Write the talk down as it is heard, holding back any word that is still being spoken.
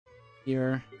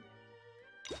here.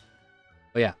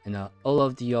 Oh yeah, and all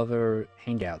of the other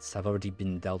hangouts have already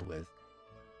been dealt with.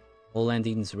 All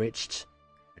endings reached.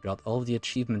 I got all of the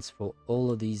achievements for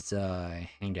all of these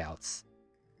hangouts.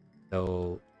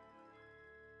 So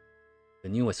the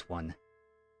newest one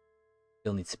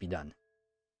still needs to be done.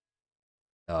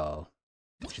 So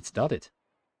let's get started.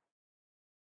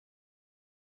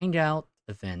 Hangout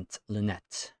event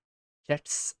Lynette.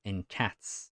 Jets and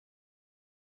cats.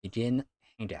 Begin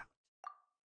hangout.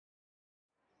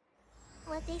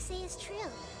 What they say is true.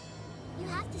 You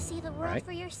have to see the world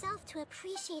for yourself to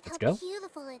appreciate how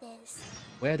beautiful it is.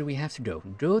 Where do we have to go?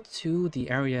 Go to the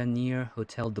area near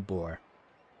Hotel de Boer.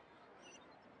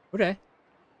 Okay.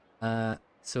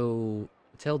 So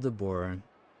Hotel de Boer.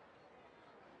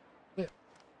 Wait.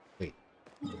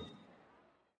 Where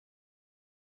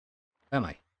am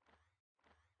I?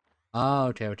 Oh,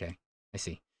 okay. I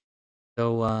see.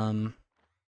 So I'm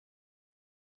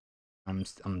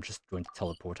just going to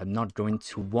teleport. I'm not going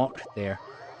to walk there.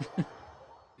 It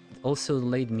also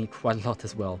delayed me quite a lot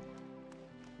as well.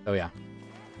 So yeah.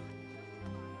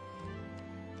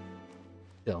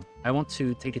 Still, I want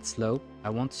to take it slow. I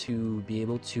want to be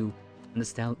able to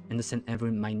understand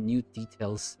every minute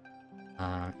details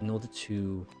in order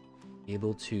to be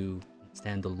able to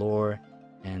understand the lore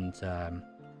and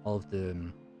all of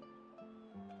the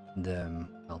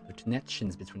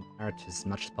connections between characters as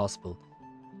much as possible.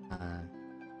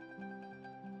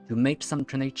 To make some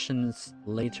connections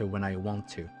later when I want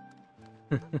to.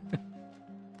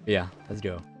 Yeah, let's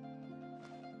go.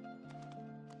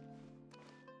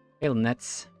 Hey,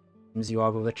 Lynette. Seems you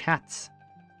are with a cat.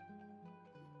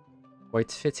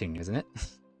 Quite fitting, isn't it?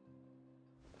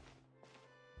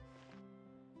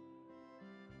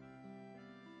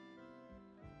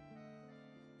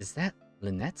 Is that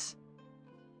Lynette?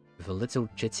 With a little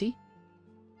kitty?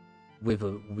 With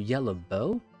a yellow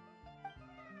bow?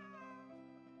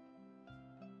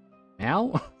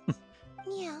 Meow?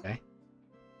 Meow. Okay.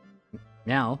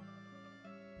 Meow.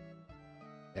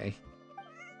 Okay.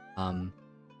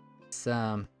 It's,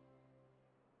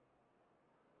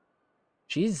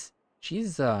 she's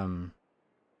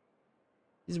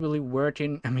really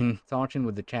working, talking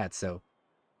with the cat, so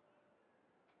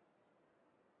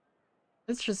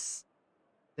let's just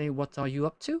say, what are you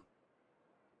up to?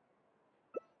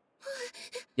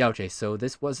 Yeah, okay, so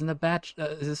this wasn't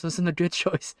a good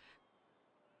choice.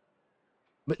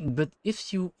 But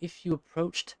if you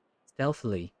approached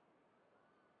stealthily,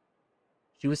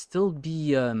 she would still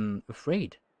be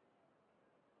afraid.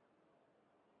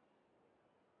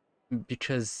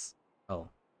 Because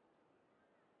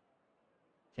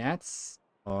cats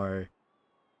are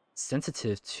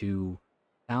sensitive to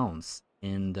sounds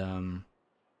and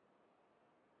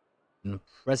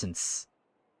presence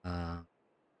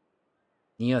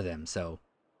near them, so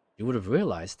you would have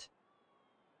realized.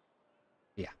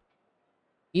 Yeah.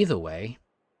 Either way,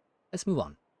 let's move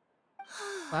on.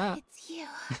 It's you.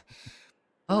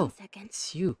 Oh, 1 second.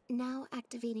 it's you. Now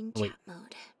activating chat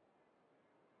mode.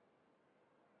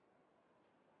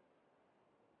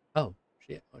 Oh,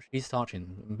 she's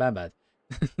talking. Bad.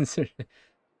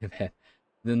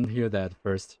 Didn't hear that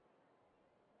first.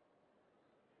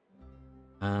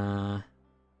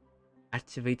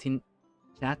 Activating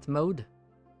chat mode?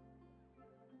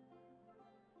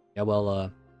 Yeah,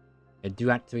 well, I do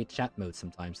activate chat mode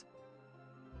sometimes.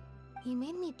 You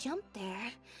made me jump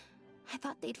there. I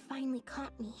thought they'd finally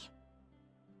caught me.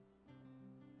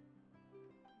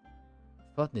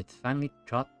 Thought it finally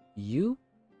caught you?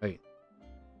 Wait.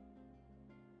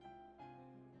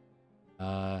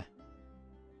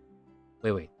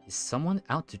 Wait. Is someone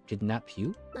out to kidnap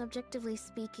you? Objectively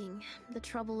speaking, the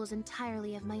trouble was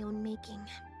entirely of my own making.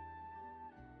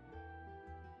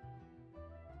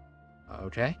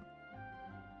 Okay.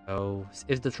 So,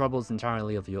 if the trouble is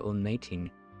entirely of your own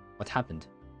making, what happened?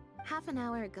 Half an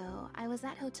hour ago, I was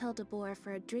at Hotel de Boer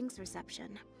for a drinks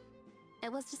reception.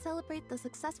 It was to celebrate the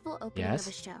successful opening of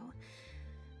a show,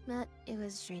 but it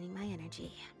was draining my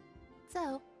energy.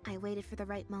 So, I waited for the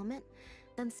right moment,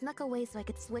 then snuck away so I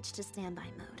could switch to standby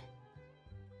mode.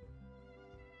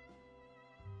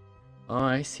 Oh,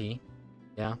 I see.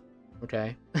 Yeah,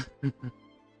 okay.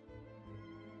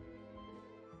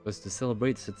 Was to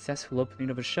celebrate the successful opening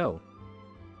of a show.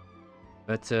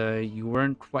 But you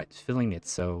weren't quite feeling it,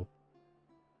 so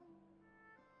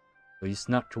you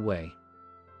snuck away.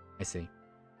 I see.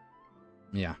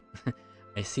 Yeah,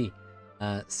 I see.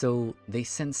 So they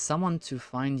sent someone to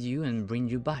find you and bring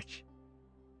you back.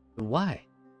 Why?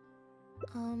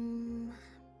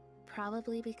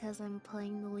 Probably because I'm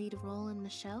playing the lead role in the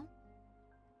show.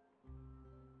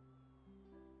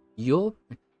 You're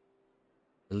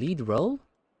the lead role?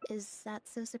 Is that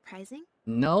so surprising?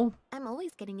 No? I'm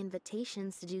always getting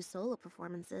invitations to do solo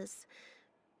performances.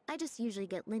 I just usually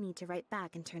get Linny to write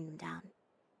back and turn them down.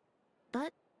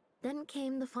 But then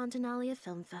came the Fontanalia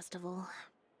Film Festival.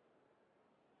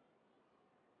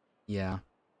 Yeah.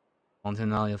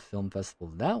 Fontanalia Film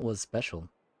Festival. That was special, to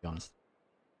be honest.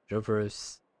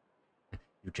 Jovers,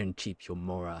 you can keep your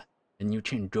Mora, and you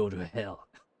can go to hell.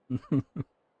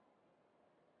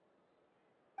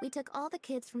 We took all the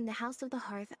kids from the House of the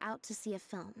Hearth out to see a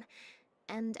film,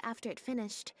 and after it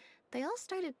finished, they all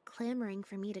started clamoring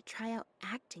for me to try out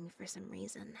acting for some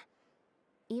reason.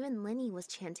 Even Linny was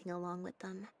chanting along with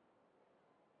them.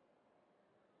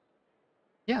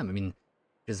 Yeah, I mean,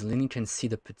 because Lenny can see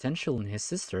the potential in his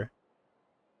sister.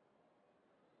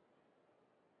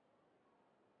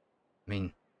 I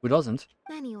mean, who doesn't?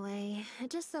 Anyway,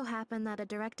 it just so happened that a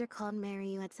director called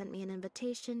Mary who had sent me an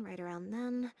invitation right around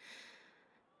then.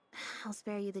 I'll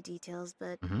spare you the details,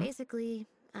 but basically,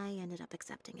 I ended up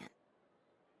accepting it.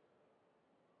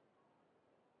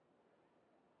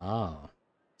 Oh.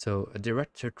 So, a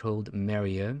director called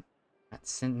Mario had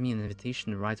sent me an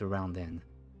invitation right around then.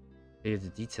 I gave the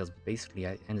details, but basically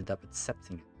I ended up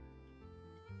accepting it.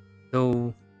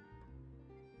 So,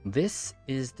 this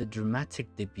is the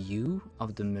dramatic debut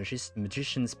of the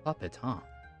magician's puppet, huh?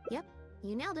 Yep,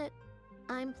 you nailed it.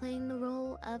 I'm playing the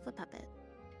role of a puppet.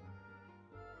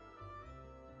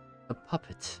 A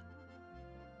puppet.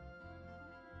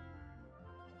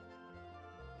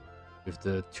 With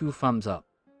the 2 thumbs up.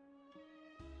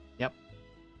 Yep.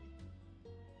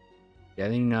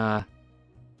 Getting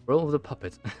role of the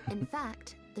puppet. In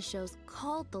fact, the show's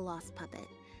called The Lost Puppet,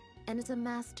 and it's a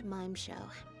masked mime show.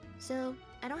 So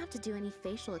I don't have to do any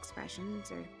facial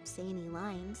expressions or say any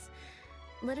lines.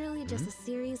 Literally just a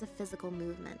series of physical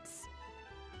movements.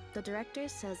 The director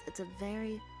says it's a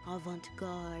very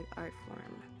avant-garde art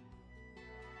form.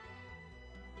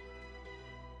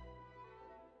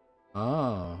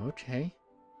 Oh, okay.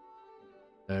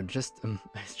 It's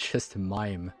just a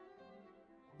mime.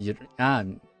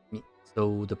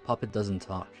 So the puppet doesn't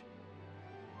talk.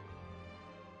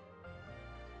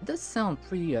 It does sound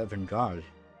pretty avant-garde,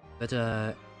 but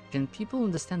can people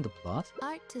understand the plot?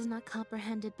 Art is not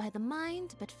comprehended by the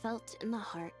mind, but felt in the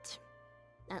heart.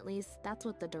 At least that's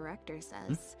what the director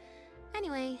says.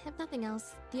 Anyway, if nothing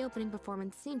else, the opening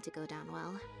performance seemed to go down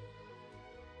well.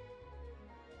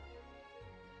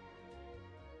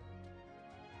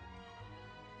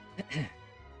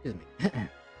 Excuse me.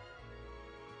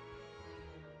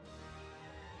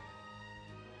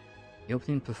 The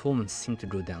opening performance seemed to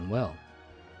go down well.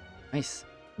 Nice.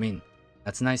 I mean,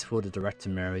 that's nice for the director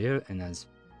Mario, and as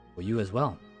for you as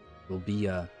well. You'll be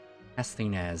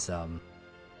casting as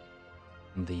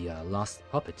the Lost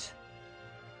Puppet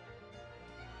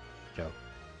show,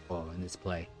 or in this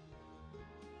play.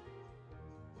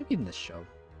 Maybe in this show.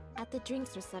 At the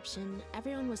drinks reception,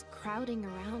 everyone was crowding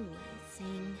around me,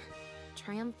 saying,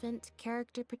 "Triumphant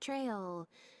character portrayal,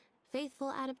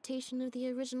 faithful adaptation of the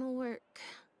original work,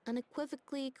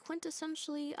 unequivocally,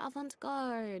 quintessentially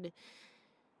avant-garde,"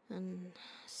 and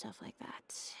stuff like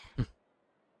that.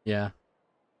 Yeah,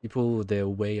 people, their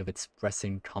way of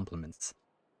expressing compliments.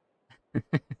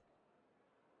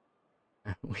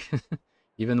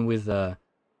 Even with the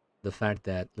fact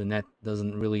that Lynette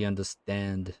doesn't really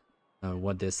understand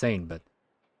what they're saying, but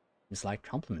it's like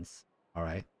compliments,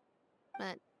 alright?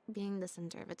 But being the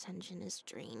center of attention is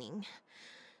draining.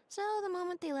 So the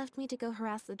moment they left me to go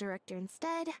harass the director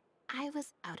instead, I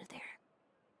was out of there.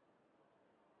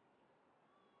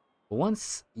 But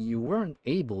once you weren't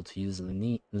able to use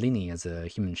Lini as a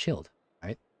human shield,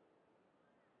 right?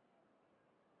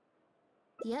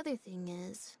 The other thing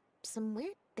is, some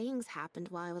weird things happened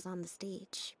while I was on the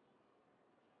stage.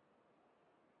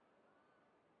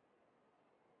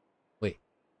 Wait,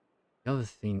 the other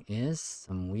thing is,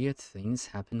 some weird things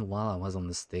happened while I was on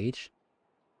the stage?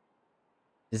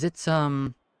 Is it,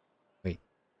 wait,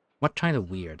 what kind of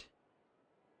weird?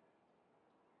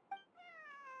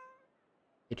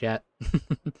 Hey chat.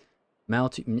 Meow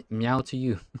to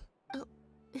you. Oh,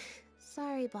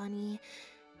 sorry, Bonnie.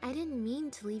 I didn't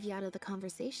mean to leave you out of the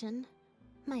conversation.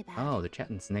 My bad. Oh, the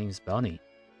chat's name's Bonnie.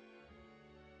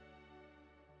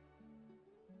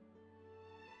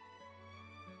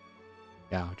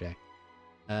 Yeah, okay.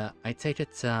 I take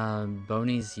it,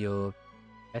 Bonnie's your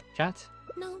pet chat?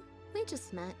 No, we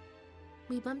just met.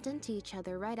 We bumped into each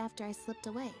other right after I slipped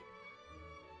away.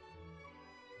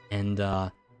 And,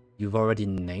 you've already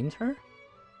named her?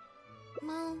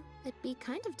 Well, it'd be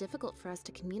kind of difficult for us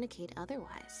to communicate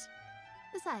otherwise.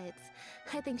 Besides,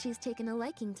 I think she's taken a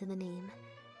liking to the name.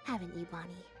 Haven't you,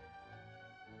 Bonnie?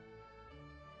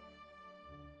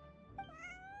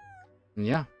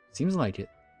 Yeah, seems like it.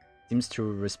 Seems to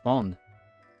respond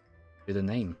to the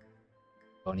name,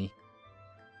 Bonnie.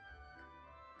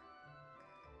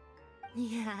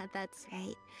 Yeah, that's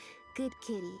right. Good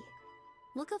kitty.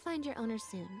 We'll go find your owner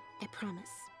soon, I promise.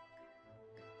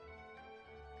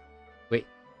 Wait.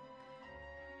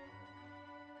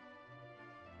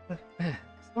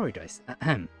 Sorry, guys.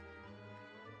 Ahem.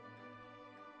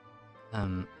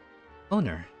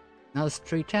 Owner. Not a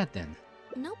stray cat then.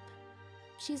 Nope.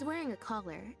 She's wearing a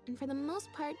collar, and for the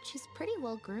most part, she's pretty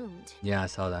well groomed. Yeah, I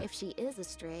saw that. If she is a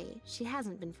stray, she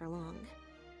hasn't been for long.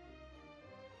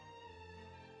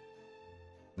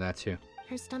 That too.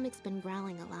 Her stomach's been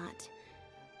growling a lot.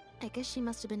 I guess she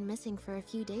must have been missing for a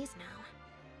few days now.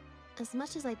 As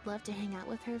much as I'd love to hang out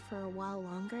with her for a while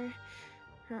longer,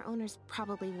 her owner's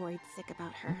probably worried sick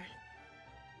about her.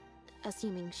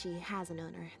 Assuming she has an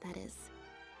owner, that is.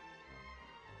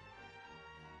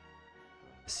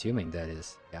 Assuming that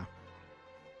is, yeah.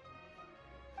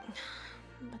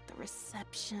 But the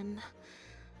reception...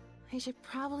 I should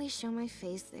probably show my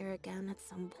face there again at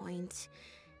some point.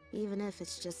 Even if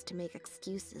it's just to make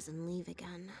excuses and leave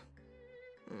again.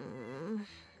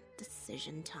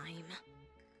 Decision time.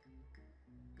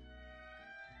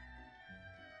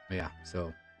 Yeah,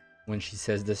 so when she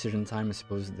says decision time, I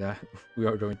suppose that we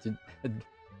are going to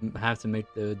have to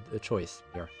make the choice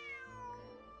here.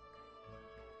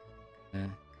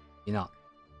 You know,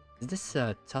 is this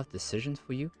a tough decision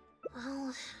for you?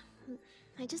 Well,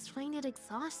 I just find it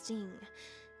exhausting.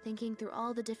 Thinking through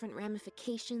all the different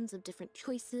ramifications of different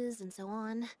choices and so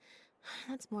on.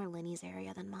 That's more Lenny's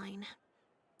area than mine.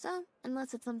 So,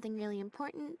 unless it's something really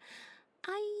important,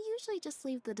 I usually just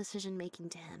leave the decision-making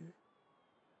to him.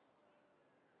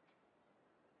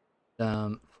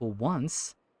 For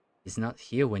once, he's not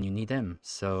here when you need him,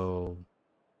 so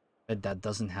that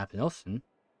doesn't happen often.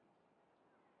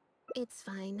 It's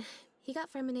fine. He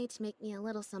got Fremine to make me a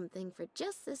little something for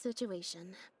just this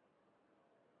situation.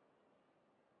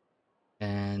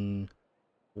 And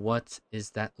what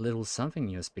is that little something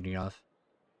you're speaking of?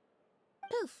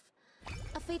 Poof!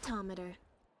 A phaetometer.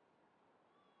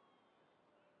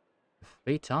 A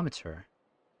phaetometer.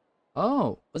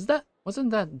 Oh,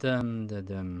 wasn't that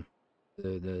the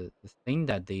thing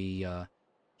that they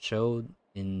showed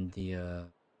in the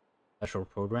special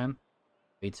program?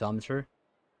 Phaetometer.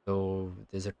 So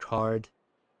there's a card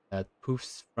that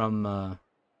poofs from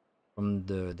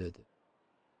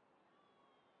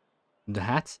the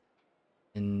hat,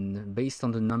 and based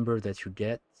on the number that you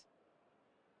get,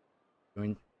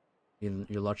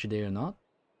 you're lucky day or not.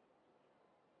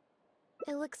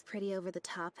 It looks pretty over the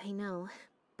top, I know,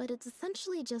 but it's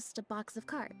essentially just a box of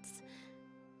cards.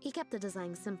 He kept the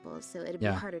design simple, so it'd be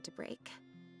harder to break.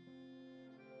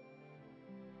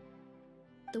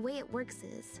 The way it works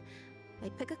is, I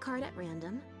pick a card at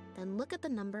random, then look at the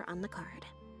number on the card.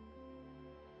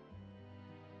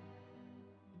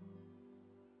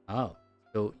 Oh,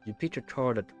 so you pick a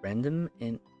card at random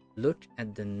and look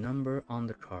at the number on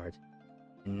the card.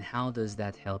 And how does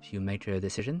that help you make a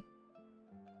decision?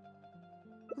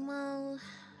 Well,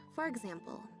 for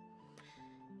example,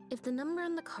 if the number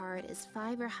on the card is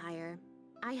 5 or higher,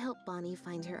 I help Bonnie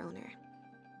find her owner.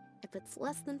 If it's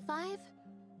less than 5,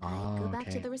 I go back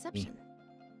to the reception.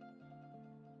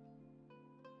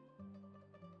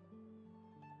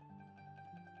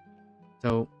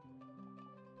 So,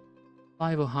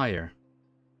 5 or higher,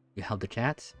 you help the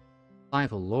cat.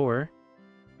 5 or lower,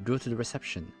 go to the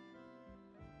reception.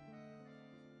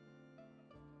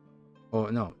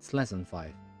 Or no, it's less than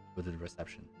 5, go to the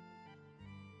reception.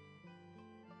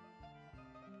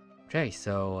 Okay,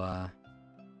 so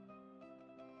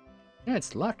yeah,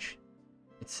 it's luck.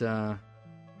 It's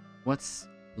what's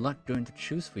luck going to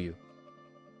choose for you?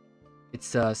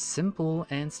 It's simple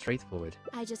and straightforward.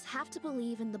 I just have to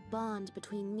believe in the bond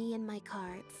between me and my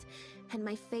cards, and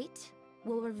my fate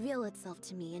will reveal itself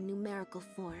to me in numerical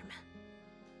form.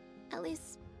 At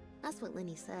least, that's what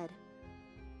Lenny said.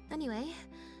 Anyway,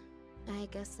 I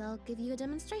guess I'll give you a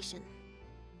demonstration.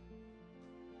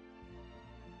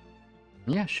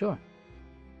 Yeah, sure.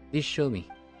 Please show me.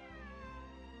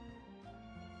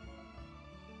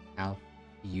 Now,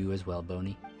 you as well,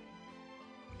 Bonnie.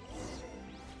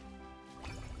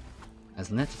 As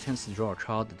Lynette attempts to draw a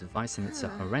card, the device emits a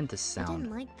horrendous sound. I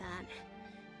didn't like that.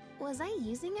 Was I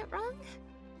using it wrong?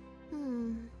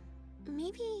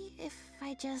 Maybe if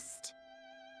I just...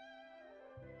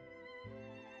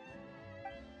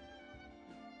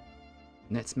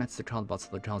 Lynette smacks the card bottle,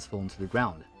 the cards fall into the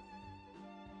ground.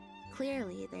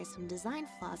 Clearly, there's some design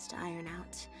flaws to iron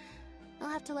out. I'll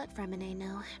have to let Fremine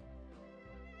know.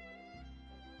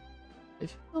 I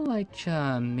feel like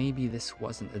maybe this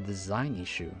wasn't a design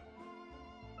issue.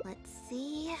 Let's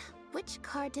see. Which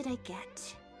card did I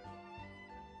get?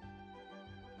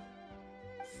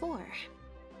 4.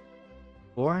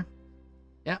 4?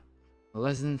 Yeah,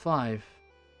 less than 5.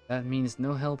 That means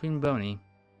no helping Boney.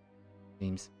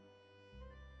 Seems.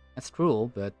 That's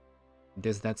cruel, but I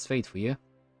guess that's fate for you.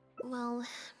 Well,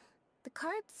 the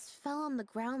cards fell on the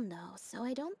ground though, so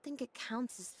I don't think it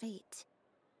counts as fate.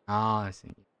 Ah, I see.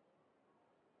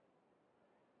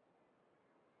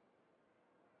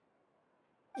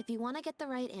 If you want to get the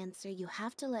right answer, you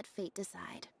have to let fate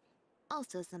decide.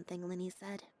 Also something Linny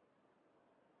said.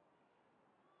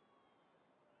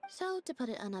 So, to put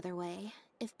it another way,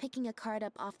 if picking a card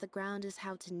up off the ground is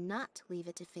how to not leave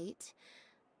it to fate,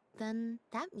 then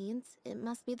that means it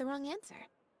must be the wrong answer.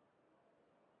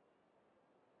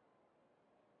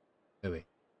 Wait.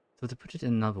 So to put it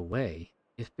another way,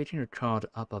 if picking a card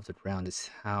up off the ground is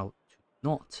how to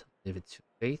not leave it to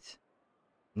fate,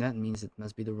 that means it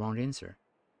must be the wrong answer.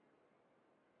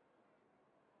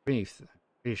 Pretty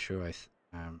sure I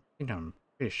think I'm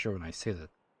pretty sure when I say that.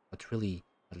 What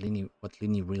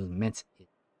Lini really meant is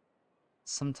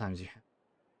sometimes you have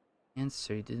an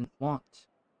answer you didn't want.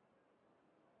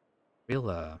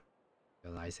 Real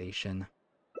realization.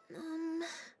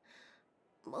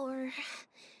 Or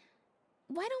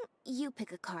why don't you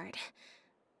pick a card?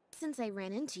 Since I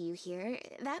ran into you here,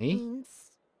 that Me? means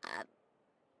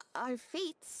our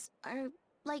fates are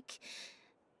like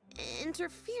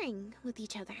interfering with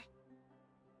each other.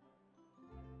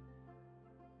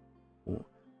 Oh,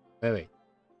 wait.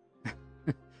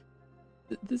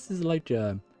 This is like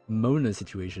a Mona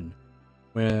situation,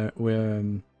 where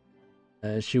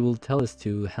she will tell us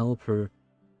to help her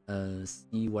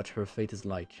see what her fate is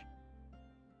like.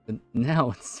 But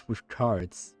now it's with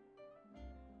cards.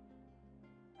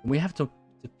 We have to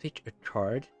pick a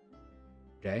card,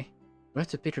 okay? We have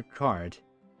to pick a card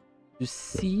to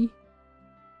see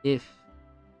if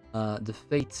the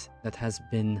fate that has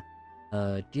been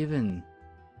given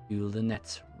to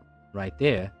Lynette right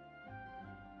there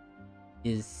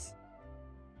is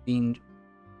being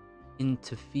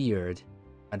interfered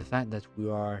by the fact that we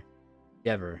are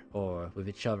together or with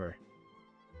each other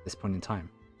at this point in time.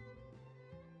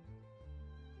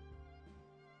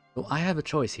 So I have a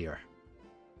choice here.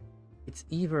 It's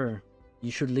either you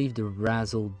should leave the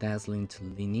razzle-dazzling to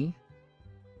Lini,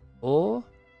 or,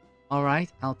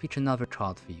 alright, I'll pitch another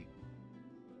card for you.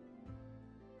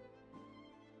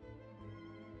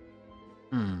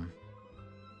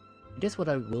 I guess what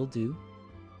I will do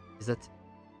is that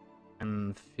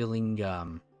I'm feeling,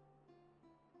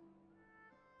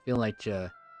 feel like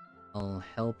I'll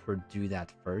help her do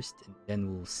that first, and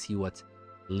then we'll see what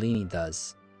Lini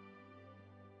does.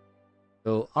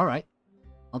 So, alright,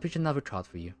 I'll pitch another card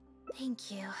for you.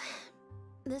 Thank you.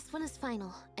 This one is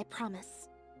final, I promise.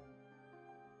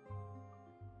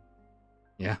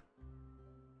 Yeah.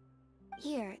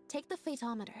 Here, take the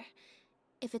fatometer.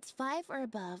 If it's 5 or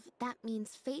above, that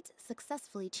means fate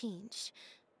successfully changed.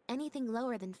 Anything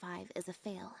lower than 5 is a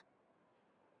fail.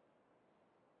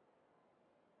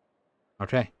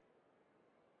 Okay.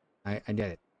 I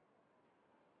get it.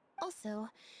 Also,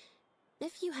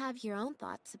 if you have your own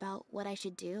thoughts about what I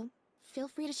should do, feel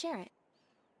free to share it.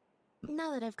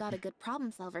 Now that I've got a good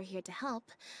problem solver here to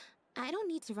help, I don't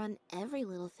need to run every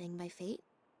little thing by fate.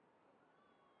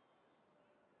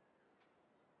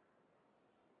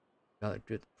 Got a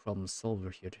good problem solver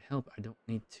here to help. I don't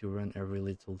need to run every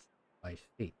little by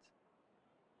fate.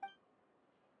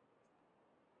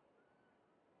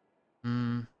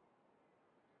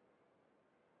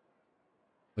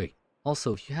 Wait.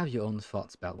 Also, if you have your own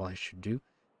thoughts about what I should do,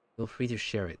 feel free to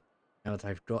share it. Now that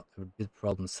I've got a good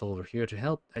problem solver here to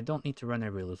help, I don't need to run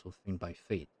every little thing by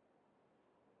fate.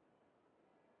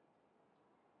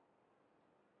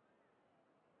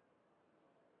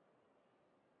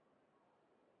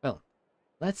 Well,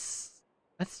 let's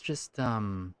just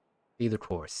see the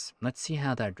course. Let's see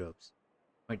how that goes.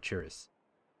 Quite curious.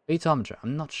 Fatometer,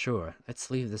 I'm not sure. Let's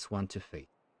leave this one to fate.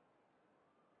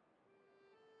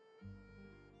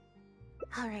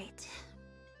 Alright.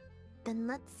 Then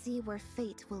let's see where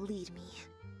fate will lead me.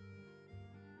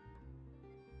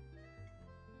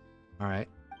 Alright.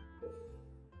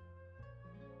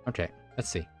 Okay, let's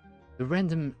see. The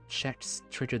random checks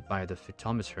triggered by the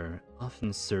photometer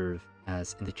often serve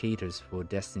as indicators for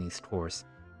Destiny's course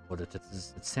or the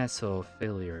success or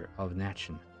failure of an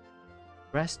action.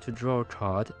 Press to draw a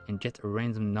card and get a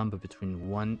random number between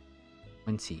 1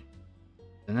 and 20.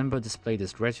 The number displayed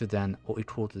is greater than or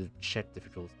equal to the check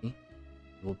difficulty.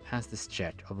 You will pass this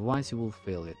check, otherwise you will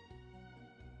fail it.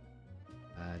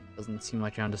 Doesn't seem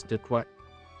like I understood quite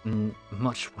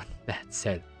much what that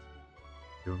said.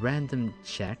 The random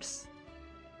checks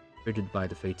triggered by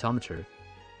the Fatometer,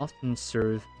 often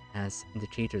serve as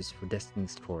indicators for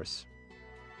Destiny's course,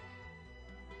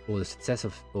 or the success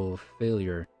or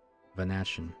failure of an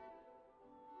action.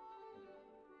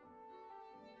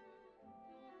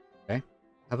 Okay,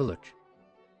 have a look.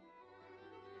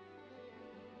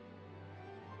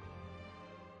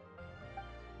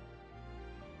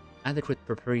 Adequate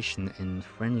preparation and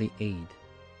friendly aid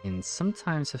can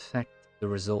sometimes affect the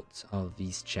results of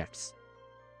these checks.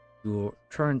 Your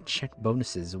current check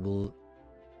bonuses will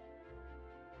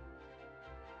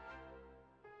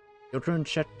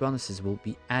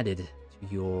be added to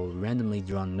your randomly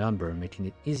drawn number, making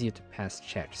it easier to pass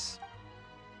checks.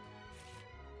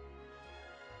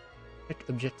 Check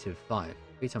objective 5.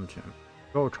 Fatometer.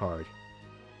 Draw a card.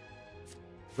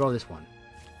 Draw this one.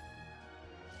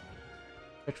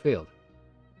 Check failed.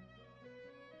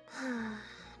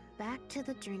 Back to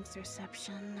the drinks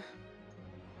reception.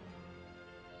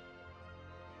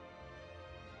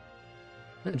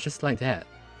 Just like that.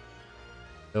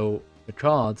 So the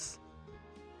cards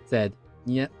said,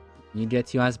 "Yep, you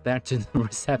get your ass back to the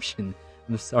reception.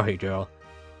 I'm sorry, girl."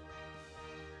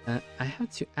 I have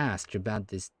to ask about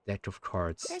this deck of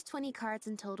cards. There's 20 cards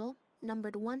in total,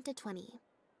 numbered 1 to 20.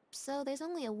 So there's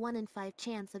only a 1 in 5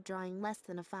 chance of drawing less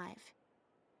than a 5.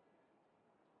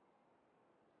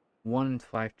 1 in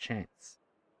 5 chance.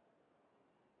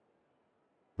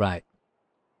 Right.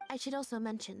 I should also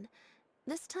mention,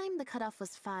 this time the cutoff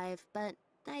was 5, but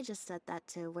I just set that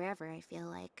to wherever I feel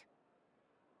like.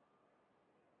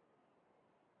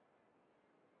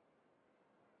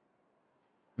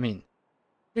 I mean,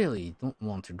 really, you don't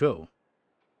want to go.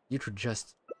 You could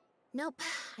just... Nope,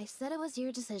 I said it was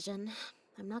your decision.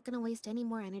 I'm not gonna waste any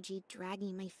more energy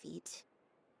dragging my feet.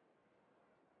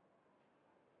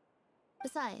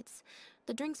 Besides,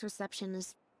 the drinks reception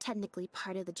is technically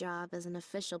part of the job as an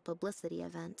official publicity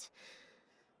event.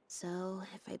 So,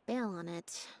 if I bail on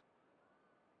it...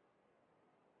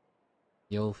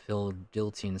 You'll feel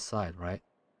guilty inside, right?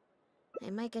 I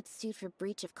might get sued for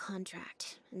breach of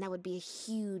contract, and that would be a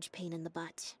huge pain in the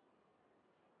butt.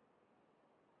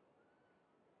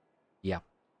 Yeah.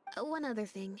 One other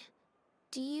thing.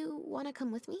 Do you want to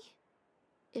come with me?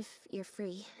 If you're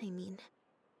free, I mean.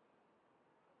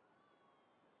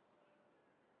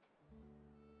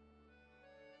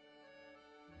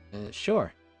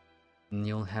 Sure. And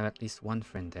you'll have at least one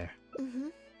friend there. Mm-hmm.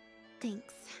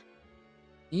 Thanks.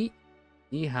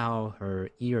 See how her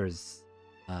ears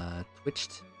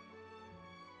twitched?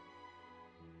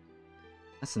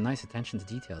 That's a nice attention to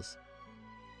details.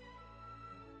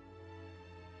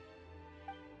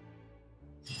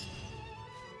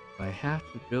 I have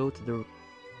to go to the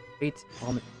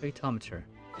Fatometer.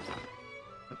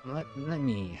 Let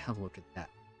me have a look at that.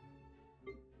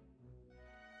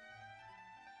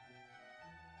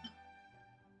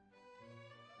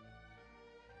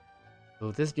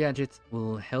 So this gadget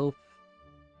will help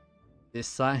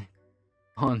decide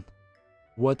on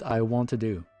what I want to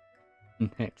do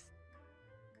next.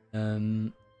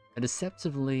 A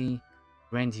deceptively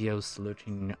grandiose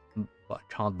looking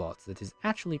cardboard that is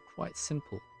actually quite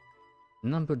simple. The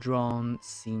number drawn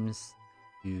seems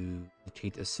to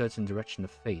indicate a certain direction of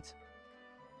fate,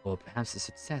 or perhaps the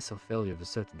success or failure of a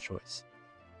certain choice.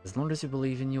 As long as you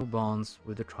believe in your bonds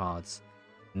with the cards,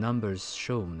 the numbers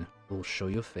shown will show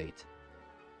your fate.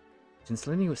 Since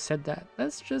Lenny said that,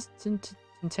 let's just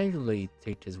entirely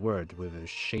take his word with a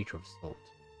shake of salt.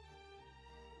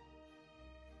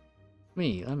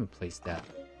 Let me place that.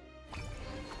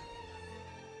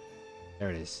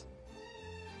 There it is.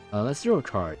 Let's draw a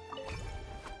card.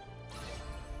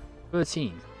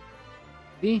 13.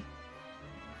 See?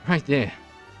 Right there.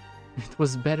 It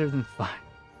was better than 5.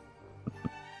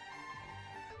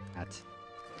 That.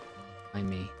 I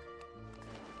may.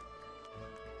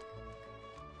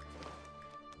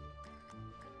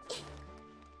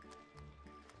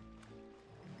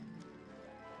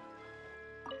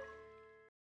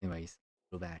 Anyways,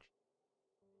 go back.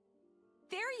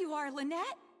 There you are,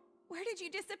 Lynette! Where did you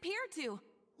disappear to?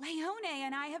 Leone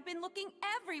and I have been looking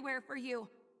everywhere for you.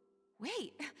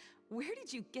 Wait, where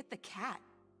did you get the cat?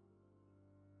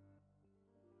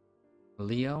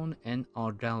 Leon and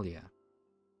Ardalia,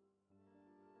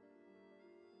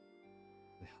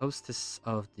 the hostess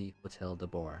of the Hotel de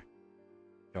Boer,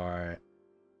 are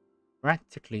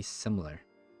practically similar.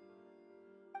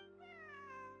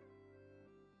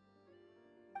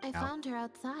 I found her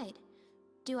outside.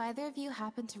 Do either of you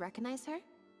happen to recognize her?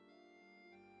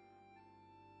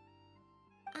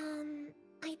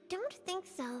 I don't think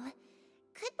so.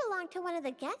 Could belong to one of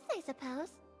the guests, I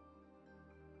suppose.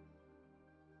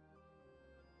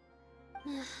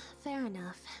 Fair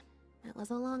enough. It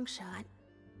was a long shot.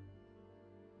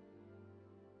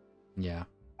 Yeah.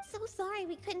 So sorry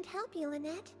we couldn't help you,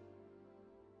 Lynette.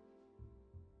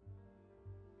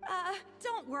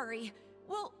 Don't worry.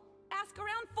 We'll ask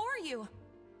around for you.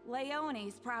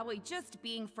 Leone's probably just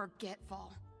being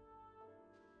forgetful.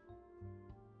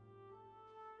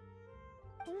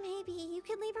 Maybe you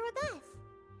could leave her with us.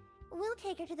 We'll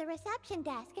take her to the reception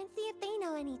desk and see if they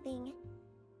know anything.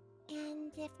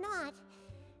 And if not,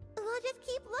 we'll just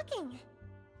keep looking.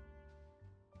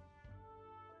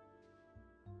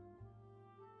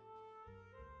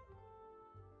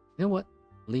 You know what,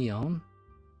 Leon?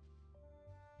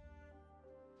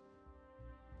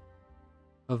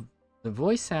 Of the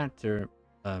voice actor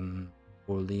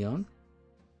for Leon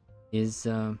is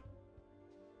it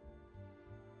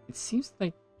seems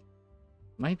like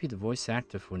might be the voice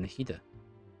actor for Nahida.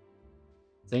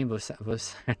 Same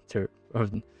voice actor for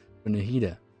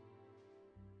Nahida.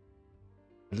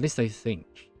 At least I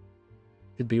think.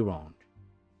 Could be wrong.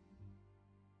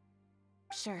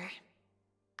 Sure.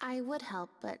 I would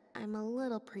help, but I'm a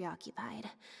little preoccupied.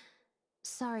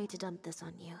 Sorry to dump this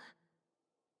on you.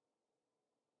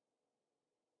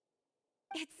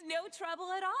 It's no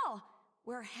trouble at all.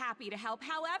 We're happy to help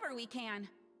however we can.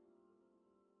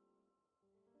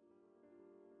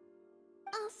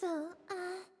 Also,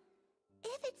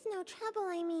 if it's no trouble,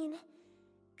 I mean,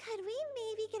 could we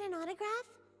maybe get an autograph?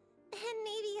 And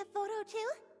maybe a photo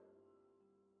too?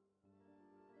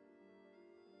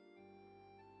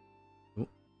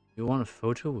 You want a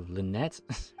photo with Lynette?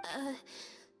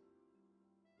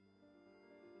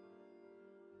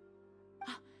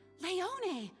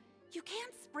 Leone, you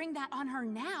can't spring that on her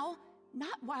now.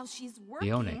 Not while she's working.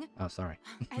 Leone. Oh, sorry.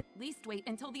 At least wait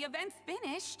until the event's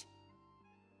finished.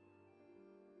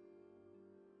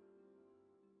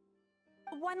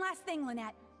 One last thing,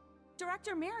 Lynette.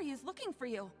 Director Mary is looking for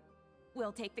you.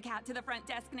 We'll take the cat to the front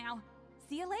desk now.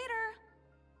 See you later.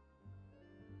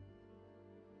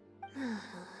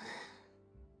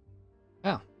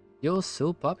 Wow, you're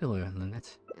so popular,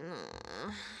 Lynette.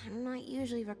 I'm not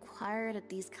usually required at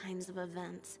these kinds of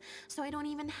events, so I don't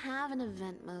even have an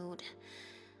event mode.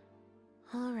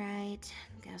 Alright,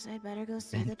 guess I'd better go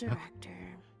see the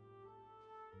director.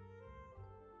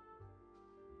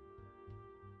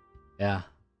 Yeah.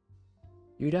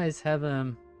 You guys have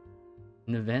an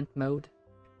event mode?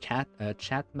 Chat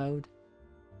mode?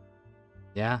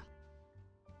 Yeah.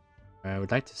 I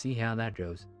would like to see how that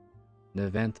goes. An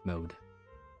event mode.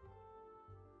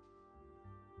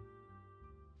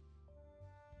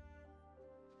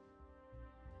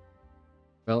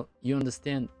 Well, you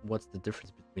understand what's the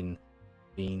difference between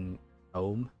being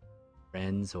home,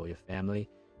 friends, or your family,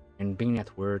 and being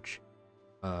at work,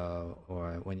 or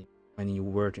when you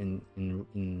work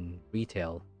in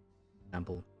retail, for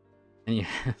example, and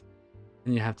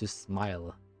you have to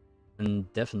smile,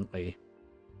 and definitely,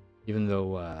 even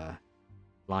though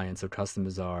clients or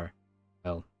customers are,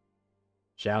 well,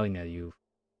 shouting at you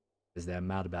because they're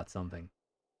mad about something,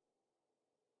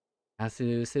 has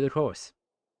to stay the course.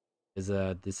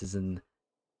 This is an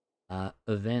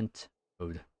event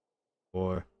mode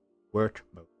or work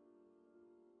mode.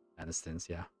 In that instance,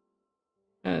 yeah.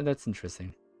 That's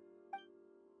interesting.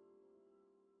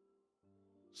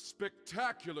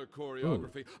 Spectacular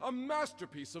choreography, a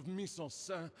masterpiece of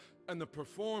mise-en-scène, and the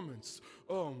performance,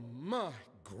 oh my,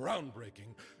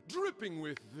 groundbreaking, dripping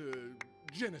with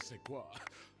je ne sais quoi.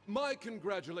 My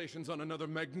congratulations on another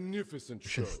magnificent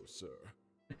show, sir.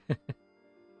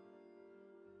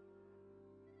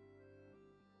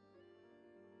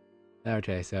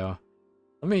 Okay, so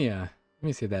let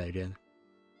me say that again.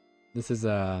 This is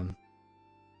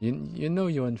you know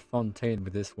you're in Fontaine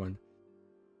with this one.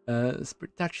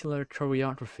 Spectacular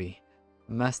choreography,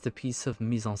 masterpiece of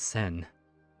mise-en-scène,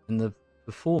 and the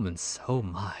performance, oh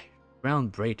my,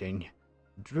 groundbreaking,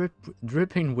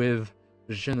 dripping with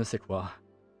je ne sais quoi.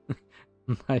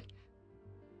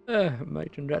 My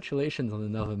congratulations on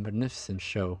another magnificent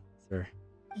show, sir.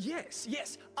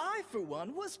 Yes, I for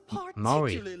one was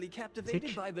Maori. particularly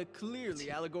captivated by the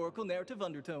clearly allegorical narrative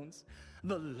undertones.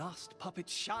 The Lost Puppet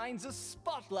shines a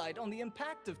spotlight on the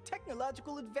impact of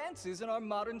technological advances in our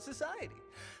modern society,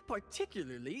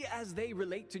 particularly as they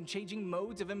relate to changing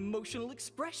modes of emotional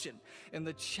expression and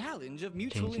the challenge of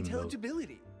mutual Changing mode.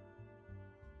 intelligibility.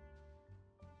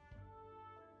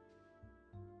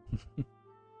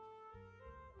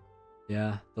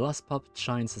 Yeah, the Lost Puppet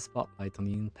shines a spotlight on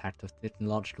the impact of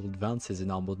technological advances in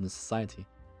our modern society.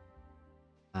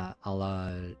 A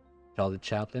la Charlie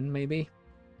Chaplin, maybe?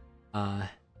 Our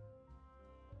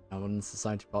modern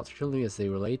society, particularly as they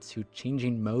relate to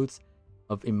changing modes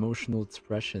of emotional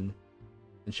expression.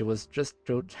 And she was just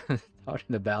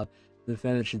talking about the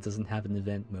fact that she doesn't have an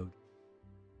event mode.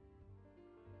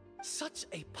 Such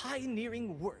a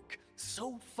pioneering work,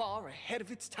 so far ahead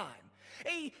of its time.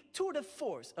 A tour de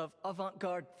force of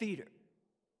avant-garde theater.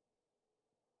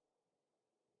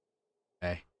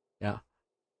 Okay, yeah.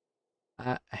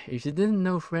 If you didn't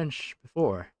know French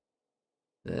before,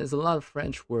 there's a lot of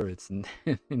French words in,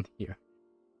 in here.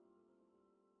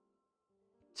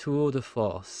 Tour de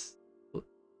force.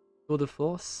 Tour de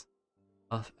force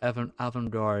of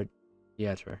avant-garde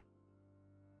theater.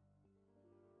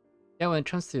 Yeah, when it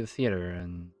comes to theater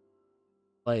and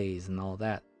plays and all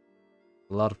that,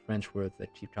 a lot of French words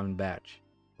that keep coming back,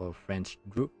 or French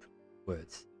group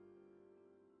words.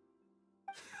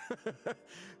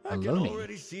 I can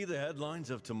already see the headlines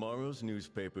of tomorrow's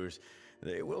newspapers.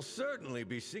 They will certainly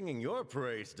be singing your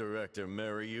praise, Director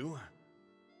Mariu.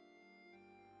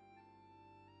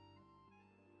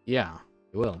 Yeah,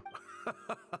 it will.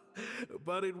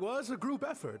 But it was a group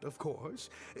effort, of course.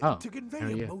 Oh, to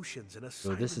convey emotions in a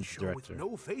so silent show with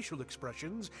no facial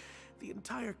expressions, the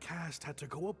entire cast had to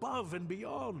go above and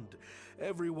beyond.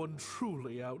 Everyone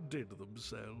truly outdid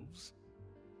themselves.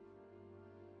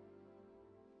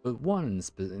 But one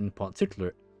in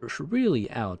particular really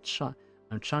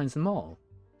outshines them all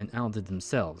and outdid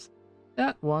themselves.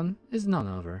 That one is none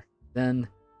other than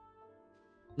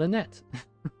Lynette.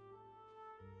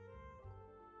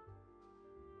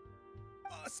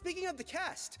 Speaking of the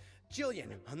cast,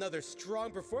 Jillian, another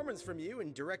strong performance from you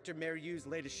in Director Mariu's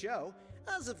latest show,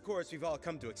 as of course we've all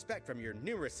come to expect from your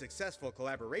numerous successful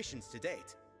collaborations to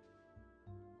date.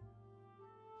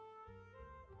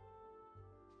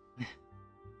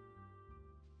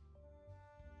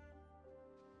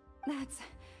 That's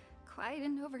quite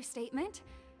an overstatement.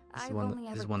 I've only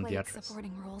ever played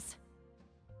supporting roles.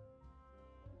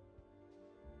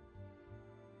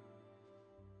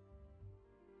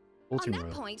 On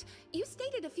that point, you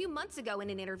stated a few months ago in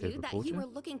an interview that you were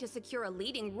looking to secure a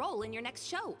leading role in your next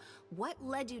show. What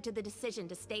led you to the decision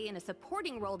to stay in a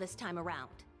supporting role this time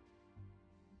around?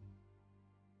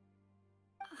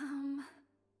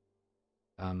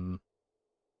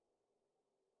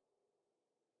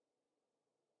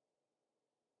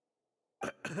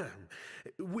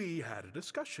 We had a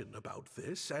discussion about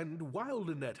this, and while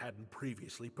Lynette hadn't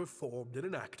previously performed in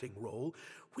an acting role,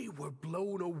 we were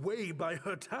blown away by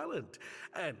her talent,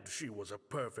 and she was a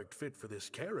perfect fit for this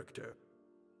character.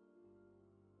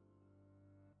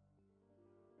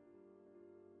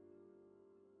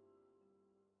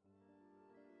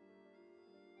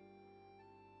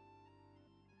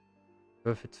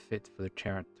 Perfect fit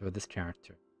for this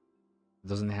character.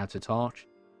 Doesn't have to talk.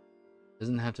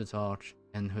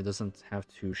 And who doesn't have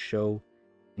to show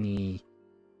any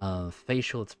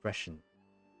facial expression.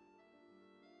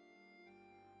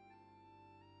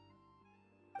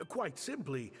 Quite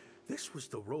simply, this was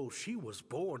the role she was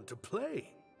born to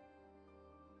play.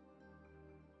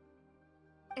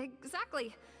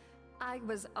 Exactly. I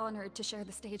was honored to share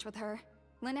the stage with her.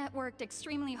 Lynette worked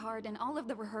extremely hard in all of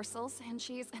the rehearsals, and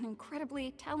she's an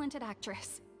incredibly talented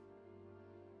actress.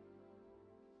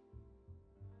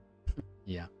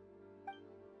 Yeah.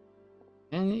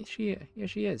 And here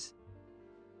she is.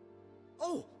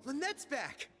 Oh, Lynette's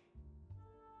back!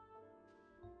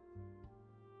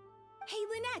 Hey,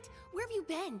 Lynette, where have you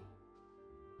been?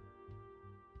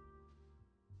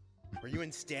 Were you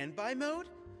in standby mode?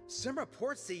 Some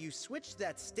reports say you switched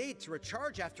that state to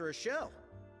recharge after a show.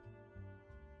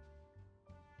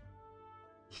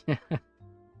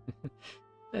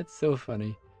 That's so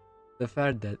funny. The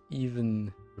fact that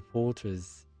even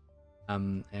reporters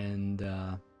and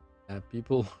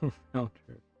people around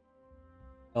her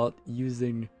out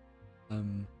using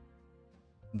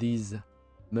these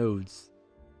modes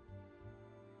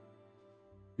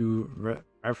to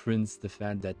reference the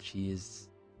fact that she is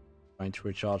trying to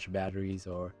recharge batteries,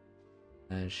 or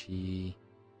she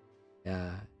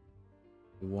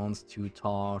wants to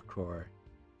talk or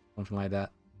something like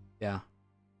that. Yeah,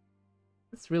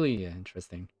 it's really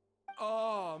interesting.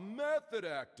 Ah, method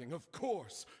acting, of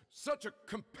course. Such a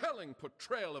compelling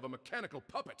portrayal of a mechanical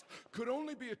puppet could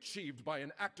only be achieved by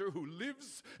an actor who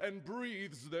lives and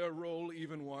breathes their role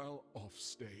even while off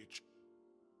stage.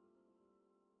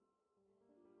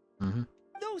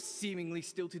 Those seemingly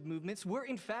stilted movements were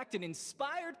in fact an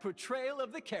inspired portrayal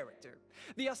of the character.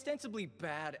 The ostensibly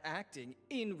bad acting,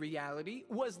 in reality,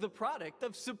 was the product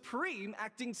of supreme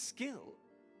acting skill.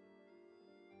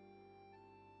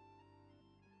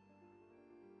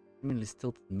 Seemingly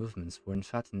stilted movements were in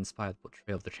fact an inspired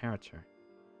portrayal of the character.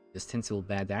 The ostensible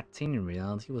bad acting in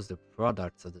reality was the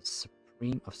product of the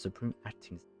supreme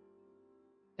acting.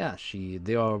 Yeah,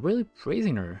 they are really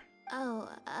praising her. Oh,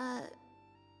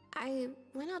 I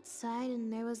went outside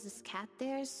and there was this cat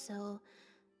there, so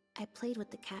I played with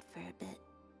the cat for a bit.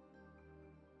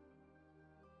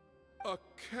 A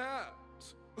cat?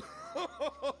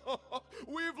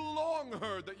 We've long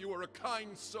heard that you are a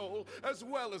kind soul, as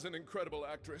well as an incredible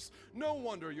actress. No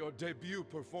wonder your debut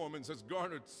performance has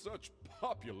garnered such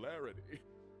popularity.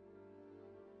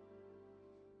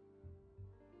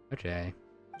 Okay.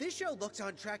 This show looks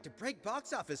on track to break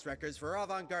box office records for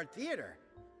avant-garde theater.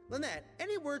 Lynette,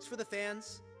 any words for the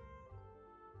fans?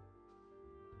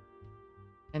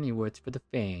 Any words for the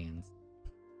fans?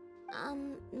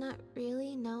 Not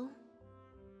really, no.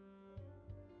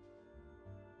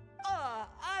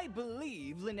 I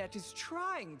believe Lynette is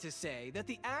trying to say that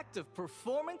the act of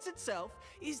performance itself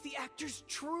is the actor's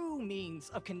true means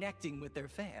of connecting with their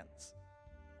fans.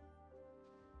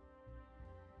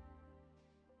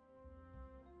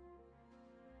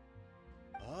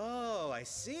 Oh, I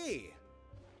see.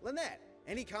 Lynette,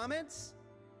 any comments?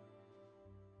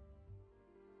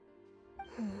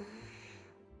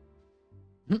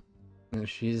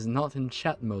 She's not in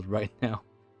chat mode right now.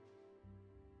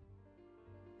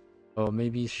 Or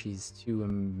maybe she's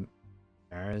too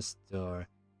embarrassed or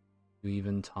to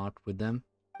even talk with them.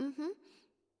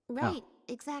 Right,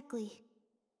 exactly.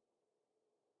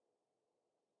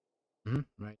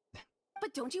 Right.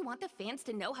 But don't you want the fans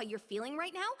to know how you're feeling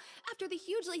right now, after the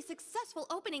hugely successful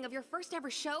opening of your first ever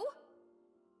show?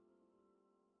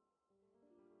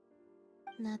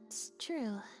 That's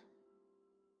true.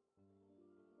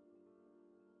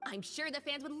 I'm sure the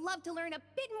fans would love to learn a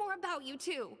bit more about you,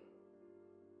 too.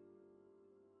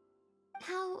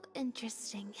 How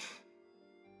interesting.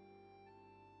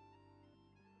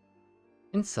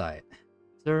 Inside.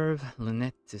 Observe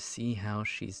Lynette to see how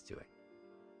she's doing.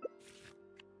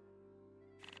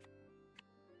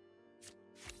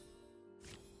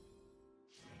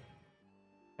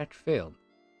 Check failed.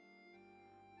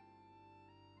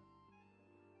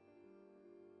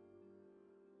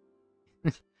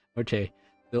 Okay,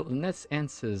 the Lynette's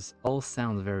answers all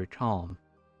sound very calm.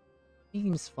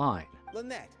 Seems fine.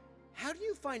 Lynette, how do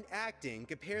you find acting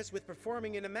compares with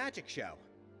performing in a magic show?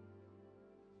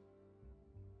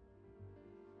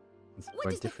 It's What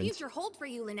quite does different. the future hold for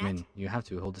you, I Lynette? mean, you have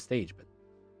to hold the stage, but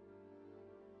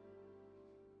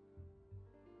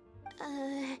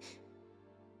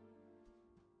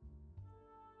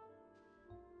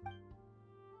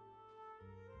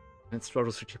Lynette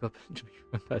struggles to keep up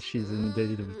but she's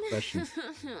inundated with questions.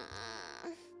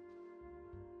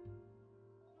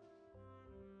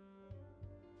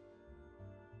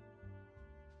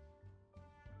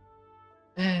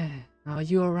 Are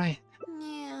you alright?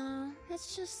 Yeah,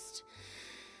 it's just...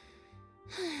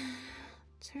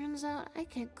 Turns out I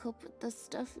can't cope with this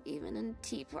stuff even in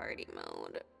tea party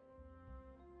mode.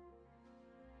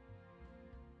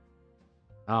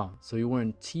 Oh, so you were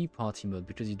in tea party mode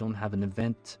because you don't have an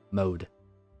event mode.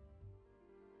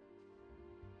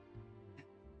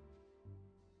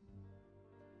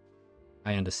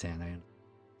 I understand.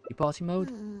 Tea party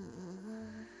mode?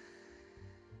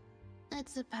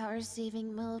 It's a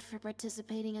power-saving mode for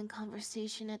participating in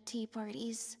conversation at tea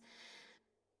parties.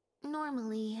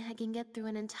 Normally, I can get through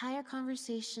an entire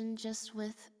conversation just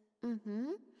with,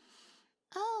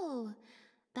 oh,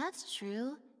 that's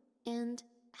true, and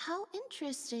how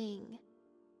interesting.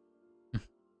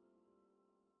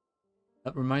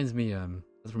 That reminds me of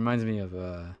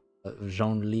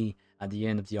Jean-Li at the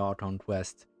end of the Archon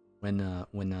quest when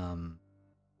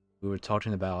we were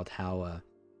talking about how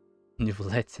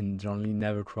Nicolette and Jean-Li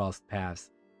never crossed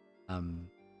paths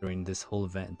during this whole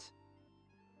event.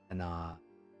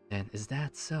 And is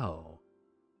that so?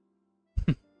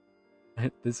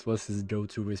 This was his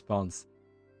go-to response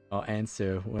or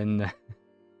answer when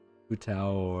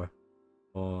Utao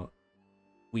or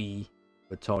we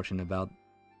were talking about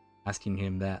asking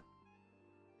him that.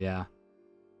 Yeah.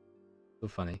 So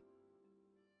funny.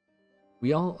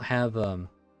 We all have how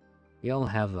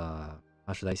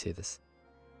should I say this?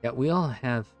 Yeah, we all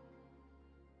have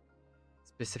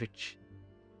specific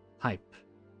type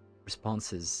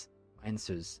responses,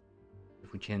 answers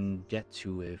if we can get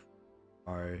to if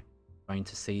we are trying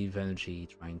to save energy,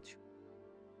 trying to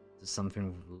do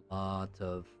something with a lot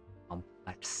of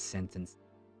complex sentence,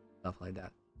 stuff like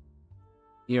that.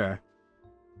 Here,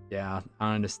 yeah,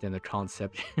 I understand the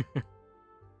concept.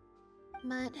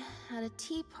 But at a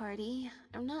tea party,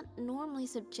 I'm not normally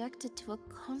subjected to a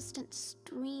constant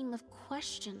stream of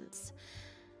questions.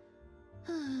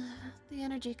 The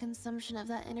energy consumption of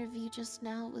that interview just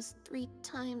now was 3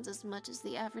 times as much as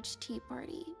the average tea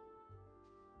party.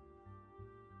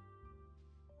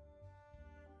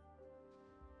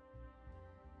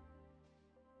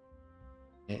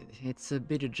 It's a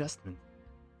big adjustment.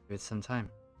 Give it some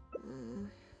time.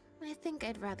 I think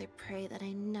I'd rather pray that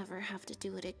I never have to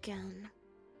do it again.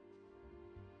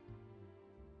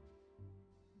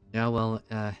 Yeah, well,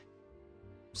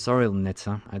 sorry, Lynette,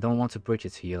 I don't want to break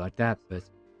it to you like that, but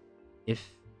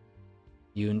if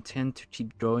you intend to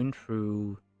keep going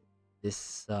through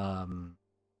this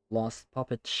lost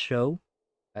puppet show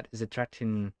that is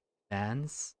attracting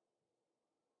fans,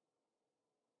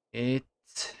 it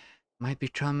might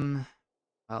become,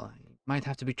 well, you might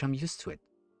have to become used to it.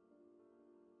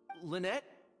 Lynette,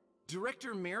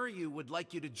 Director Mariu would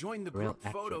like you to join the Real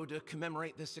group photo to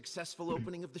commemorate the successful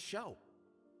opening of the show.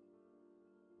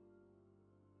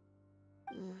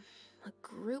 A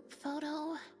group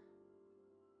photo?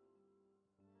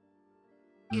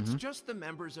 It's just the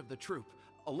members of the troupe,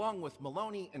 along with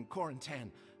Maloney and Corentin.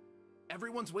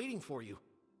 Everyone's waiting for you.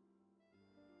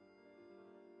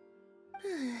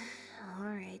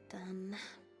 Alright then.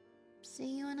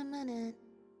 See you in a minute.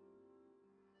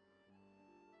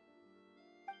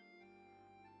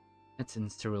 Let's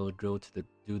instead will go to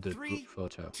do the 3, group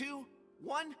photo. 2,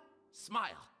 1, smile.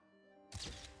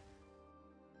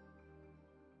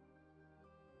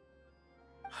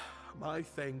 My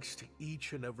thanks to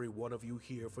each and every one of you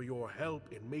here for your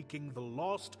help in making The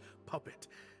Lost Puppet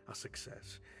a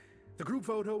success. The group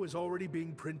photo is already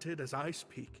being printed as I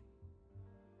speak.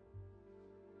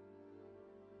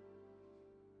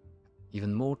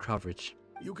 Even more coverage.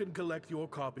 You can collect your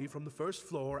copy from the first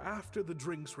floor after the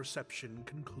drinks reception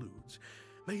concludes.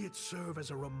 May it serve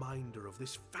as a reminder of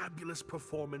this fabulous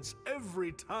performance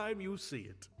every time you see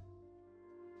it.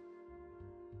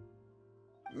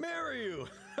 Mariu!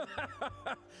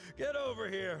 Get over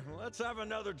here. Let's have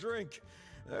another drink.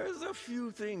 There's a few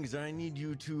things I need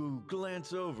you to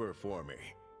glance over for me.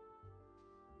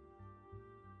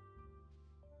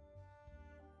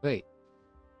 Wait,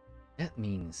 that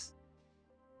means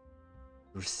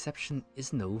the reception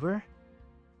isn't over?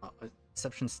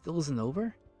 Reception still isn't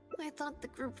over? I thought the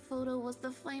group photo was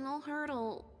the final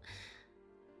hurdle.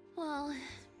 Well,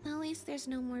 at least there's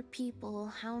no more people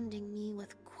hounding me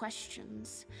with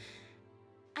questions.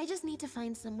 I just need to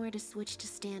find somewhere to switch to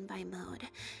standby mode,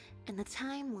 and the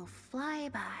time will fly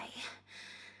by.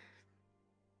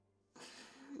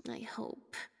 I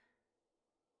hope.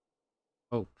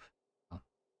 Hope. Oh.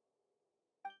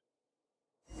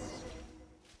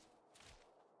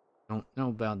 Don't know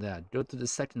about that. Go to the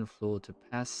second floor to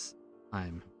pass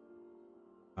time.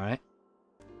 Alright?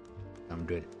 I'm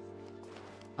good.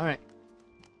 Alright.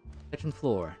 Second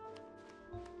floor.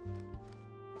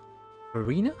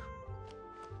 Farina?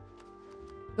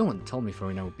 No one told me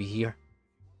Farina would be here.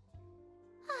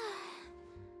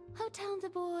 Hotel de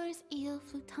Bour's Ile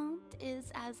Flottante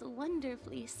is as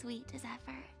wonderfully sweet as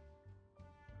ever.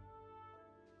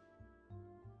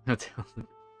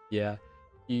 Yeah,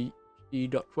 he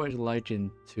got quite a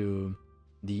likened to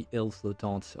the Ile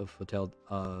Flottante of Hotel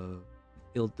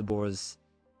de Bour's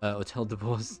Hotel de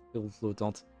Bour's Ile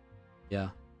Flottante. Yeah.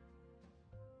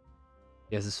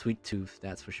 He has a sweet tooth,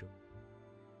 that's for sure.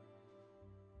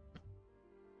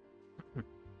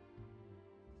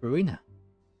 Farina.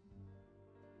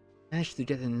 Managed to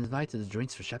get an invite to the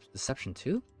drinks reception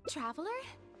too? Traveler?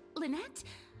 Lynette?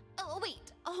 Oh,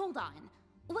 wait, hold on.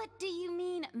 What do you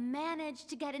mean, managed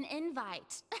to get an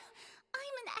invite?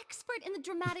 I'm an expert in the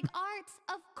dramatic arts.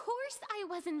 Of course I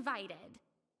was invited.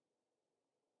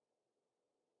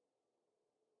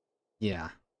 Yeah.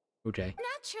 Okay.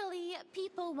 Naturally,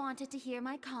 people wanted to hear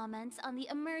my comments on the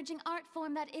emerging art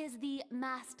form that is the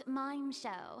masked mime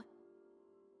show.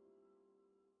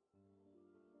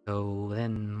 So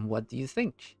then, what do you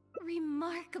think?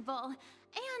 Remarkable,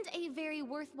 and a very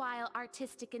worthwhile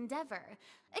artistic endeavor.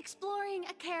 Exploring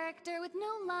a character with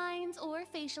no lines or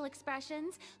facial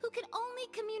expressions who can only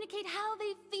communicate how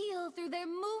they feel through their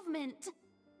movement.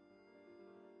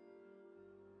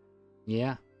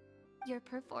 Yeah. Your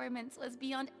performance was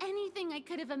beyond anything I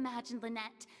could have imagined,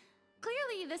 Lynette.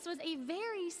 Clearly, this was a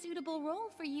very suitable role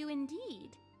for you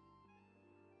indeed.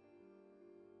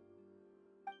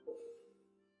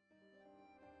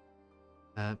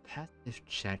 Passive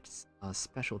checks are a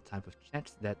special type of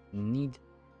checks that need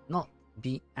not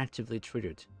be actively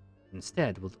triggered.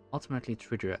 Instead, will automatically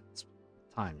trigger at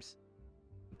times.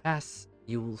 To pass,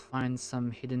 you will find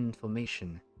some hidden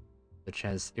information, such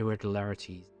as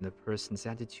irregularities in the person's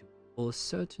attitude or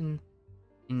certain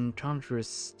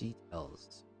incongruous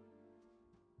details.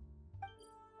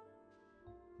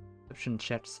 Perception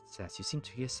check says you seem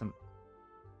to hear some.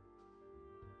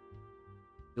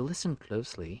 If you listen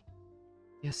closely,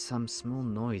 hear some small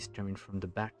noise coming from the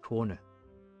back corner.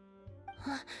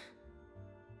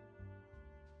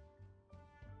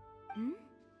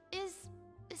 Is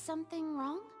something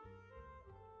wrong?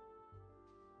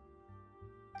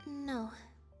 No,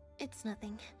 it's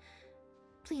nothing.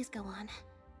 Please go on.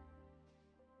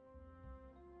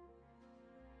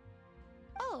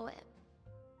 Oh,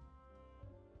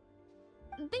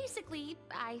 basically,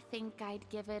 I think I'd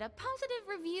give it a positive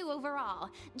review overall,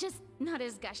 just not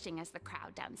as gushing as the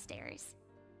crowd downstairs.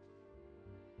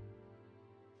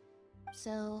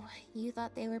 So, you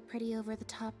thought they were pretty over the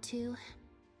top too?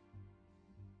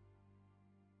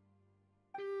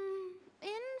 In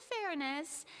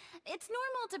fairness, it's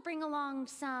normal to bring along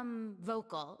some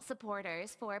vocal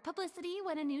supporters for publicity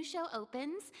when a new show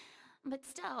opens, but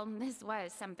still, this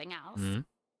was something else.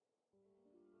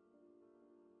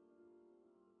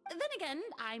 Then again,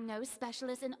 I'm no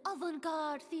specialist in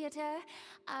avant-garde theater.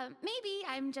 Maybe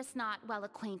I'm just not well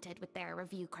acquainted with their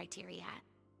review criteria.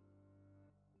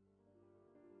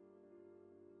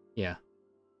 Yeah.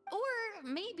 Or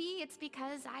maybe it's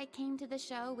because I came to the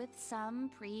show with some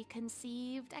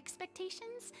preconceived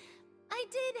expectations. I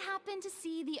did happen to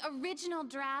see the original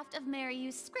draft of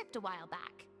Maryu's script a while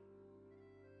back.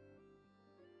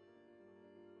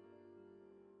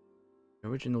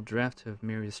 Original draft of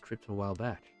Mary's script a while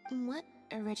back. What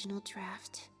original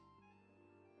draft?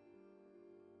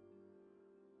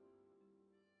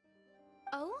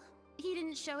 Oh? He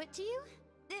didn't show it to you?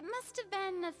 It must have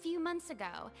been a few months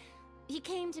ago. He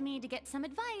came to me to get some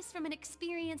advice from an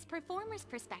experienced performer's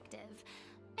perspective,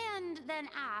 and then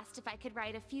asked if I could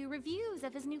write a few reviews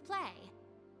of his new play.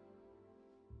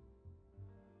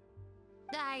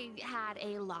 I had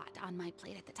a lot on my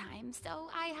plate at the time, so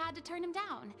I had to turn him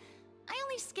down. I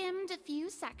only skimmed a few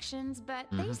sections, but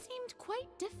they seemed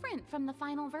quite different from the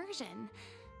final version.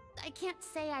 I can't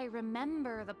say I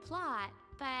remember the plot,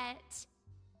 but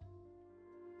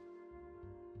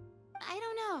I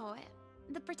don't know.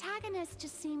 The protagonist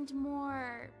just seemed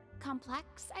more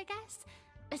complex, I guess,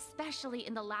 especially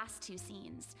in the last two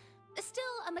scenes. Still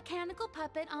a mechanical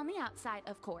puppet on the outside,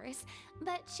 of course,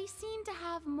 but she seemed to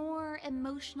have more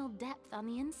emotional depth on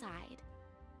the inside.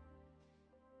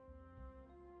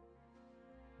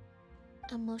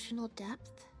 Emotional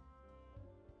depth?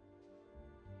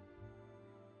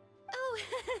 Oh,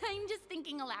 I'm just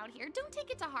thinking aloud here. Don't take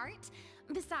it to heart.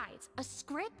 Besides, a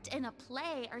script and a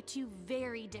play are two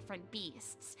very different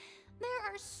beasts. There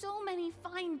are so many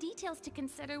fine details to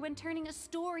consider when turning a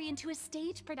story into a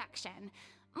stage production.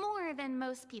 More than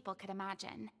most people could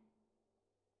imagine.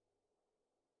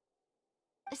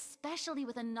 Especially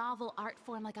with a novel art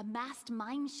form like a masked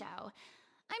mime show.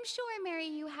 I'm sure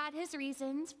Maryu had his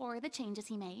reasons for the changes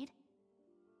he made.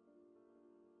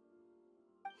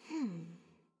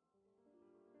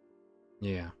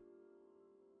 Yeah.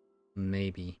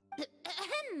 Maybe.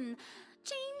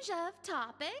 Change of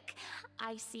topic.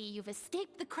 I see you've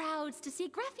escaped the crowds to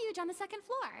seek refuge on the second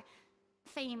floor.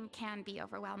 Fame can be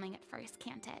overwhelming at first,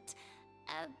 can't it?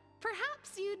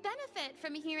 Perhaps you'd benefit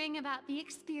from hearing about the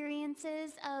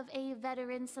experiences of a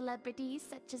veteran celebrity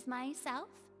such as myself.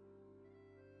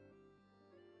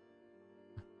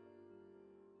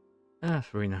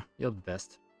 Farina, you're the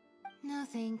best. No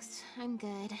thanks, I'm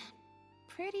good.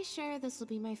 Pretty sure this will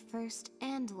be my first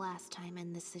and last time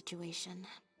in this situation.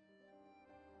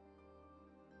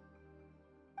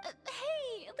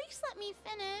 Hey, at least let me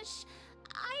finish.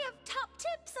 I have top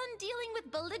tips on dealing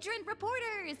with belligerent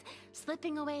reporters,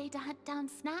 slipping away to hunt down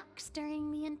snacks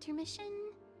during the intermission.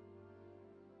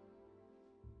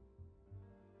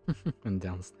 And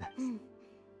downstairs.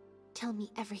 Tell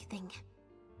me everything.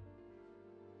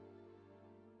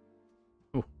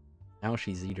 Oh, now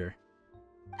she's eager.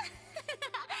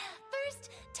 First,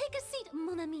 take a seat,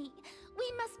 mon ami.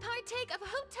 We must partake of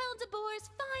Hotel de Boer's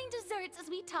fine desserts as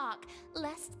we talk,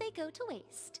 lest they go to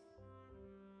waste.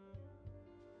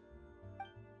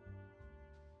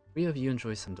 Three of you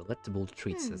enjoy some delectable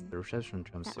treats as the reception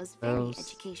comes That to was a very close.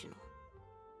 educational.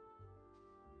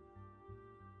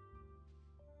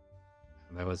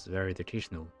 That was very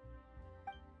educational.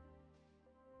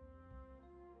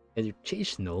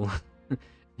 Educational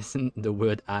isn't the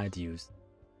word I'd use.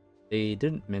 They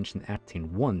didn't mention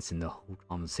acting once in the whole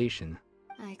conversation.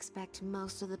 I expect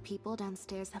most of the people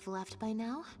downstairs have left by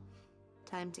now.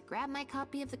 Time to grab my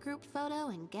copy of the group photo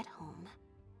and get home.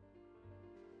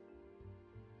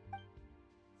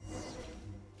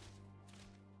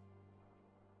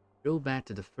 Go back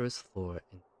to the first floor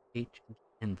and take an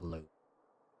envelope.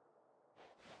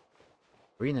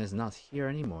 Rena is not here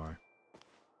anymore.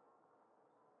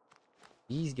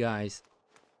 These guys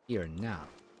here now.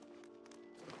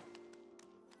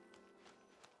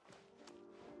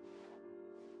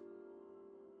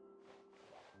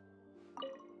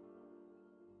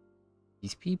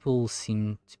 These people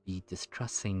seem to be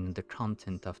discussing the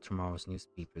content of tomorrow's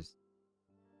newspapers.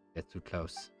 Get too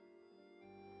close.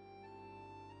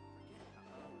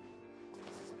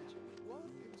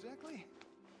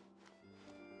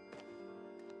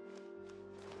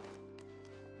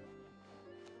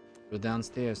 Go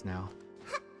downstairs now.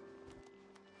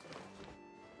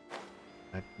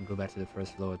 I can go back to the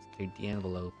first floor to take the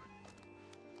envelope.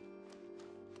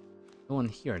 No one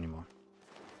here anymore.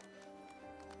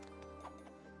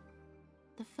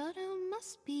 The photo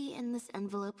must be in this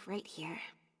envelope right here.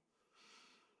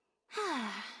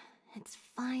 It's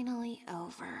finally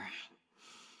over.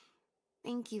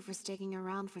 Thank you for sticking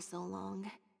around for so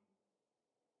long.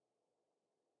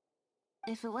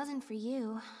 If it wasn't for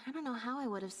you, I don't know how I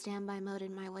would have standby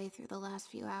moded my way through the last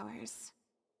few hours.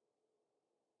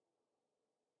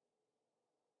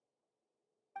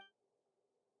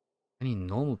 Any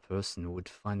normal person would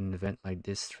find an event like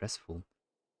this stressful,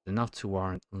 enough to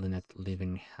warrant Lynette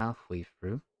leaving halfway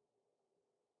through.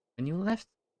 When you left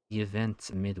the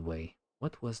event midway,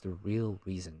 what was the real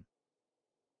reason?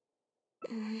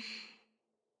 I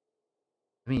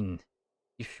mean,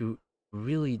 if you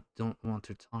really don't want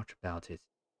to talk about it,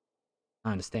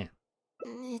 I understand.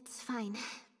 It's fine.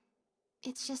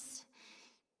 It's just...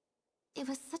 it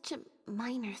was such a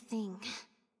minor thing.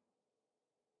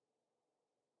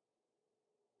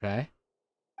 Okay?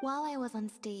 While I was on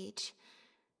stage,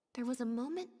 there was a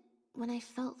moment when I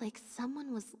felt like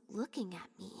someone was looking at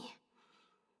me.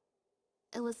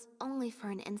 It was only for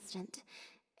an instant,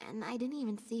 and I didn't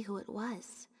even see who it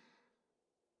was.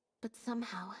 But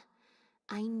somehow,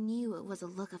 I knew it was a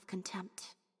look of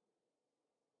contempt.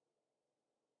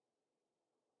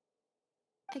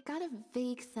 I got a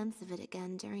vague sense of it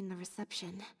again during the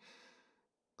reception,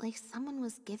 like someone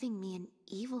was giving me an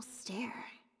evil stare.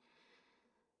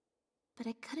 But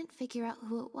I couldn't figure out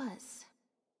who it was.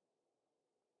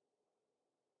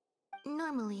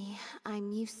 Normally, I'm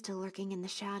used to lurking in the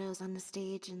shadows on the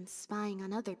stage and spying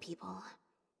on other people.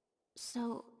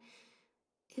 So,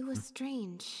 it was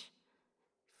strange,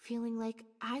 feeling like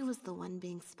I was the one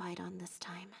being spied on this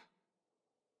time.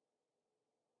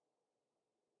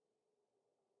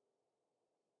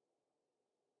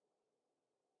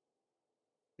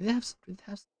 It has to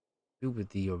do with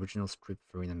the original script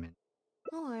for in a minute.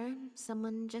 Or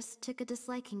someone just took a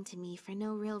disliking to me for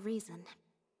no real reason.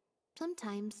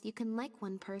 Sometimes you can like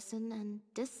one person and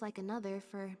dislike another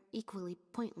for equally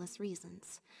pointless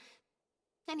reasons.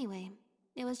 Anyway,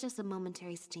 it was just a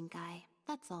momentary stink eye,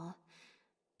 that's all.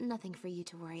 Nothing for you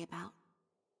to worry about.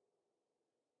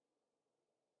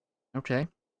 Okay.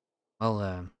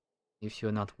 Well, if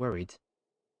you're not worried,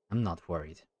 I'm not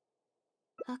worried.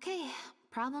 Okay,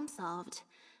 problem solved.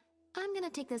 I'm gonna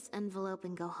take this envelope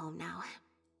and go home now.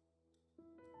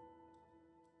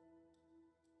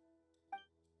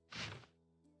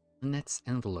 Lynette's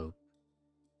envelope.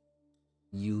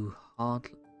 You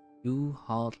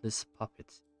heartless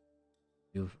puppet.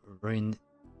 You've ruined...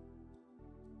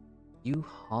 You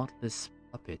heartless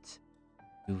puppet.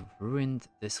 You've ruined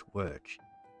this work.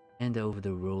 Hand over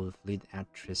the role of lead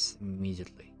actress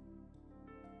immediately.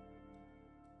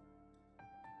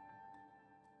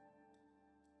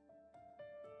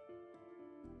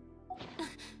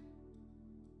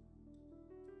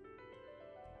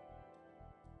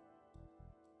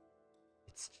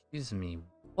 Excuse me,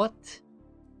 what?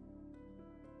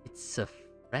 It's a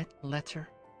threat letter?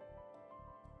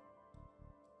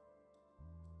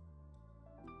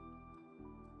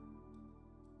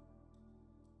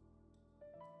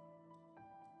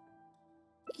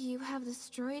 You have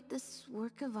destroyed this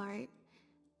work of art.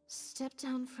 Step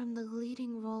down from the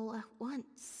leading role at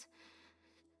once.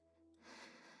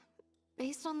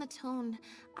 Based on the tone,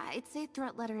 I'd say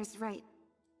threat letter is right.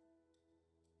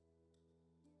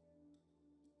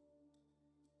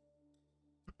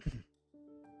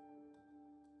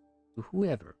 To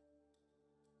whoever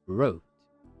wrote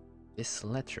this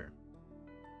letter,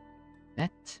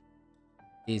 that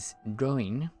is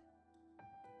going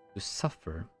to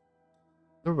suffer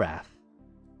the wrath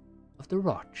of the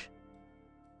rock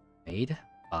made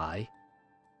by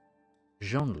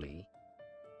Jean-Lee,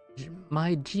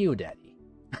 my geodaddy.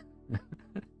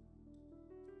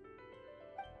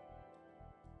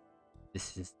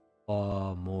 This is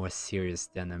far more serious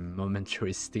than a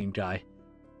momentary stink eye.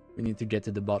 We need to get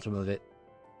to the bottom of it.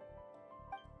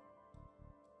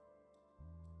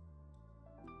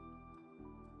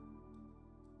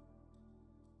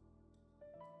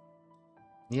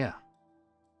 Yeah.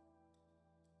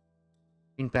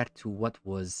 Think back to what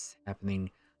was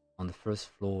happening on the first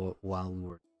floor while we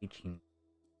were teaching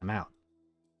them out.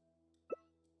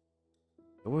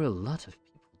 There were a lot of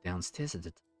people downstairs at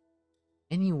the time.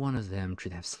 Any one of them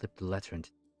could have slipped the letter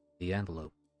into the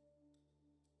envelope.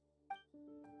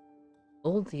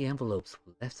 All the envelopes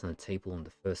were left on the table on the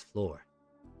first floor,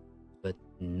 but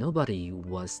nobody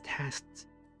was tasked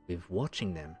with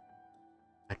watching them.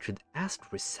 I could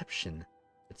ask reception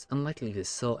It's unlikely to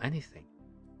sell anything.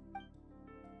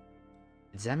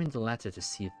 Examine the letter to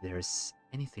see if there's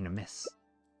anything amiss.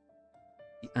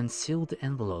 The unsealed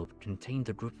envelope contained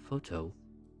the group photo,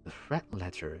 the threat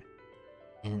letter,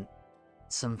 and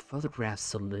some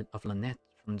photographs of Lynette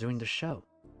from during the show.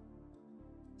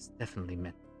 It's definitely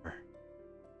meant for her.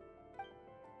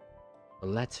 The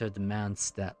letter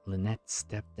demands that Lynette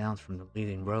step down from the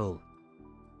leading role.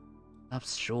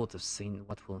 Stops short of saying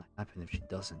what will happen if she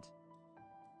doesn't.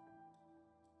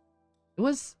 It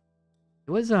was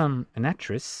an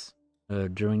actress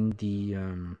during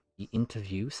the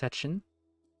interview section,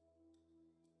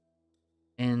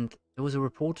 and there was a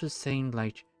reporter saying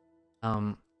like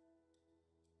that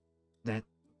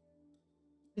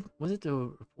was it a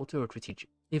reporter or critic?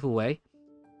 Either way,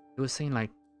 it was saying like,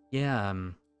 yeah,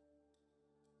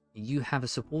 you have a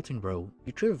supporting role.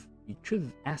 You could have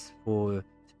asked for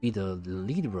to be the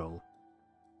lead role.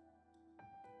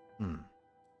 I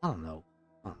don't know.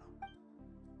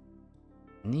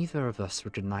 Neither of us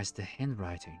recognized the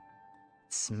handwriting.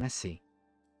 It's messy.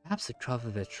 Perhaps the cover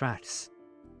of the tracks.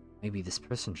 Maybe this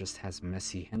person just has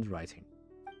messy handwriting.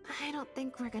 I don't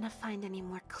think we're gonna find any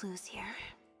more clues here.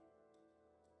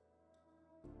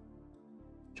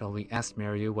 Shall we ask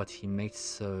Mario what he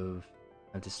makes of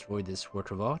have destroyed this work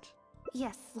of art?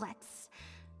 Yes, let's.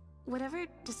 Whatever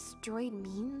destroyed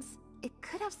means, it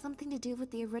could have something to do with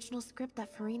the original script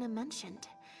that Farina mentioned.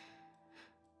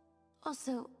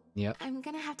 Also, yep. I'm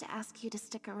gonna have to ask you to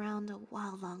stick around a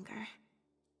while longer.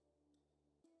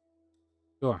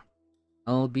 Sure.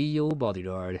 I'll be your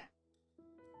bodyguard.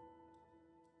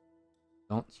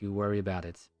 Don't you worry about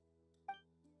it.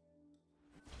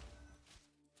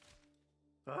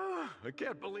 I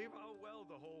can't believe how well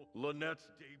the whole Lynette's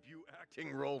debut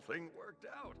acting role thing worked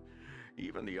out.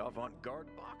 Even the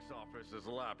avant-garde box office is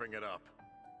lapping it up.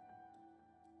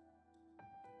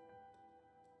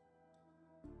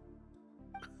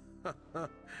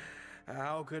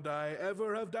 How could I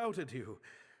ever have doubted you?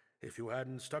 If you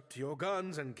hadn't stuck to your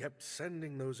guns and kept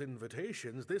sending those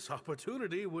invitations, this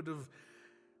opportunity would have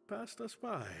passed us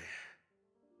by.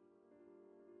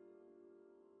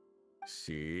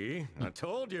 See? I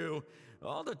told you.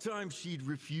 All the times she'd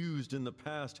refused in the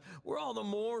past were all the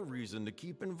more reason to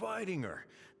keep inviting her,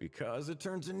 because it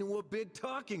turns into a big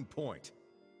talking point.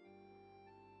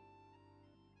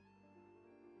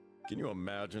 Can you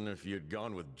imagine if you'd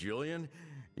gone with Jillian?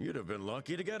 You'd have been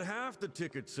lucky to get half the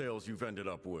ticket sales you've ended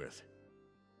up with.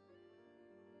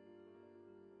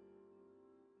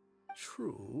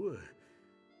 True.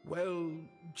 Well,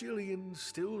 Jillian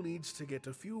still needs to get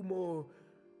a few more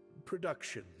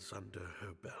productions under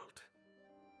her belt.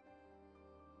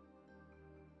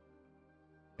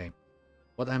 Okay.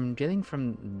 What I'm getting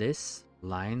from this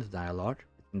line of dialogue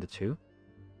between the two,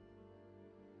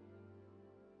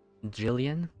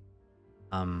 Jillian,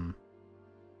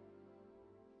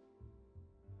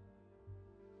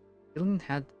 Jillian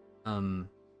had some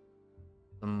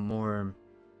more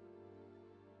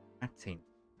acting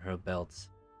her belts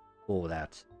for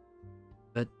that,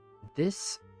 but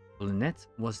this Lynette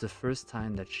was the first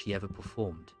time that she ever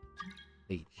performed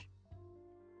stage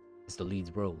as the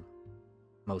lead role,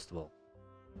 most of all.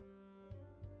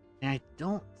 And I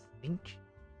don't think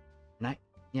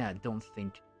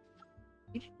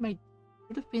it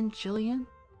could have been Jillian.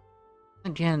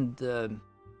 Again, the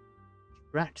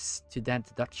tracks to that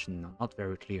deduction are not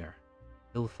very clear.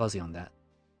 A little fuzzy on that.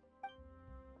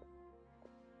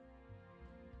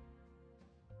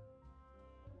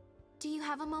 Do you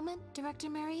have a moment, Director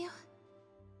Mario?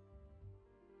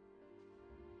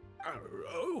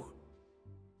 Oh?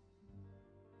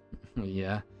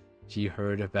 Yeah, she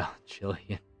heard about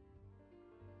Jillian.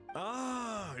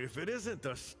 Ah, if it isn't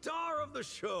the star of the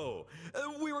show!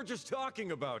 We were just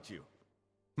talking about you.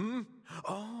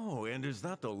 Oh, and is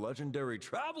that the legendary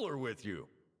traveler with you?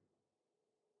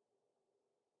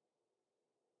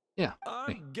 Yeah.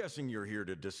 I'm guessing you're here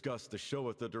to discuss the show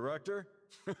with the director?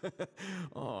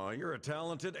 Oh, you're a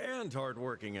talented and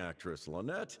hardworking actress,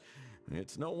 Lynette.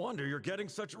 It's no wonder you're getting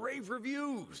such rave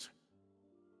reviews.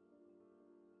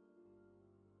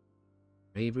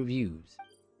 Rave reviews.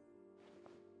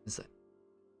 This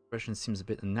expression seems a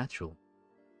bit unnatural.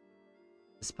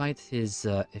 Despite his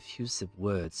effusive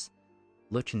words,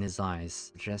 look in his eyes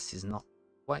suggests he's not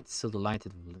quite so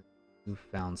delighted with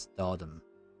newfound stardom.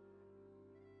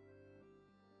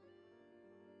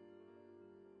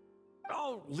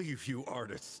 I'll leave you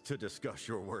artists to discuss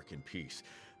your work in peace.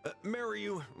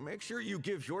 Mario, make sure you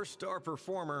give your star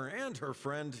performer and her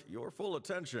friend your full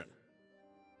attention.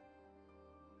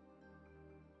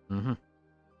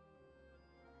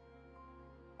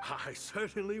 I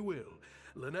certainly will.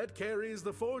 Lynette carries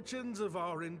the fortunes of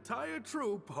our entire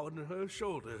troupe on her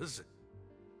shoulders.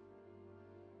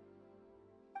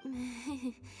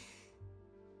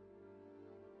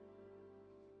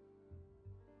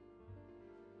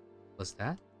 What's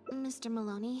that? Mr.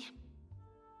 Maloney.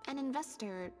 An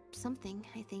investor or something,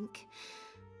 I think.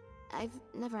 I've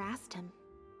never asked him.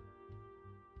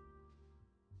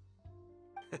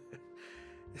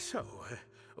 So,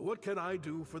 what can I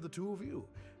do for the two of you?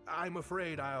 I'm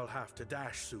afraid I'll have to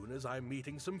dash soon as I'm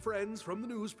meeting some friends from the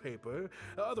newspaper.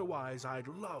 Otherwise, I'd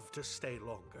love to stay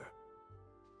longer.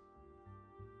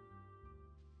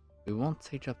 We won't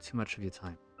take up too much of your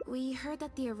time. We heard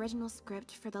that the original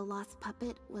script for The Lost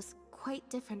Puppet was quite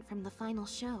different from the final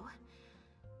show.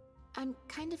 I'm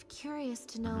kind of curious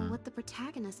to know what the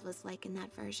protagonist was like in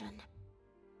that version.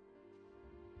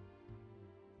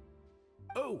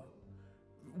 Oh,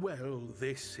 well,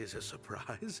 this is a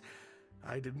surprise.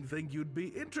 I didn't think you'd be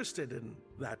interested in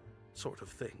that sort of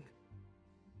thing.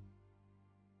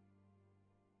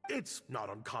 It's not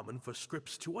uncommon for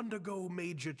scripts to undergo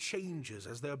major changes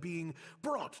as they're being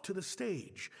brought to the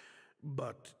stage.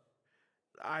 But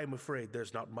I'm afraid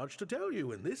there's not much to tell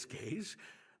you in this case.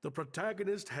 The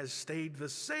protagonist has stayed the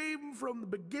same from the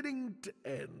beginning to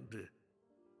end.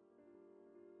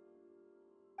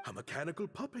 A mechanical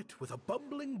puppet with a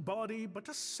bumbling body but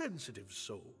a sensitive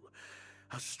soul.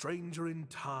 A stranger in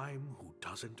time who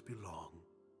doesn't belong.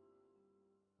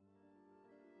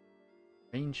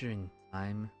 Stranger in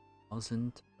time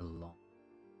doesn't belong.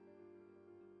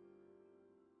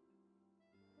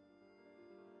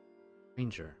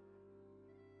 Stranger.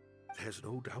 There's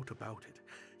no doubt about it.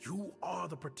 You are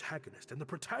the protagonist, and the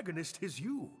protagonist is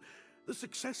you. The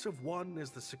success of one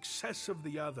is the success of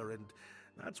the other, and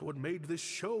that's what made this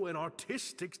show an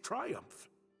artistic triumph.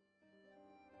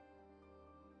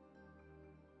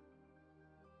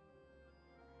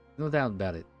 No doubt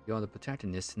about it. You're the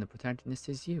protagonist, and the protagonist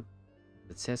is you.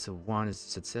 The success of one is the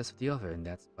success of the other, and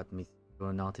that's what makes you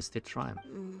an artistic triumph.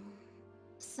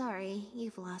 Sorry,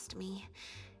 you've lost me.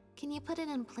 Can you put it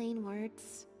in plain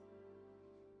words?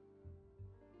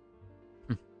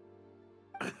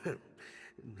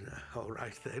 All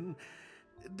right then.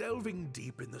 Delving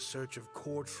deep in the search of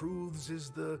core truths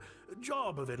is the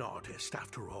job of an artist,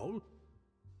 after all.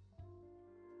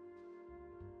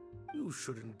 You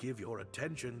shouldn't give your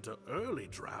attention to early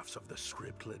drafts of the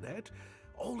script, Lynette.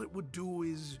 All it would do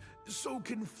is sow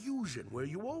confusion where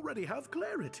you already have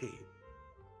clarity.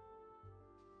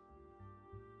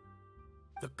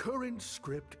 The current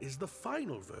script is the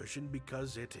final version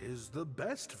because it is the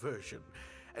best version,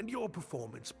 and your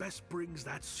performance best brings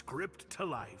that script to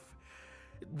life.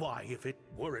 Why, if it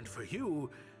weren't for you,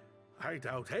 I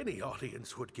doubt any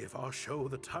audience would give our show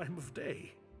the time of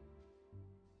day.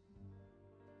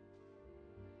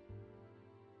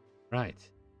 Right.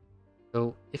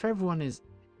 So, if everyone is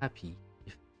happy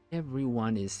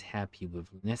with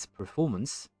Lynette's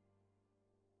performance,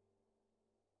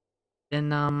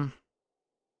 then,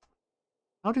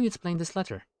 how do you explain this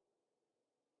letter?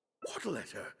 What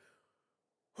letter?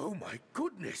 Oh my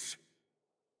goodness!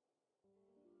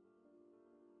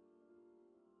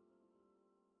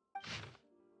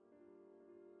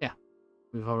 Yeah,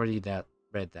 we've already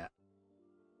read that.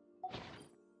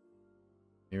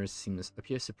 Mira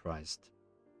appears surprised.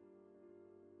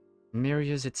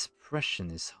 Maria's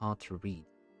expression is hard to read.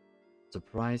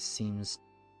 Surprise seems...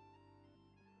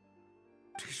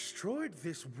 Destroyed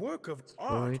this work of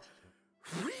art?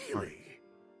 Really?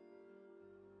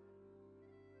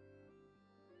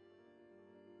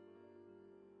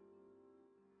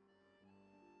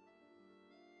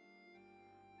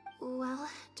 Well,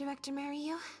 Director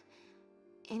Mario,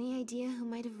 any idea who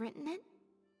might have written it?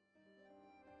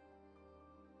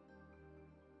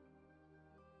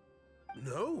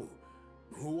 No.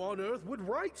 Who on earth would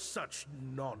write such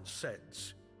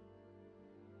nonsense?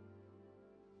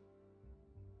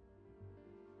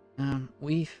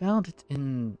 We found it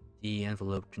in the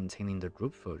envelope containing the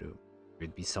group photo. Could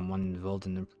it be someone involved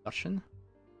in the production?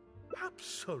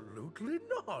 Absolutely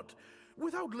not.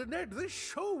 Without Lynette, this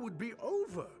show would be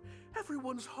over.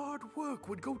 Everyone's hard work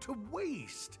would go to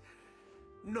waste.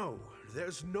 No,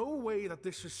 there's no way that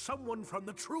this is someone from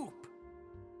the troupe.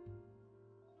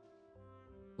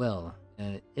 Well,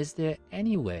 is there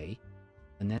any way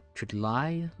Lynette could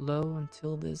lie low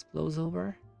until this blows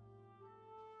over?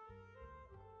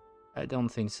 I don't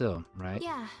think so, right?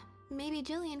 Yeah, maybe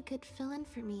Jillian could fill in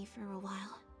for me for a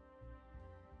while.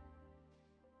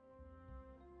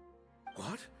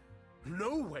 What?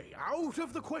 No way, out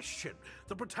of the question.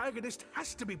 The protagonist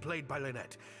has to be played by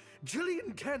Lynette.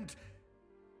 Jillian can't...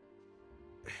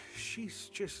 She's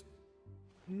just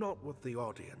not what the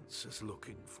audience is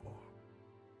looking for.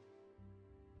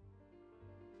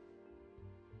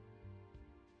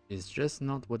 It's just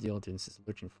not what the audience is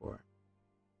looking for.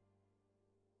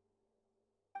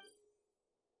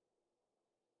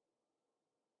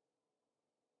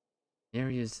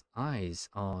 Marius' eyes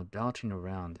are darting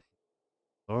around,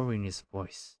 lowering his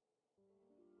voice.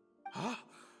 Ah,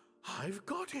 I've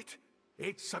got it.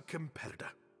 It's a competitor.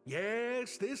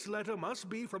 Yes, this letter must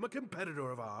be from a competitor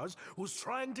of ours who's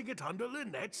trying to get under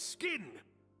Lynette's skin.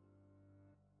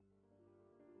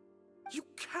 You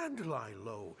can't lie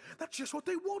low. That's just what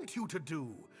they want you to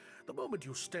do. The moment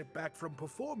you step back from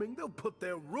performing, they'll put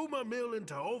their rumor mill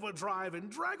into overdrive and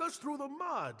drag us through the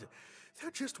mud.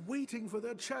 They're just waiting for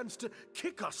their chance to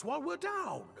kick us while we're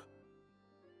down.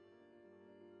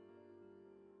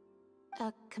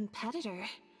 A competitor?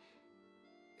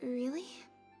 Really?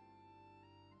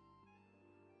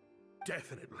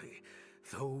 Definitely.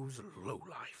 Those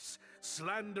lowlifes.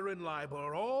 Slander and libel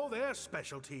are all their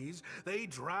specialties. They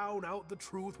drown out the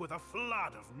truth with a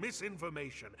flood of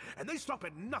misinformation, and they stop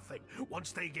at nothing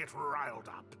once they get riled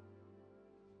up.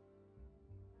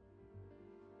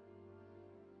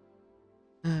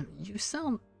 You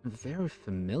sound very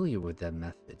familiar with their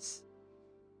methods.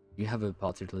 You have a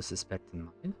particular suspect in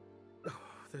mind? Oh,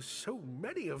 there's so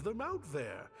many of them out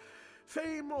there.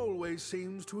 Fame always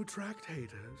seems to attract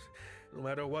haters, no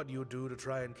matter what you do to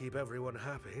try and keep everyone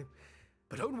happy.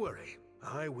 But don't worry,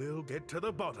 I will get to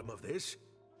the bottom of this.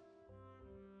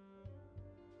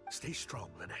 Stay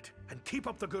strong, Lynette, and keep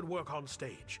up the good work on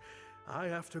stage. I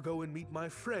have to go and meet my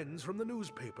friends from the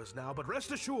newspapers now, but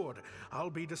rest assured,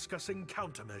 I'll be discussing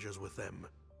countermeasures with them.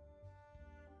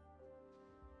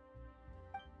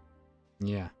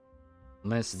 Yeah.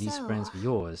 Unless these friends of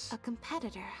yours a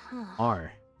competitor, huh?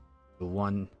 are the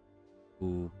one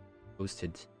who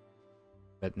posted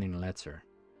threatening letter.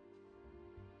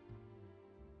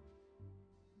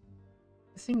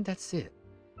 I think that's it.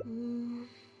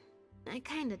 I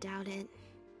kinda doubt it.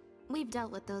 We've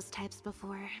dealt with those types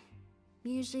before.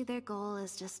 Usually their goal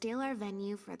is to steal our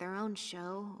venue for their own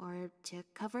show, or to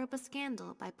cover up a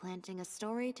scandal by planting a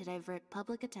story to divert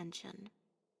public attention.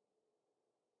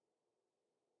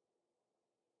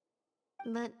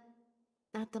 But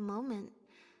at the moment,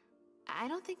 I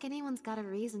don't think anyone's got a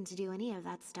reason to do any of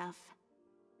that stuff.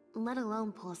 Let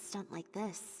alone pull a stunt like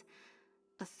this.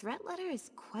 A threat letter is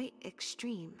quite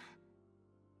extreme.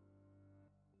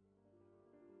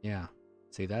 Yeah,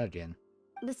 say that again.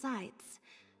 Besides,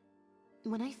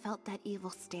 when I felt that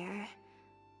evil stare,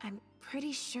 I'm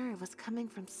pretty sure it was coming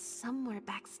from somewhere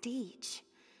backstage.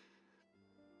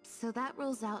 So that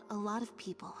rules out a lot of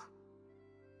people.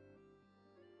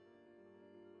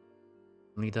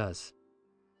 He does.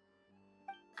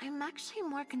 I'm actually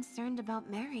more concerned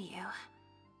about Mariyu.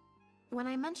 When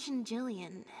I mentioned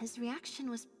Jillian, his reaction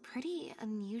was pretty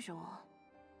unusual.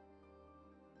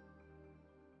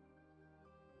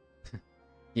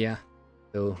 Yeah,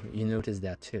 so you noticed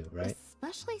that too, right?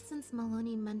 Especially since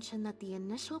Maloney mentioned that the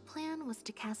initial plan was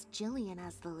to cast Jillian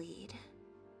as the lead.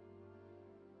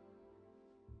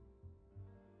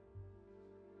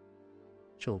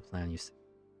 Actual plan, you say?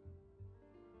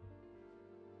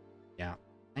 Yeah,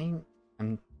 I'm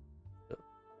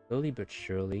slowly but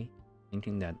surely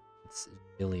thinking that it's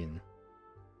Jillian.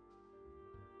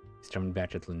 He's coming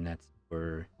back at Lynette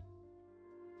for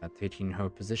taking her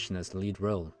position as the lead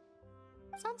role.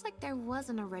 Sounds like there was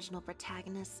an original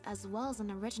protagonist as well as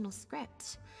an original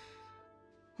script.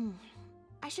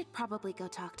 I should probably go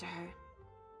talk to her.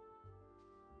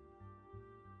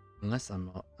 Unless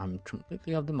I'm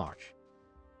completely off the mark,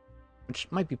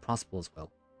 which might be possible as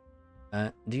well.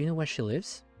 Do you know where she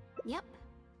lives? Yep.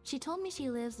 She told me she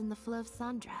lives in the Fleuve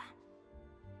Sandra.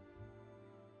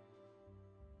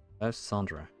 That's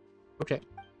Sandra. Okay.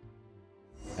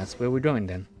 That's where we're going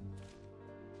then.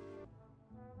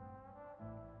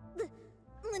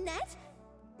 Lynette?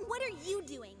 What are you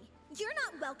doing? You're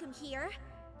not welcome here.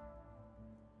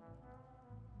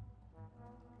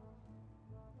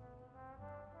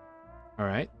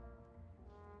 Alright.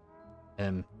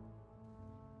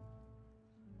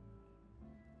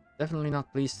 Definitely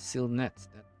not pleased to see Lynette,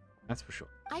 that's for sure.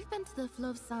 I've been to the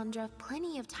Fleuve Sandra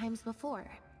plenty of times before.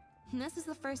 This is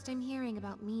the first I'm hearing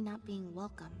about me not being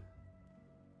welcome.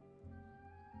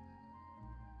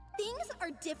 Things are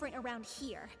different around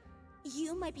here.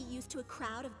 You might be used to a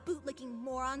crowd of bootlicking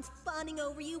morons fawning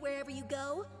over you wherever you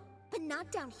go, but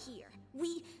not down here.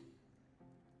 We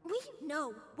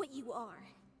know what you are.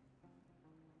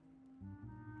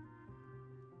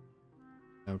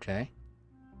 Okay.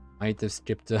 Might have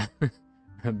skipped a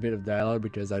bit of dialogue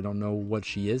because I don't know what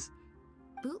she is.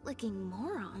 Bootlicking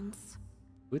morons?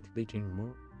 Good leading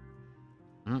more.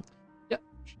 Yeah,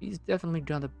 she's definitely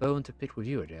got a bone to pick with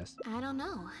you, I guess. I don't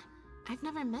know. I've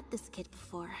never met this kid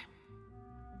before.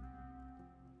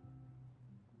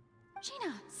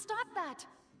 Gina, stop that!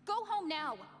 Go home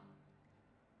now!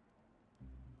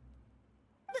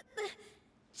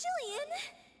 Jillian!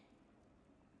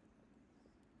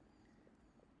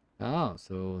 Oh,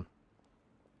 so...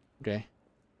 Okay.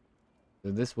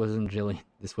 So this wasn't Jillian,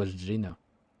 this was Gina.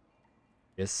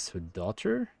 Yes, her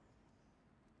daughter?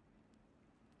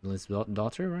 Lily's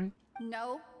daughter, right?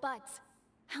 No buts.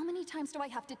 How many times do I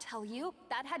have to tell you?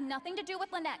 That had nothing to do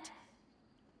with Lynette.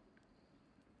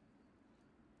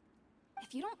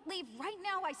 If you don't leave right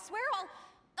now, I swear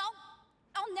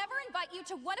I'll never invite you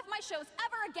to one of my shows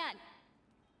ever again.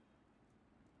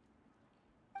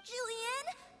 Jillian!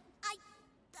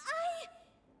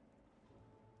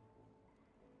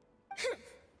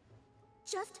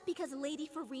 Just because Lady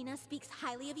Farina speaks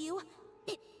highly of you,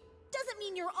 it doesn't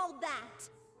mean you're all that.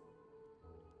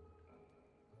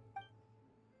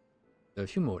 A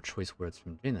few more choice words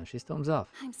from Gina. She storms off.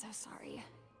 I'm so sorry.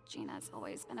 Gina's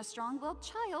always been a strong-willed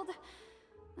child.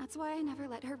 That's why I never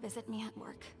let her visit me at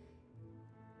work.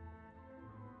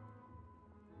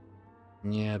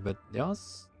 Yeah, but there are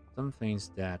some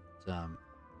things that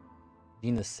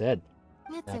Gina said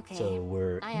It's that okay.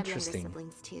 were I have younger interesting.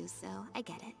 siblings too, so I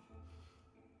get it.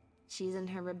 She's in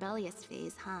her rebellious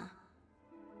phase, huh?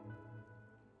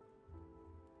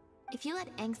 If you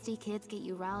let angsty kids get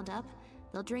you riled up,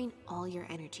 they'll drain all your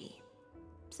energy.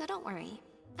 So don't worry,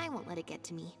 I won't let it get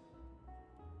to me.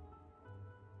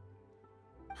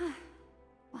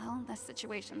 Well, the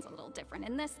situation's a little different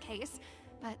in this case,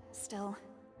 but still,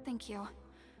 thank you.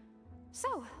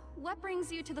 So, what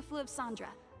brings you to the Flu of Sandra?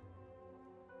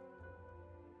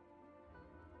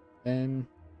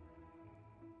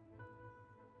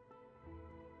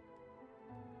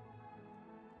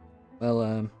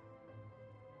 Well,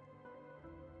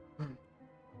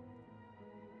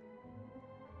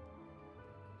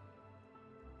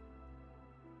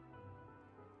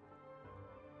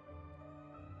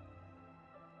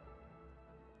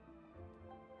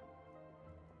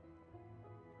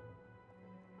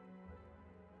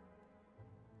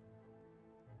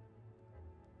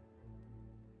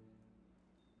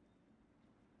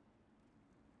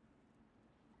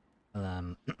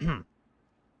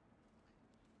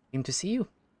 came to see you.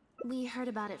 We heard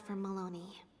about it from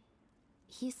Maloney.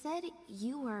 He said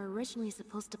you were originally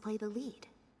supposed to play the lead.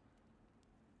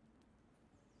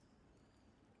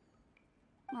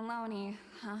 Maloney,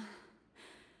 huh?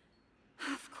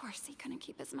 Of course he couldn't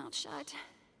keep his mouth shut.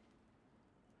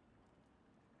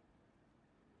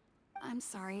 I'm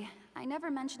sorry. I never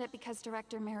mentioned it because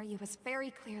Director Mariu was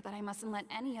very clear that I mustn't let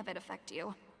any of it affect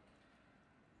you.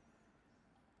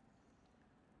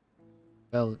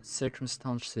 Well,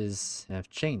 circumstances have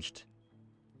changed.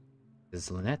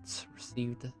 As Lynette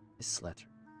received this letter.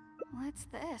 What's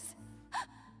this?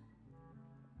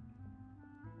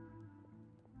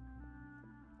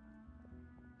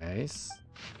 Guys,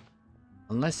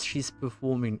 unless she's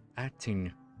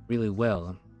acting really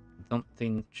well, I don't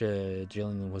think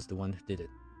Jillian was the one who did it.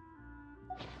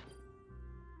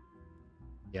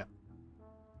 Yeah.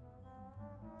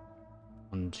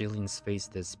 On Jillian's face,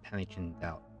 there's panic and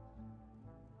doubt.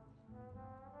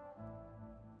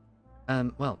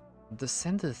 Well, the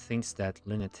center thinks that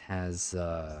Lynette has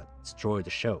destroyed the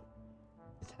show.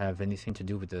 Did it have anything to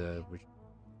do with the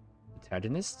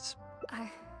protagonists?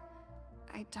 I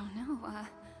don't know,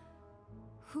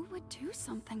 who would do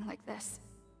something like this?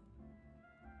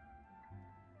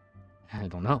 I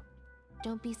don't know.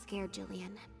 Don't be scared,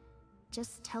 Jillian.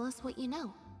 Just tell us what you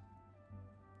know.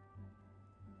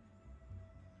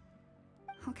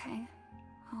 Okay,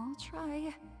 I'll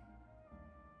try.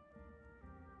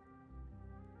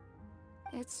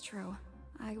 It's true.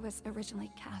 I was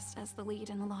originally cast as the lead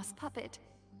in The Lost Puppet.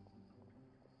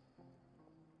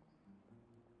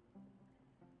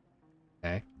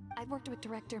 Okay. I've worked with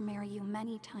director Mariu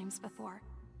many times before,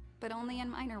 but only in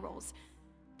minor roles.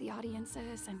 The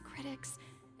audiences and critics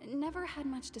never had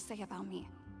much to say about me.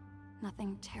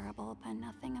 Nothing terrible, but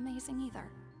nothing amazing either.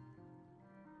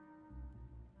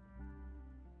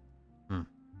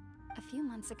 A few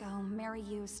months ago,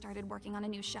 Mariu started working on a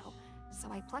new show,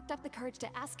 so I plucked up the courage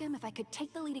to ask him if I could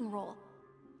take the leading role.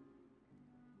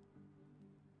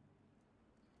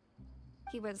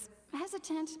 He was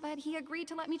hesitant, but he agreed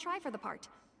to let me try for the part.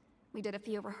 We did a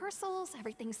few rehearsals,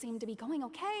 everything seemed to be going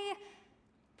okay,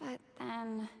 but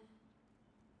then...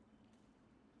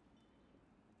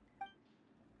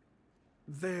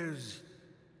 There's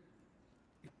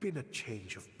been a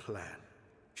change of plan,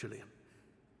 Jillian.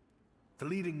 The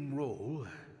leading role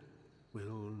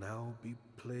will now be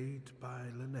played by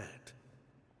Lynette.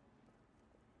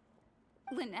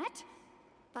 Lynette?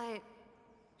 But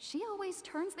she always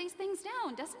turns these things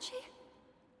down, doesn't she?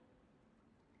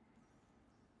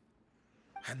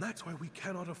 And that's why we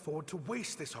cannot afford to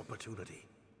waste this opportunity.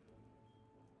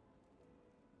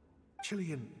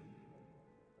 Jillian,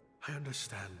 I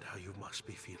understand how you must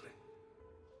be feeling.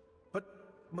 But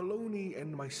Maloney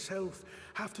and myself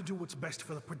have to do what's best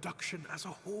for the production as a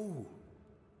whole.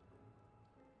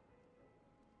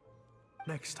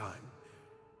 Next time,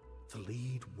 the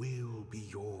lead will be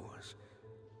yours.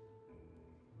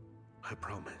 I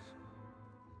promise.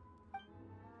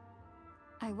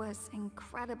 I was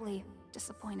incredibly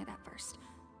disappointed at first,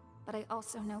 but I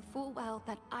also know full well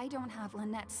that I don't have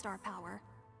Lynette's star power.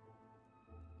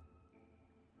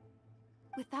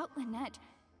 Without Lynette,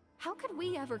 how could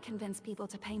we ever convince people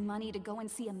to pay money to go and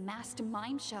see a masked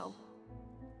mime show?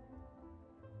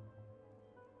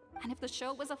 And if the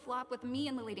show was a flop with me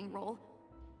in the leading role,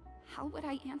 how would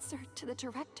I answer to the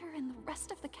director and the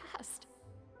rest of the cast?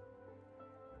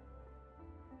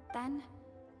 Then,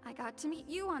 I got to meet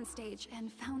you on stage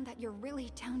and found that you're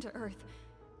really down to earth,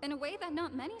 in a way that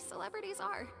not many celebrities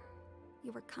are.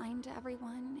 You were kind to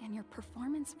everyone, and your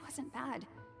performance wasn't bad.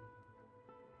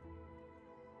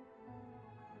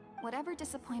 Whatever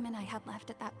disappointment I had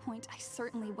left at that point, I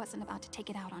certainly wasn't about to take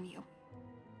it out on you.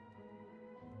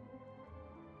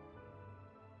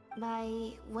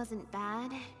 By wasn't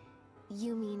bad,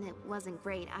 you mean it wasn't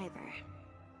great either.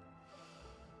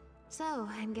 So,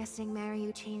 I'm guessing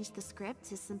Maryu changed the script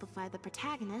to simplify the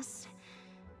protagonist,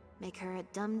 make her a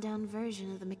dumbed-down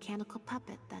version of the mechanical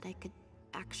puppet that I could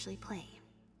actually play.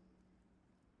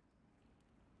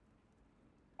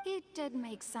 He did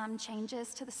make some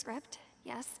changes to the script,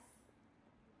 yes?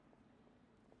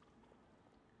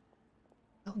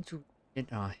 How to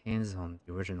get our hands on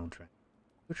the original draft?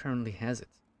 Who currently has it?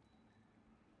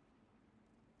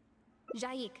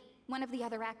 Jaik, one of the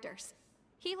other actors.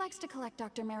 He likes to collect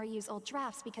Dr. Maryu's old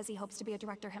drafts because he hopes to be a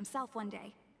director himself one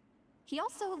day. He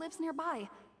also lives nearby.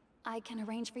 I can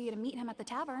arrange for you to meet him at the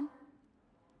tavern.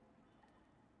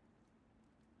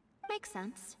 Makes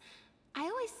sense. I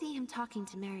always see him talking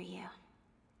to Maryu.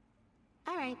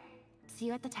 Alright, see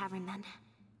you at the tavern then.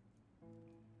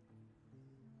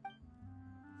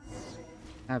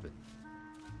 Tavern.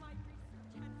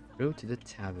 Go to the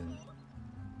tavern.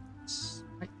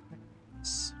 Right.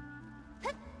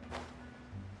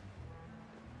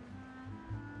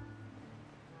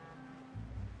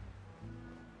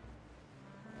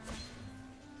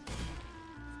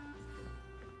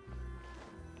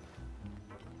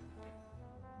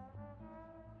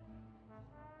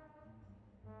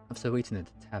 After waiting at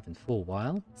the tavern for a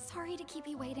while. Sorry to keep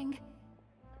you waiting.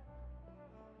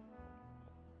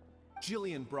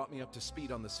 Jillian brought me up to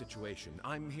speed on the situation.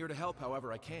 I'm here to help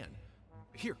however I can.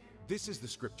 Here, this is the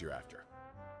script you're after.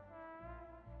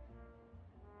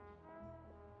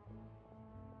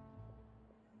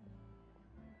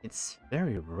 It's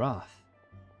very rough.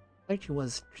 Like he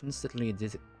was constantly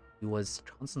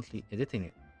editing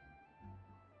it.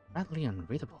 Badly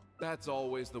unreadable. That's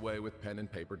always the way with pen and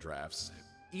paper drafts.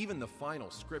 Even the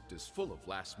final script is full of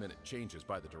last-minute changes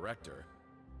by the director.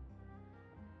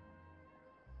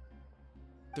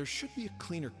 There should be a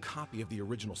cleaner copy of the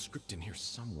original script in here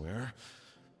somewhere.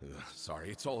 Sorry,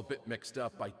 it's all a bit mixed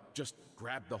up. I just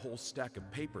grabbed the whole stack of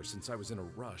paper since I was in a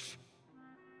rush.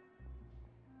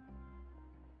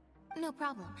 No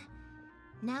problem.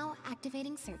 Now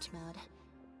activating search mode.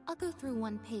 I'll go through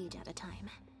one page at a time.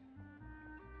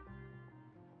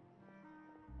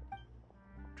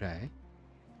 Okay.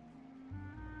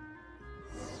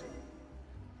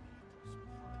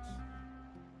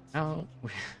 Now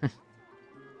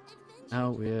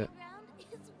we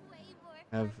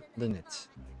have Lynette.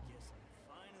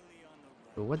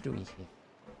 So what do we hear?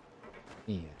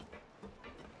 Here.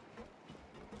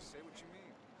 Say what you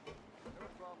mean. No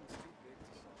problem's too big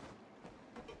to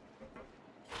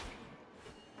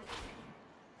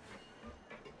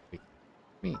solve.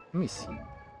 Wait, let me see.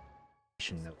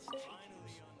 Notes.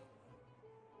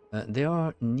 There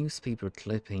are newspaper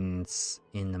clippings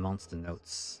in amongst the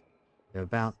notes. They're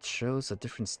about shows of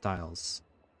different styles.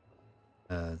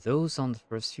 Those on the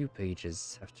first few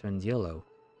pages have turned yellow,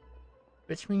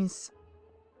 which means...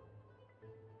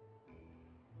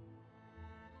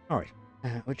 Alright,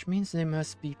 which means they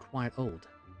must be quite old.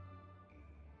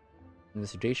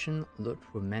 Investigation, look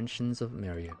for mentions of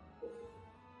Maryu.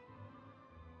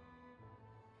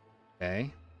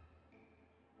 Okay.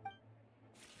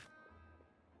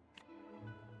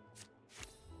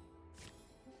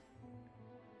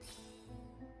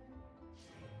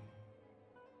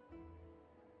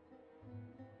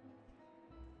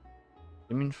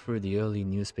 Skimming through the early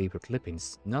newspaper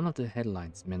clippings, none of the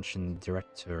headlines mentioned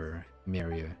director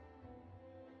Mario.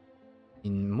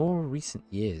 In more recent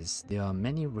years, there are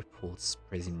many reports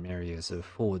praising Mario as a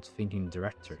forward-thinking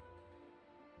director,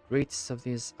 greatest of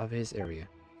his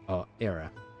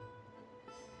era.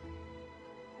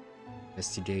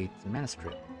 Investigate the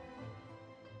manuscript.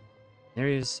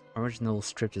 Mario's original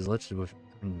script is littered with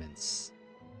amendments.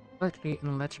 Slightly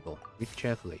illegible. Read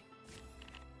carefully.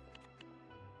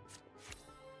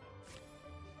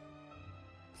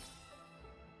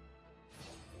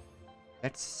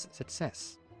 That's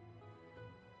success.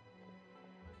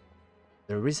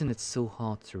 The reason it's so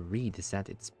hard to read is that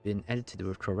it's been edited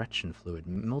with correction fluid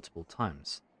multiple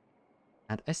times.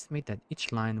 I'd estimate that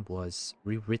each line was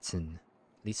rewritten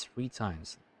at least 3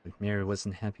 times, but Mary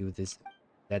wasn't happy with his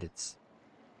edits.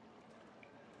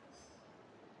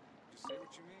 Just say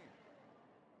what you mean.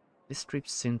 This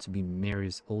strips seem to be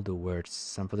Mary's older works.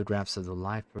 Some photographs of the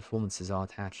live performances are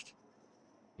attached.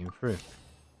 Came through.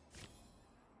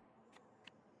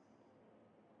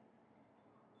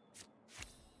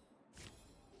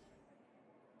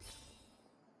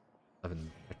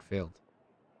 That failed.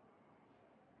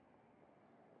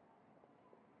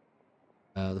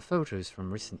 The photos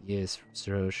from recent years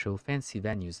show fancy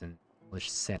venues and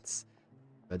polished sets,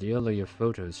 but the earlier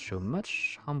photos show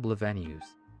much humbler venues.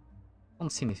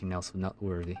 Don't see anything else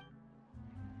noteworthy.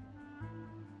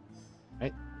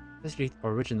 Right, let's read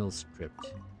original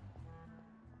script.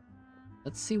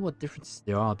 Let's see what differences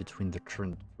there are between the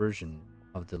current version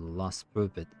of the Lost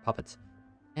Puppet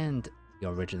and the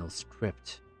original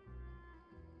script.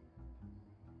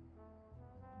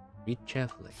 Read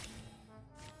carefully.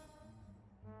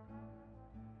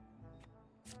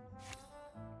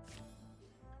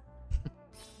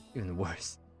 Even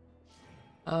worse.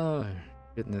 Oh,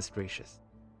 goodness gracious.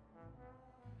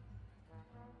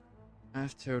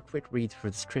 After a quick read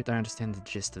through the script, I understand the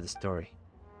gist of the story.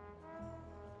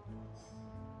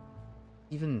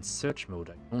 Even in search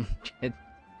mode, I don't get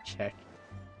check.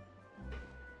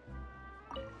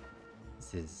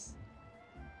 This is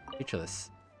ridiculous.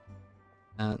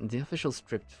 The official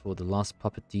script for The Lost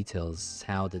Puppet details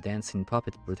how the dancing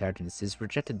puppet protagonist is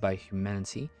rejected by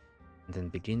humanity and then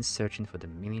begins searching for the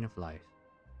meaning of life.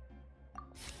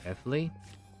 Carefully.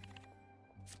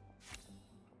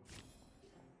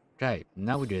 Okay,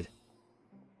 now we're good.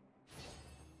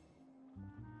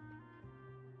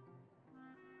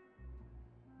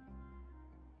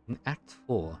 In Act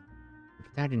 4, the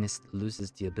protagonist loses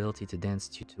the ability to dance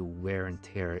due to wear and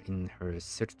tear in her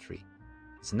circuitry.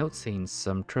 There's a note saying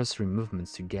some cursory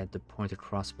movements to get the point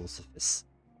across will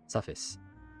suffice.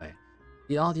 Right.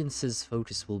 The audience's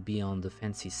focus will be on the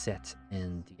fancy set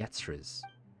and the extras.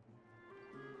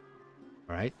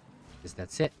 Alright, guess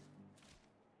that's it.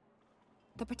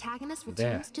 The protagonist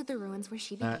returns to the ruins where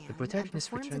she began. The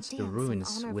protagonist returns to the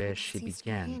ruins where she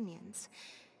began.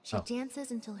 She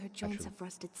dances until her joints have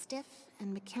rusted stiff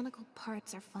and mechanical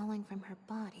parts are falling from her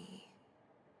body.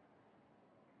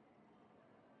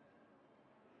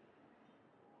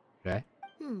 Okay.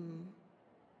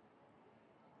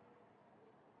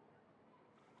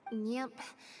 Yep,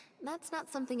 that's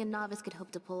not something a novice could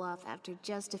hope to pull off after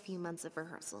just a few months of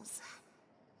rehearsals.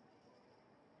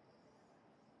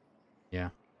 Yeah.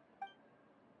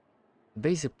 The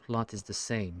basic plot is the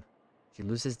same. She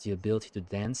loses the ability to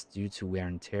dance due to wear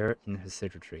and tear in her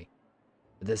circuitry.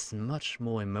 But there's much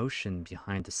more emotion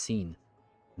behind the scene.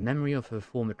 The memory of her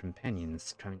former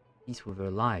companions coming to peace with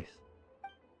her life.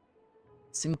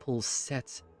 Simple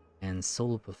set and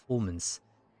solo performance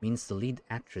means the lead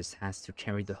actress has to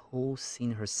carry the whole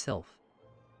scene herself.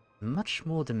 A much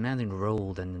more demanding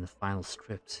role than in the final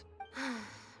script.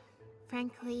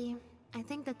 Frankly, I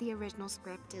think that the original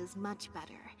script is much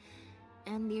better,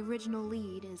 and the original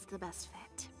lead is the best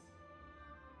fit.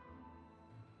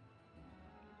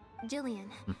 Jillian,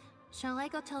 shall I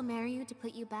go tell Mariu to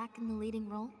put you back in the leading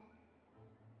role?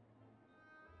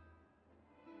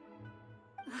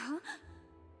 Huh?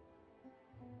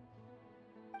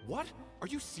 What? Are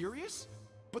you serious?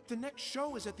 But the next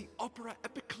show is at the Opera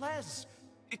Epiclese.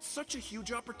 It's such a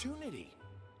huge opportunity.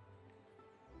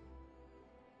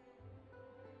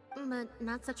 But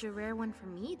not such a rare one for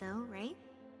me, though, right?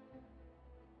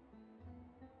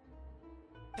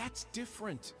 That's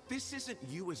different. This isn't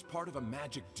you as part of a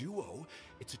magic duo.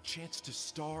 It's a chance to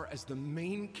star as the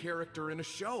main character in a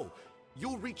show.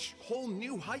 You'll reach whole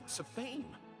new heights of fame.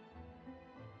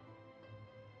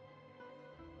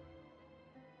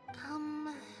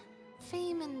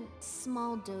 Fame in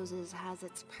small doses has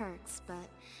its perks, but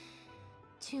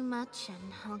too much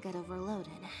and I'll get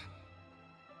overloaded.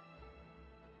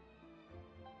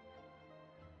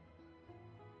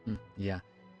 Yeah.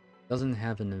 Doesn't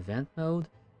have an event mode.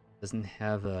 Doesn't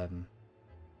have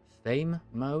fame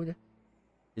mode.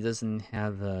 It doesn't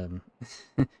have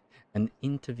an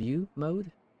interview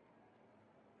mode.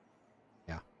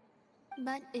 Yeah.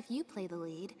 But if you play the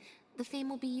lead, the fame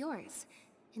will be yours,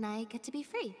 and I get to be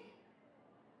free.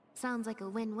 Sounds like a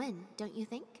win-win, don't you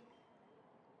think?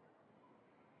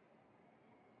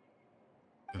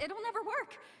 It'll never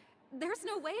work. There's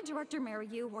no way Director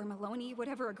Mariu or Maloney would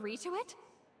ever agree to it.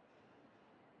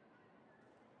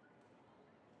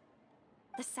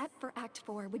 The set for Act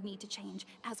 4 would need to change,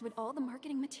 as would all the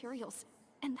marketing materials.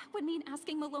 And that would mean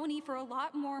asking Maloney for a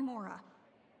lot more Mora.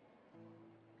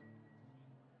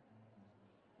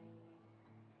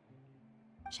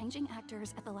 Changing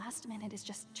actors at the last minute is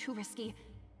just too risky.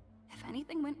 If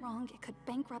anything went wrong, it could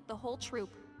bankrupt the whole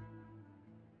troupe.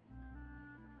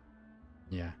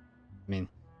 Yeah. I mean,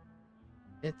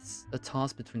 it's a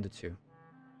toss between the two.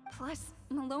 Plus,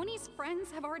 Maloney's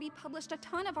friends have already published a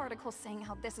ton of articles saying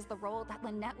how this is the role that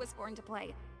Lynette was born to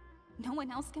play. No one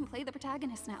else can play the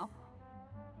protagonist now.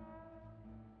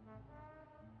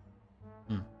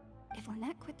 If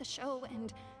Lynette quit the show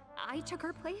and I took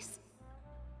her place...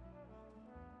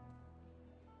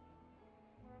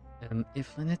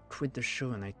 If Lynette quit the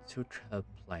show and I took her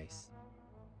place...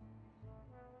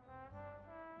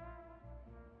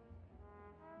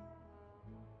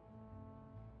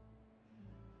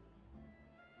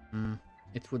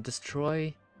 it would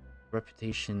destroy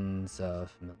reputations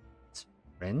of Lynette's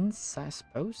friends, I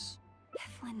suppose?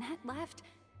 If Lynette left,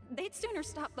 they'd sooner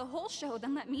stop the whole show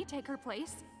than let me take her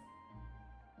place.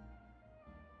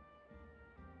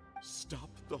 Stop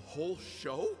the whole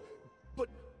show? But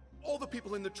all the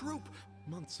people in the troupe,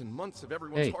 months and months of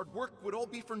everyone's hard work would all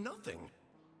be for nothing.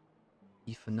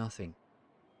 Be for nothing.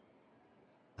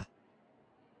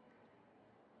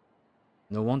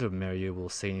 No wonder Mario will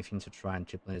say anything to try and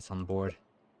keep Lynette on board. Is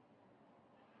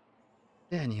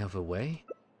there any other way?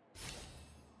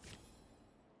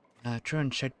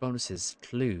 Current check bonuses,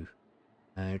 clue.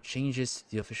 Changes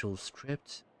to the official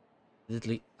script.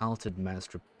 Digitally altered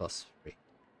manuscript plus 3.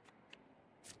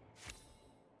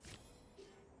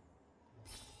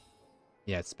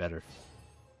 Yeah, it's better.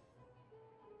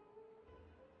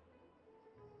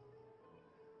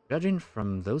 Judging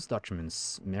from those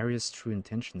documents, Maria's true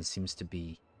intention seems to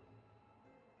be...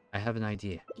 I have an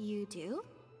idea. You do?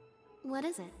 What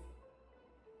is it?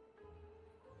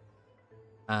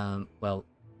 Well,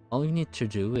 all you need to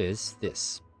do is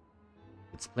this.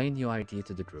 Explain your idea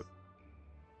to the group.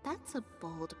 That's a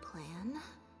bold plan.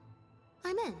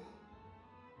 I'm in.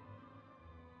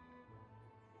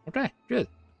 Okay, good.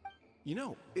 You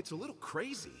know, it's a little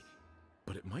crazy,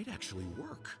 but it might actually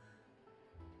work.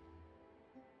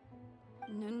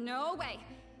 No way!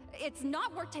 It's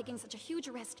not worth taking such a huge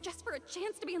risk just for a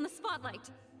chance to be in the spotlight.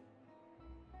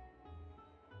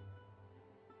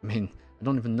 I mean, I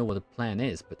don't even know what the plan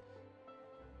is, but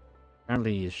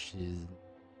apparently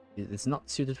it's not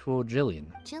suited for Jillian.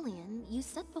 Jillian, you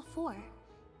said before,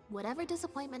 whatever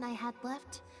disappointment I had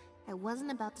left, I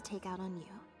wasn't about to take out on you.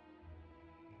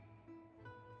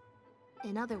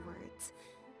 In other words,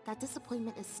 that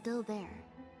disappointment is still there,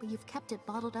 but you've kept it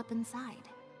bottled up inside.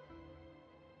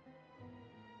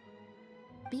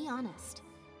 Be honest.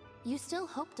 You still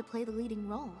hope to play the leading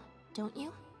role, don't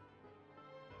you?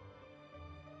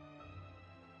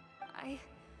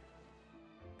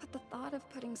 But the thought of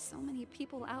putting so many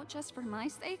people out just for my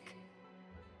sake?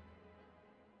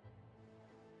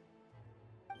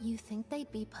 You think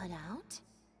they'd be put out?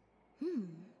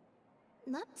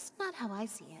 That's not how I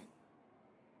see it.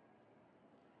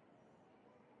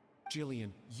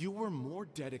 Jillian, you were more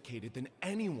dedicated than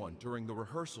anyone during the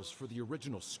rehearsals for the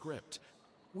original script.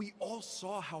 We all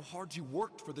saw how hard you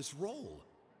worked for this role.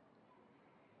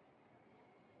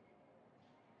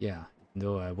 Yeah,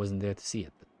 though I wasn't there to see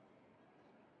it, but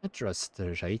I trust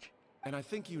Shaikh. And I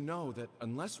think you know that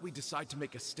unless we decide to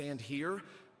make a stand here,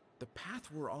 the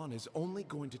path we're on is only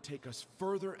going to take us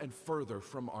further and further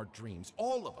from our dreams,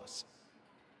 all of us.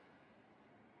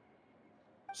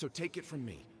 So take it from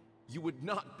me, you would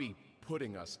not be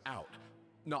putting us out,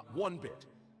 not one bit.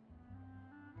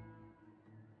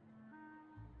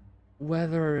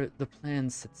 Whether the plan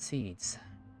succeeds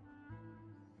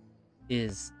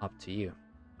is up to you.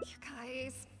 You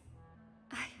guys...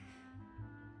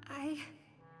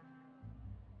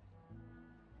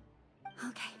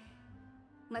 Okay.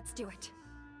 Let's do it.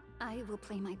 I will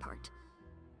play my part.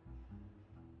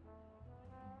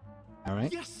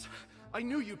 Alright. Yes! I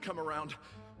knew you'd come around.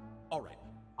 Alright,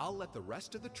 I'll let the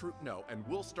rest of the troupe know and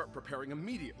we'll start preparing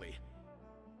immediately.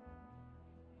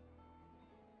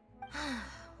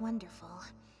 Wonderful.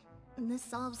 This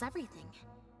solves everything.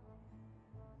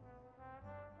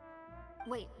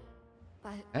 Wait,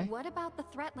 but Okay. what about the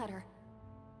threat letter?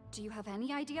 Do you have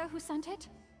any idea who sent it?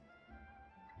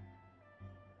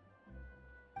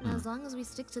 As long as we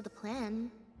stick to the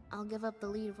plan, I'll give up the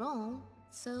lead role,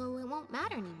 so it won't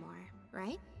matter anymore,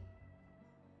 right?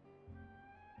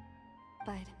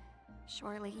 But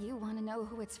surely you want to know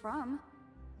who it's from.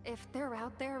 If they're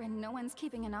out there and no one's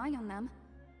keeping an eye on them,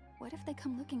 what if they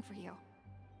come looking for you?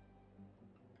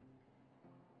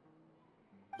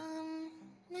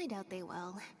 I doubt they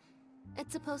will.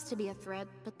 It's supposed to be a threat,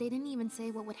 but they didn't even say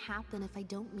what would happen if I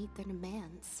don't meet their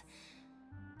demands.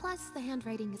 Plus, the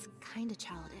handwriting is kinda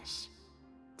childish.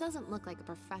 Doesn't look like a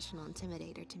professional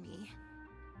intimidator to me.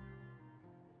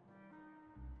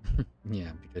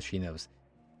 Yeah, because she knows.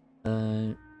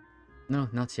 No,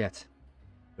 not yet.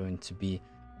 Going to be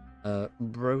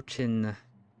broken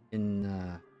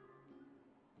in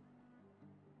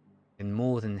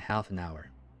more than half an hour.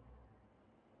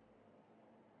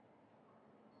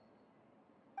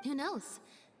 Who knows?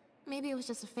 Maybe it was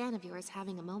just a fan of yours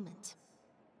having a moment.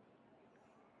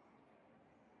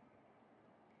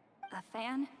 A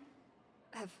fan?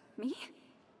 Of me?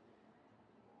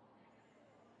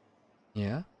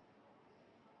 Yeah.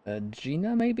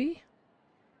 Gina, maybe?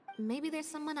 Maybe there's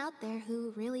someone out there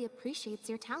who really appreciates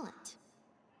your talent,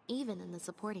 even in the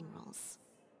supporting roles.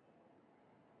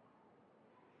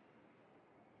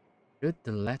 Should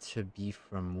the letter be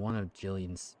from one of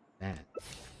Jillian's fans?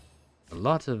 A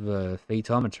lot of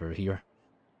fatometer here.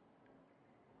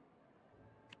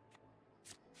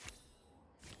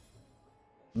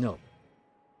 No.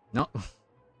 Not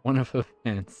one of her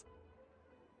fans.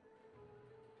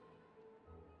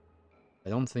 I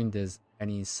don't think there's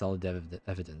any solid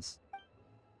evidence.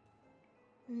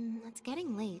 It's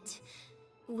getting late.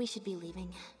 We should be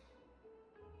leaving.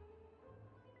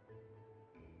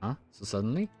 Huh? So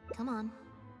suddenly? Come on.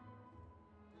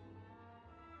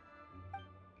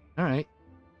 Alright.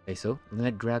 Okay, so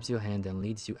Lynette grabs your hand and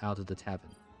leads you out of the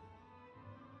tavern.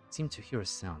 Seem to hear a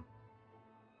sound.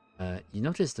 You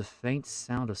notice the faint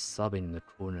sound of sobbing in the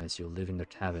corner as you leave in the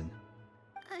tavern.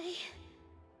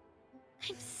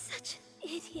 I'm such an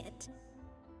idiot.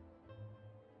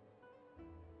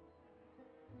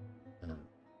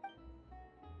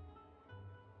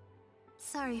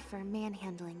 Sorry for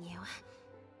manhandling you.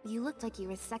 You looked like you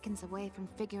were seconds away from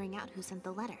figuring out who sent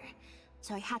the letter,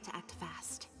 so I had to act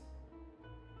fast.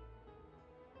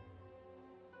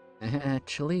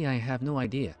 Actually, I have no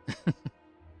idea.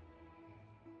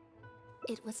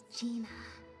 It was Gina,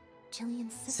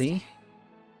 Jillian's sister. See?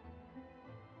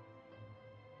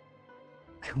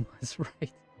 I was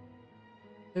right.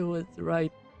 I was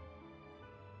right.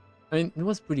 I mean, it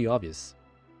was pretty obvious.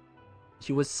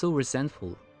 She was so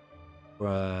resentful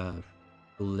for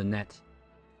Lynette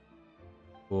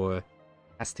for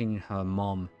casting her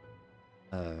mom,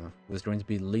 who was going to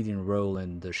be the leading role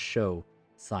in the show,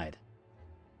 side.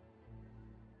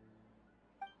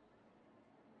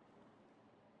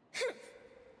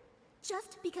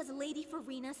 Just because Lady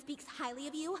Farina speaks highly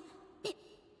of you, it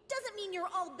doesn't mean you're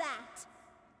all that.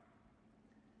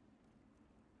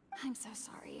 I'm so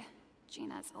sorry.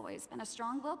 Gina's always been a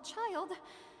strong-willed child.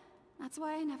 That's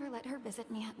why I never let her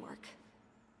visit me at work.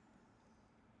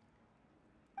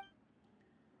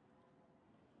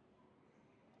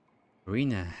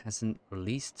 Farina hasn't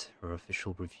released her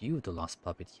official review of The Lost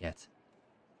Puppet yet,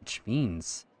 which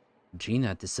means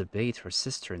Gina disobeyed her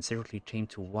sister and secretly came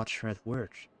to watch her at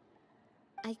work.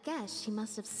 I guess she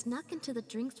must have snuck into the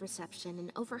drinks reception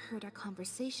and overheard our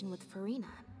conversation with Farina.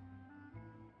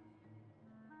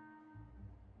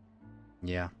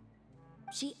 Yeah.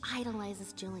 She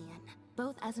idolizes Jillian,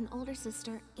 both as an older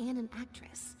sister and an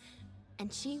actress.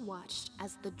 And she watched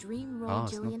as the dream role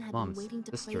Jillian had been waiting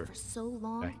to play for so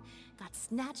long got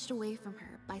snatched away from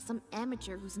her by some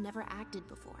amateur who's never acted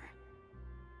before.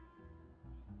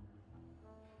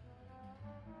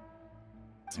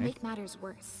 To make matters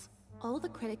worse, all the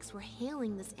critics were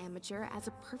hailing this amateur as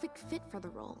a perfect fit for the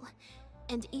role,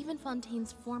 and even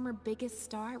Fontaine's former biggest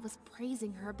star was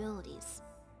praising her abilities.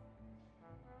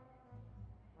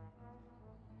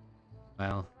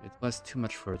 Well, it was too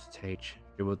much for her to take.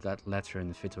 She wrote that letter in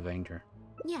a fit of anger.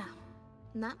 Yeah,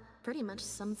 that pretty much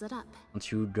sums it up.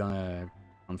 Aren't you gonna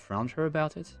confront her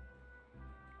about it?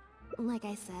 Like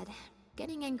I said,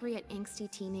 getting angry at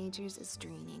angsty teenagers is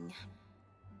draining.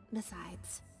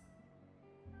 Besides,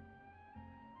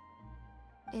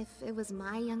 if it was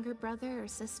my younger brother or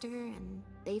sister and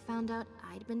they found out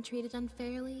I'd been treated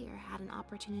unfairly or had an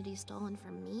opportunity stolen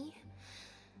from me,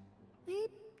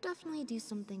 they'd definitely do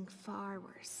something far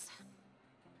worse.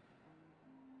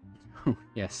 Oh,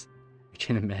 yes. I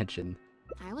can imagine.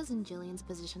 I was in Jillian's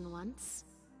position once.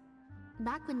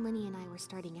 Back when Linny and I were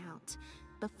starting out,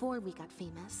 before we got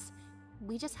famous,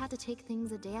 we just had to take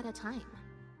things a day at a time.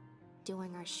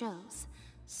 Doing our shows,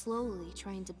 slowly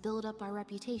trying to build up our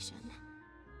reputation.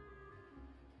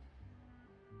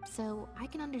 So I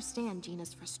can understand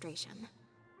Gina's frustration.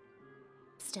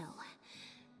 Still,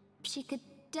 she could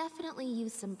definitely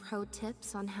use some pro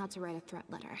tips on how to write a threat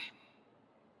letter.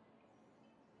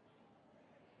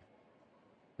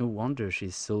 No wonder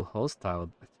she's so hostile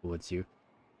towards you.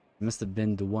 She must have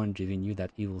been the one giving you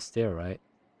that evil stare, right?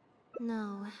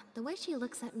 No, the way she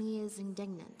looks at me is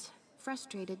indignant,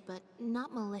 frustrated, but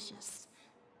not malicious.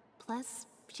 Plus,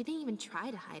 she didn't even try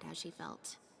to hide how she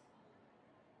felt.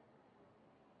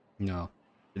 No,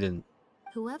 she didn't.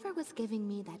 Whoever was giving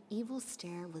me that evil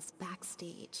stare was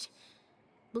backstage.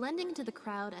 Blending into the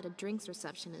crowd at a drinks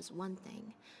reception is one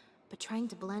thing, but trying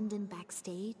to blend in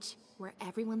backstage, where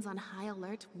everyone's on high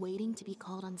alert waiting to be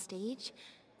called on stage,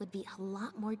 would be a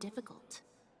lot more difficult.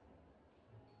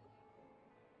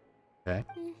 Okay.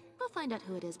 We'll find out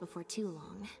who it is before too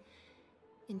long.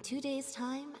 In 2 days'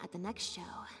 time, at the next show,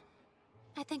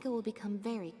 I think it will become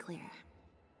very clear.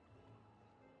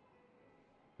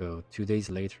 So 2 days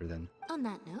later then. On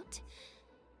that note,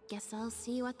 guess I'll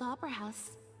see you at the Opera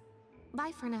House.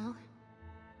 Bye for now.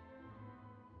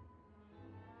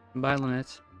 Bye,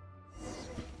 Lynette.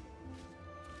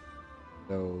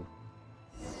 So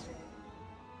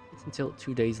it's until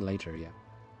 2 days later, yeah.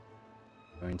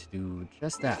 Going to do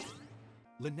just that.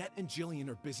 Lynette and Jillian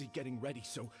are busy getting ready,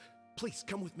 so please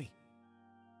come with me.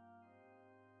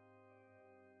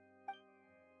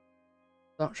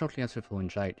 So shortly after pulling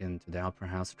Jite into the Opera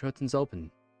House, the curtains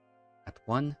open. At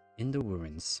one in the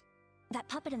ruins. That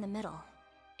puppet in the middle,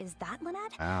 is that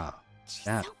Lynette? Wow. She's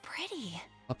That so pretty.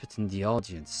 puppet in the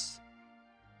audience.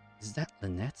 Is that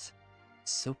Lynette?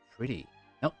 So pretty.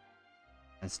 Nope.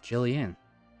 That's Jillian.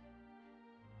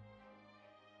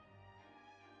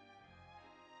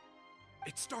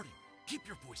 It's starting. Keep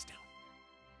your voice down.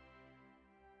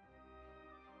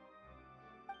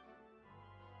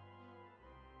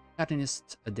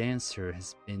 Protagonist, a dancer,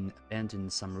 has been abandoned in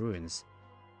some ruins.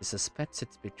 He suspects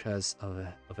it because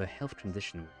of a health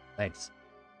condition with legs,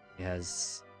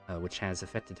 which has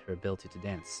affected her ability to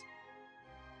dance.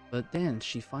 But then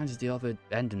she finds the other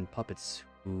abandoned puppets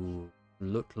who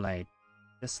look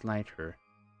just like her.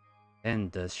 Then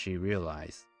does she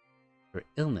realize her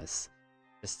illness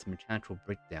is just a mechanical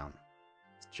breakdown.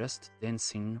 It's just a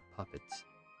dancing puppet.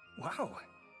 Wow,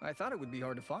 I thought it would be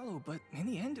hard to follow, but in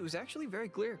the end it was actually very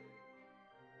clear.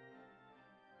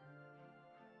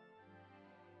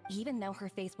 Even though her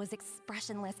face was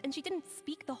expressionless and she didn't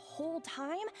speak the whole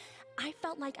time, I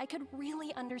felt like I could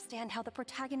really understand how the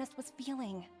protagonist was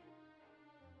feeling.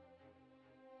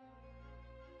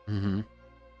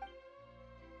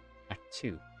 Act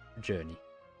 2. Journey.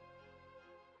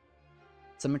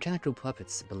 Some mechanical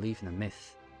puppets believe in a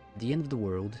myth. At the end of the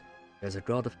world, there's a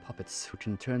god of puppets who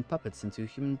can turn puppets into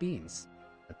human beings.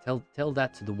 Tell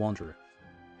that to the Wanderer.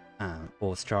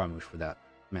 Or Starmouche for that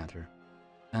matter.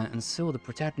 And so the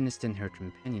protagonist and her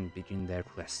companion begin their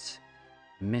quest.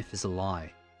 The myth is a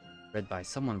lie, read by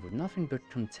someone with nothing but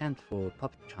contempt for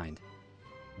puppet kind.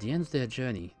 At the end of their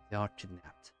journey, they are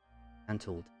kidnapped,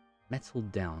 handled,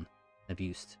 metaled down, and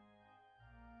abused.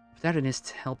 The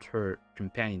protagonist helped her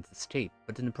companions escape,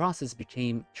 but in the process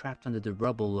became trapped under the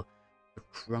rubble of a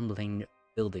crumbling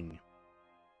building.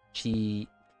 She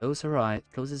closes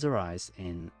her eyes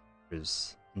and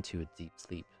enters into a deep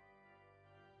sleep.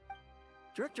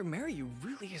 Director Mariyu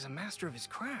really is a master of his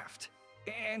craft.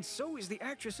 And so is the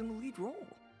actress in the lead role.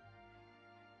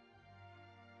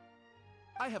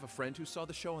 I have a friend who saw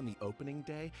the show on the opening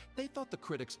day. They thought the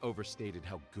critics overstated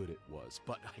how good it was,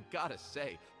 but I gotta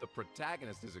say, the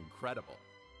protagonist is incredible.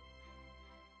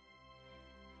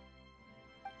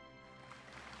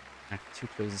 Act 2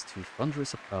 closes to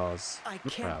thunderous applause. I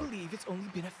can't believe it's only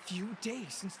been a few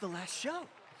days since the last show.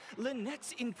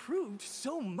 Lynette's improved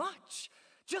so much.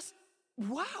 Just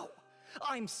wow!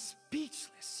 I'm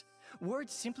speechless.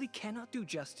 Words simply cannot do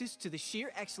justice to the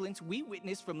sheer excellence we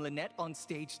witnessed from Lynette on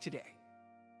stage today.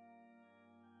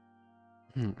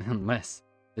 Unless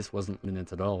this wasn't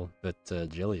Lynette at all, but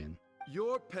Jillian.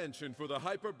 Your penchant for the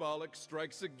hyperbolic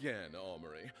strikes again,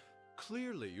 Amory.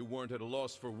 Clearly you weren't at a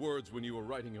loss for words when you were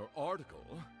writing your article.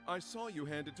 I saw you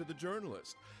hand it to the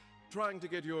journalist. Trying to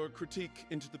get your critique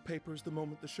into the papers the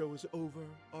moment the show is over,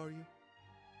 are you?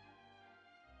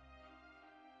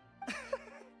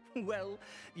 Well,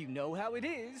 you know how it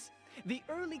is. The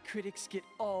early critics get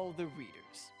all the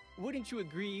readers. Wouldn't you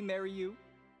agree, Mariyu?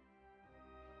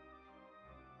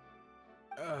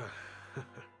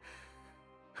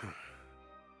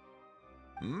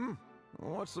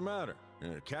 What's the matter?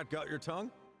 Cat got your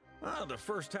tongue? Ah, the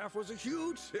first half was a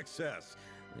huge success.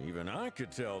 Even I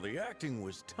could tell the acting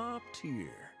was top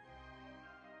tier.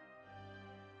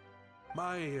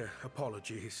 My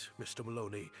apologies, Mr.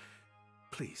 Maloney.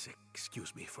 Please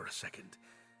excuse me for a second.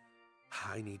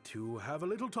 I need to have a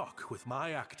little talk with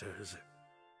my actors.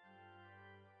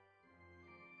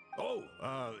 Oh,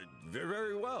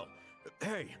 very well.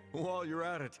 Hey, while you're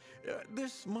at it,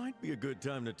 this might be a good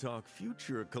time to talk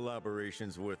future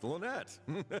collaborations with Lynette.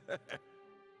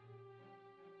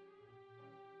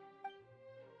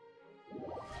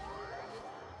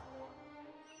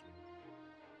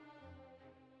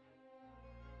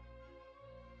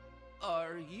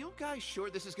 Are you guys sure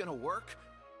this is gonna work?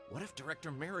 What if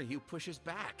Director Mariyu pushes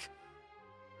back?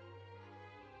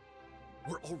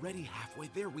 We're already halfway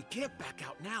there. We can't back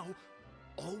out now.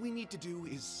 All we need to do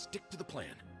is stick to the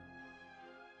plan.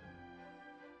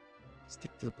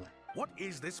 Stick to the plan. What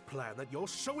is this plan that you're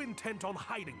so intent on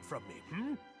hiding from me,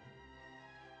 hmm?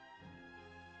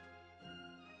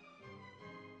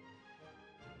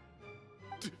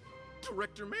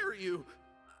 Director Mariyu,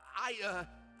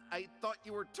 I thought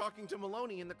you were talking to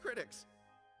Maloney and the critics.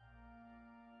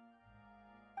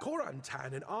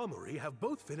 Korantan and Armory have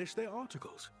both finished their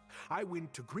articles. I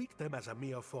went to greet them as a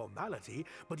mere formality,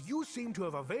 but you seem to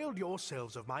have availed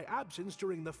yourselves of my absence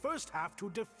during the first half to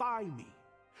defy me.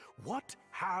 What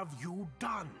have you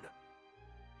done?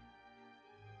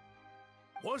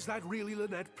 Was that really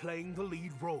Lynette playing the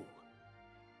lead role?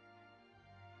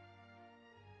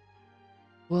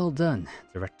 Well done,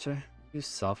 Director. You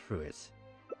saw through it.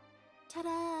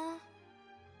 Ta-da!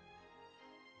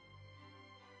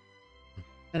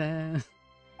 Ta-da!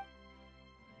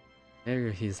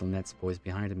 There he's Lynette's voice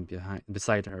behind him.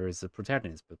 Beside her is the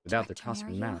protagonist, but without the Director costume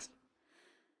and Mariyu? mask.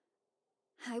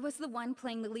 I was the one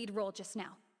playing the lead role just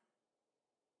now.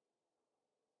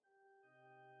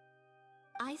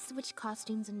 I switched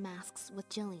costumes and masks with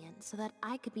Jillian so that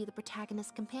I could be the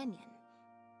protagonist's companion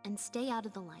and stay out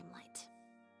of the limelight.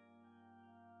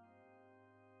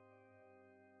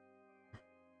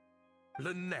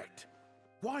 Lynette,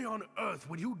 why on earth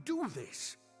would you do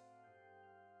this?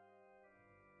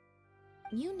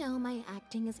 You know my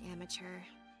acting is amateur.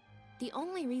 The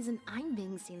only reason I'm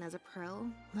being seen as a pro,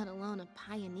 let alone a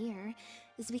pioneer,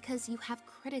 is because you have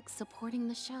critics supporting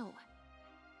the show.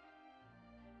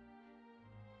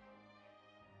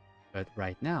 But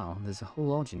right now, there's a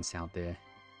whole audience out there.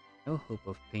 No hope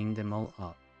of paying them all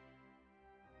up.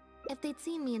 If they'd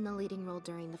seen me in the leading role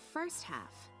during the first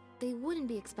half, they wouldn't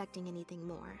be expecting anything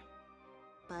more.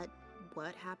 But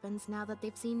what happens now that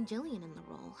they've seen Jillian in the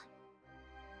role?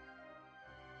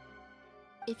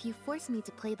 If you force me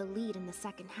to play the lead in the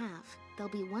second half, they'll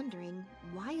be wondering,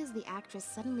 why is the actress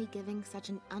suddenly giving such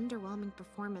an underwhelming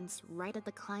performance right at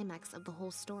the climax of the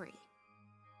whole story?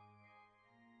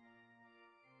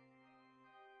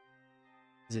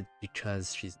 Is it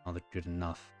because she's not a good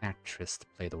enough actress to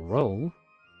play the role?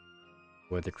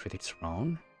 Were the critics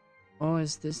wrong? Or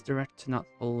is this director not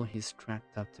all he's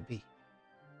cracked up to be?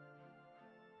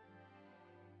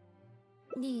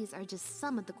 These are just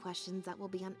some of the questions that will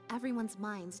be on everyone's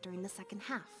minds during the second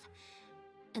half.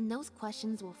 And those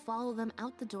questions will follow them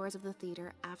out the doors of the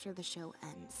theater after the show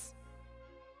ends.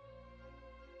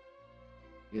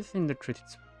 Do you think the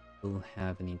critics will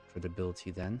have any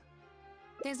credibility then?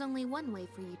 There's only one way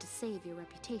for you to save your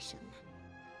reputation.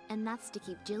 And that's to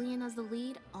keep Jillian as the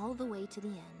lead all the way to the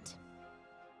end.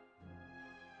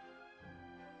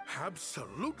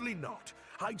 Absolutely not.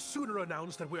 I'd sooner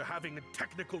announce that we're having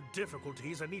technical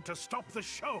difficulties and need to stop the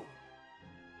show.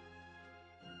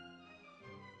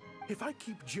 If I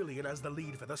keep Jillian as the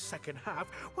lead for the second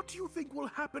half, what do you think will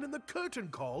happen in the curtain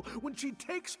call when she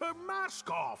takes her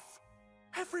mask off?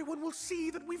 Everyone will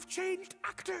see that we've changed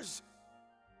actors.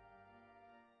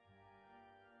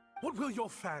 What will your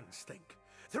fans think?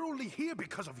 They're only here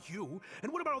because of you,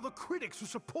 and what about all the critics who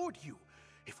support you?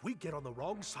 If we get on the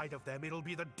wrong side of them, it'll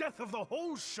be the death of the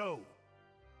whole show.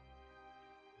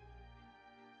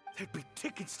 There'd be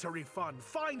tickets to refund,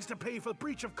 fines to pay for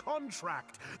breach of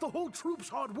contract. The whole troupe's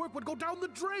hard work would go down the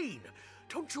drain.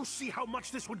 Don't you see how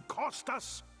much this would cost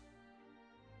us?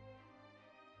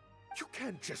 You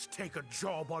can't just take a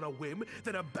job on a whim,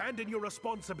 then abandon your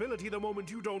responsibility the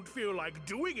moment you don't feel like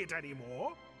doing it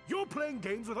anymore. You're playing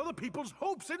games with other people's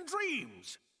hopes and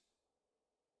dreams.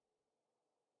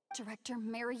 Director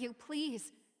Mariyu,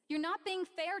 please. You're not being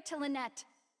fair to Lynette.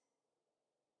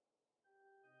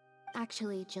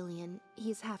 Actually, Jillian,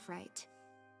 he's half right.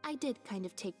 I did kind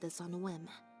of take this on a whim.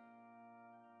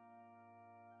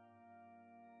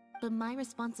 But my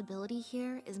responsibility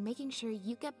here is making sure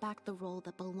you get back the role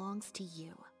that belongs to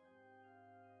you.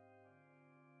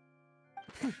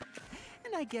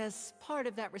 And I guess part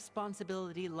of that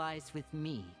responsibility lies with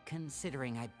me,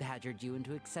 considering I badgered you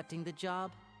into accepting the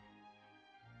job.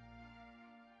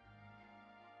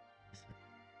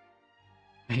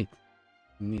 Wait,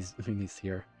 Minnie's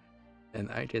here.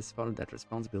 And I just found that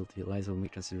responsibility lies with me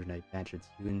considering I badgered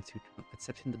you into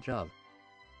accepting the job.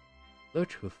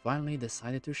 Look who finally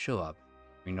decided to show up.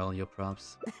 Bring all your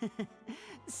props.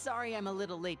 Sorry I'm a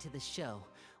little late to the show.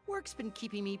 Work's been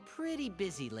keeping me pretty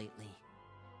busy lately.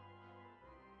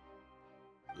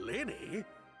 Lenny?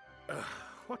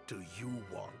 What do you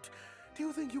want? Do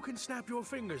you think you can snap your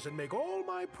fingers and make all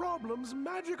my problems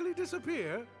magically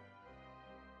disappear?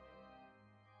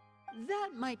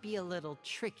 That might be a little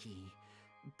tricky,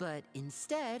 but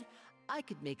instead, I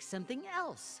could make something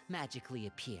else magically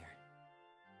appear.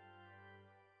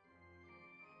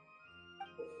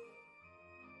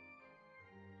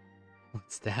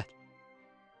 What's that?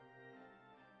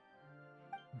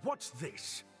 What's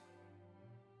this?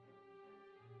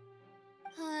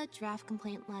 A draft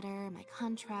complaint letter, my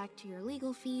contract, your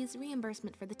legal fees,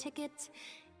 reimbursement for the tickets,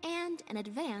 and an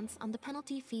advance on the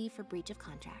penalty fee for breach of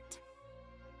contract.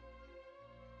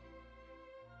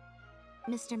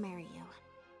 Mr. Mariyu,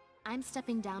 I'm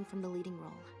stepping down from the leading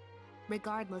role,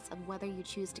 regardless of whether you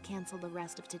choose to cancel the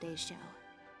rest of today's show.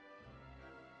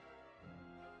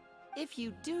 If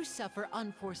you do suffer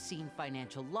unforeseen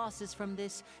financial losses from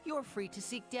this, you're free to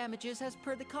seek damages as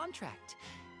per the contract.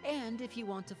 And if you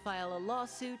want to file a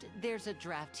lawsuit, there's a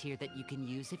draft here that you can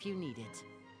use if you need it.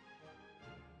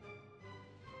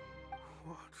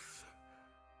 What?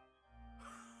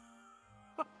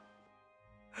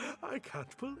 I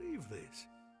can't believe this.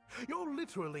 You're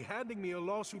literally handing me a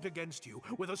lawsuit against you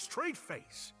with a straight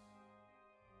face.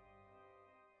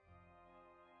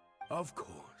 Of course.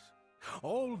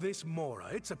 All this Mora,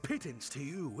 it's a pittance to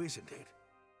you, isn't it?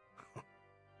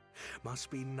 Must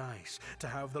be nice to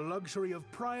have the luxury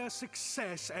of prior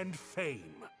success and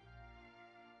fame.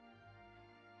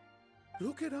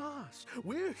 Look at us.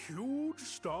 We're huge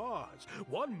stars.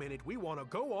 One minute we want to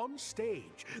go on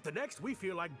stage. The next we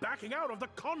feel like backing out of the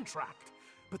contract.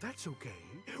 But that's okay.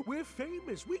 We're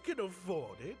famous. We can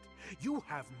afford it. You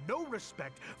have no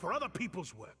respect for other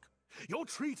people's work. You're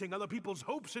treating other people's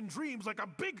hopes and dreams like a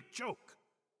big joke.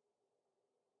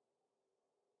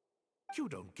 You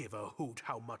don't give a hoot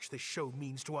how much this show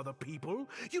means to other people.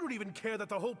 You don't even care that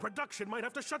the whole production might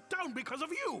have to shut down because of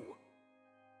you.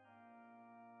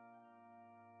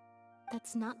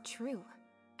 That's not true.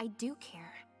 I do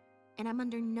care. And I'm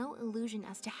under no illusion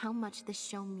as to how much this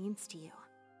show means to you.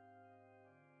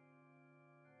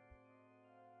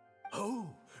 Oh,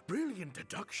 brilliant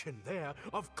deduction there.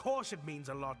 Of course it means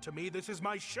a lot to me. This is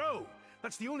my show.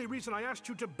 That's the only reason I asked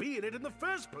you to be in it in the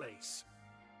first place.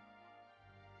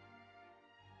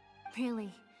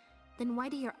 Really? Then why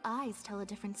do your eyes tell a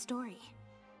different story?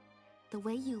 The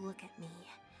way you look at me,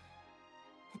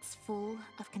 it's full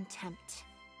of contempt.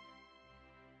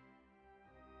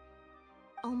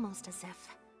 Almost as if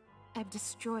I've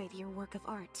destroyed your work of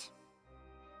art.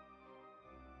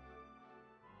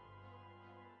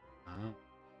 Oh.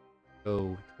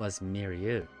 So it was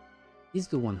Mariyu. He's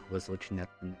the one who was looking at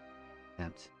the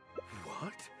attempt.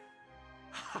 What?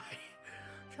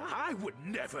 I would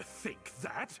never think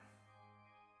that.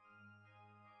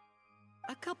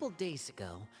 A couple days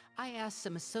ago, I asked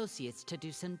some associates to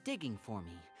do some digging for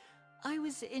me. I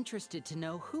was interested to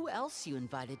know who else you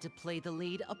invited to play the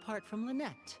lead apart from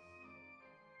Lynette.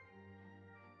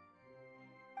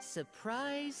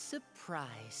 Surprise,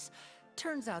 surprise.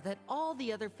 Turns out that all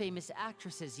the other famous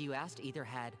actresses you asked either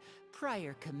had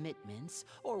prior commitments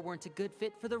or weren't a good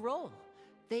fit for the role.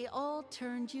 They all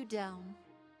turned you down.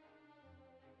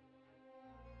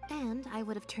 And I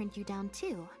would have turned you down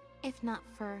too, if not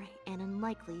for an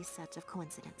unlikely set of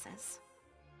coincidences.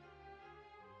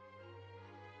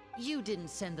 You didn't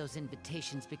send those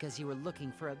invitations because you were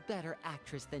looking for a better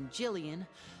actress than Jillian,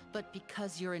 but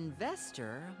because your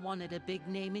investor wanted a big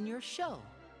name in your show,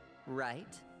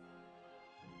 right?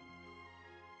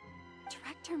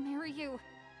 Director Mariyu.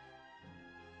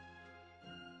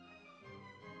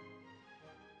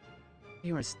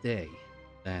 Clearest day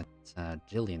that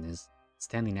Jillian is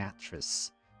standing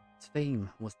actress. Fame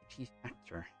was the chief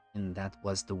factor, and that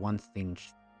was the one thing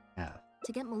she had.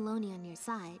 To get Maloney on your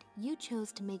side, you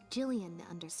chose to make Jillian the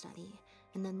understudy,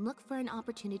 and then look for an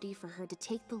opportunity for her to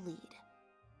take the lead.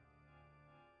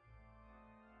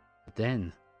 But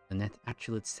then, Lynette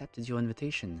actually accepted your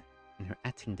invitation, and her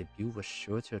acting debut was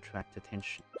sure to attract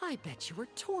attention. I bet you were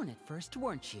torn at first,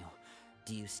 weren't you?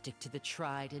 Do you stick to the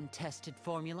tried and tested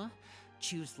formula?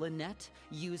 Choose Lynette,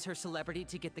 use her celebrity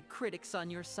to get the critics on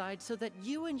your side so that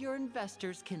you and your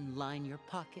investors can line your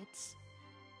pockets?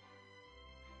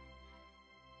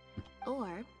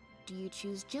 Or do you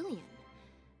choose Jillian,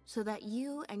 so that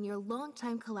you and your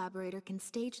longtime collaborator can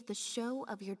stage the show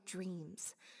of your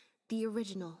dreams, the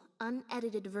original,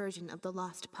 unedited version of The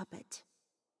Lost Puppet?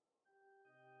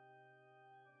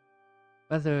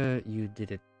 Whether you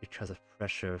did it because of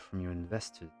pressure from your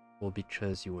investors or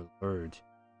because you were lured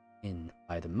in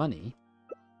by the money,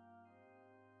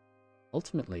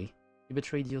 ultimately, you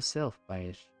betrayed yourself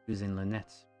by choosing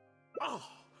Lynette. Oh,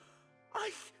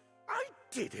 I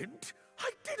didn't. I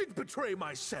didn't betray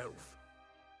myself.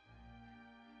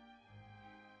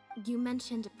 You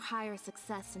mentioned prior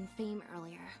success and fame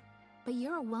earlier, but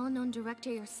you're a well-known director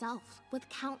yourself, with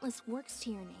countless works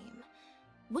to your name.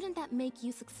 Wouldn't that make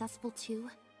you successful too?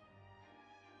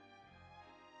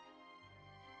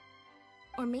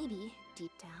 Or maybe,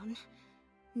 deep down,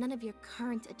 none of your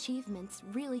current achievements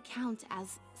really count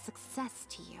as success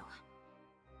to you.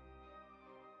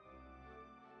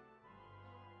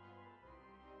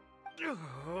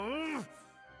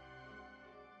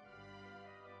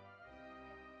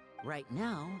 Right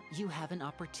now, you have an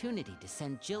opportunity to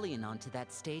send Jillian onto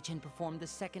that stage and perform the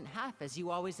second half as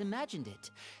you always imagined it,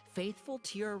 faithful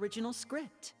to your original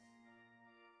script.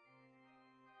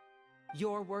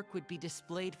 Your work would be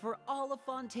displayed for all of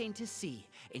Fontaine to see,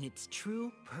 in its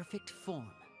true, perfect form.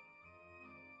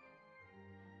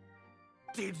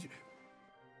 Did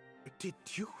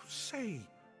you say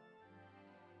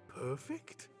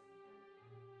perfect?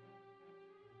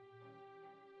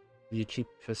 Will you keep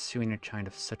pursuing a kind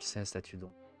of success that you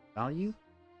don't value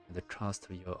at the cost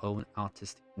of your own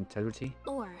artistic integrity?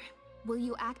 Or will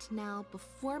you act now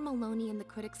before Maloney and the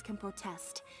critics can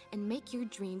protest and make your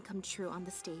dream come true on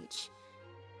the stage?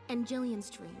 And Jillian's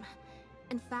dream.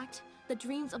 In fact, the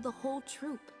dreams of the whole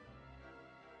troupe.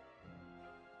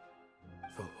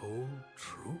 The whole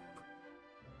troupe?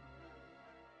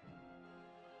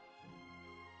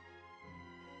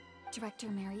 Director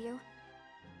Mariyu?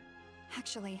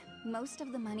 Actually, most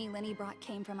of the money Lenny brought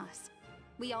came from us.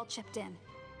 We all chipped in.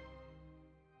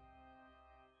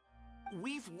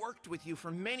 We've worked with you for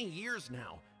many years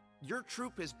now. Your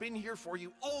troupe has been here for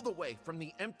you all the way from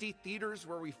the empty theaters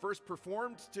where we first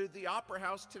performed to the Opera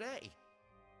House today.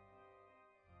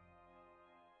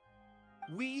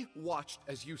 We watched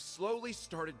as you slowly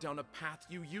started down a path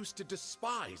you used to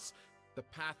despise. The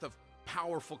path of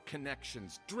powerful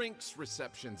connections, drinks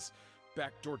receptions,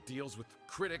 backdoor deals with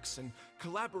critics, and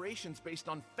collaborations based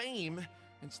on fame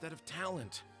instead of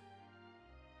talent.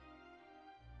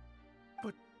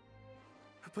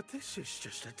 But this is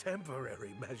just a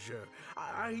temporary measure.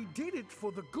 I did it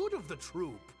for the good of the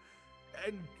troupe.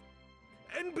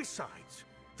 And besides,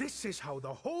 this is how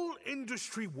the whole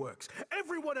industry works.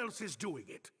 Everyone else is doing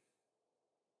it.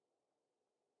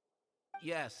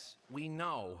 Yes, we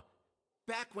know.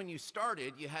 Back when you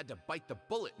started, you had to bite the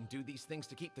bullet and do these things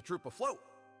to keep the troupe afloat.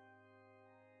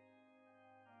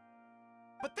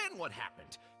 But then what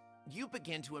happened? You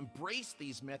began to embrace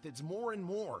these methods more and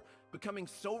more, becoming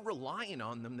so reliant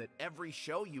on them that every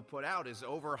show you put out is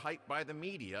overhyped by the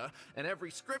media, and every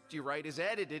script you write is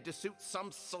edited to suit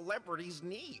some celebrity's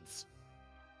needs.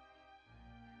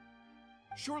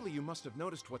 Surely you must have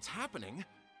noticed what's happening.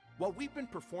 While we've been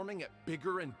performing at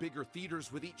bigger and bigger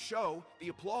theaters with each show, the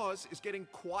applause is getting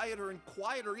quieter and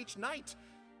quieter each night,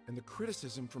 and the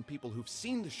criticism from people who've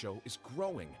seen the show is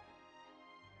growing.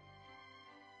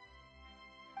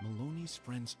 Maloney's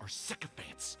friends are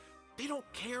sycophants. They don't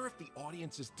care if the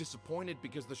audience is disappointed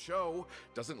because the show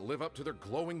doesn't live up to their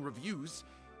glowing reviews.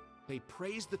 They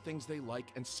praise the things they like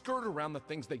and skirt around the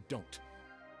things they don't.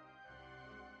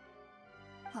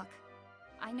 Look,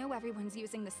 I know everyone's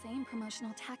using the same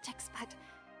promotional tactics, but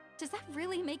does that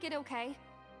really make it okay?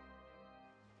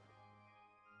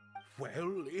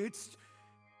 Well, it's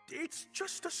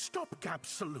just a stopgap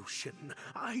solution.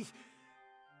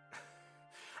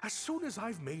 As soon as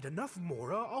I've made enough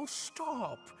more, I'll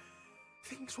stop.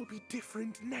 Things will be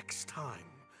different next time.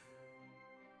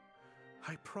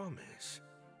 I promise.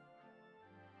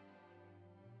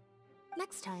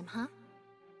 Next time, huh?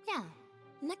 Yeah.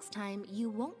 Next time,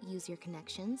 you won't use your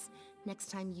connections.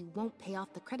 Next time, you won't pay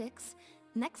off the critics.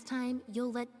 Next time,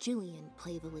 you'll let Jillian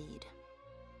play the lead.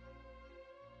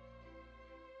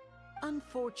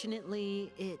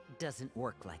 Unfortunately, it doesn't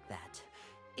work like that.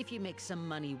 If you make some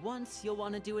money once, you'll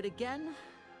want to do it again,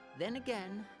 then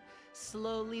again.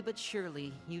 Slowly but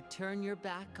surely, you turn your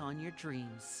back on your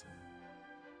dreams.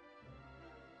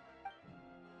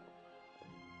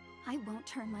 I won't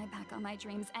turn my back on my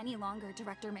dreams any longer,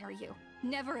 Director Mariyu.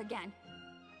 Never again.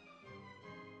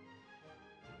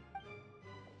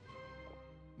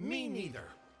 Me neither.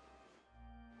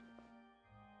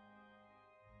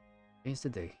 Today's the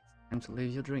day. It's time to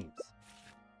live your dreams.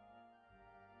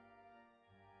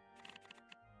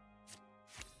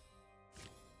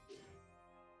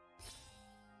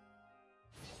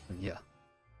 Yeah.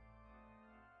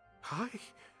 I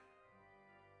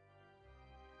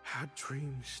had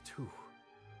dreams too.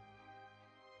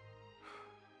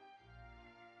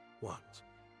 Once.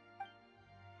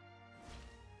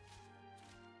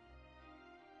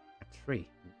 At 3.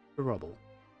 The rubble.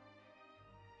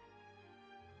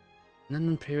 An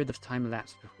unknown period of time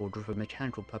elapsed before a group of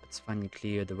mechanical puppets finally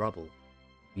cleared the rubble,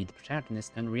 freed the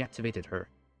protagonist, and reactivated her.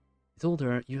 They told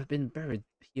her, "You have been buried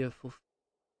here for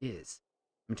years."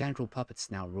 Mechanical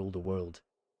puppets now rule the world.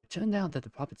 It turned out that the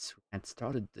puppets who had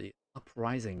started the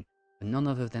uprising were none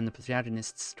other than the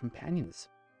protagonist's companions,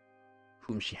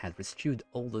 whom she had rescued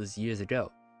all those years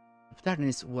ago. The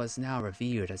protagonist was now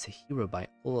revered as a hero by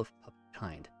all of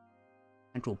puppetkind.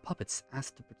 Mechanical puppets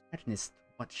asked the protagonist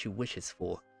what she wishes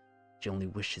for. She only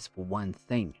wishes for one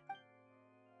thing.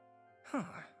 Huh.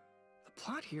 The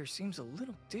plot here seems a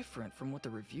little different from what the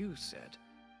reviews said.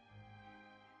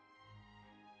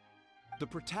 The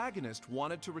protagonist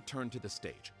wanted to return to the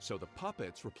stage, so the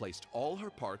puppets replaced all her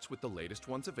parts with the latest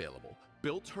ones available,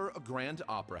 built her a grand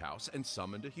opera house, and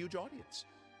summoned a huge audience.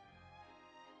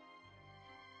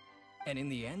 And in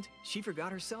the end, she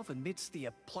forgot herself amidst the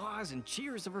applause and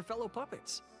cheers of her fellow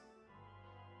puppets.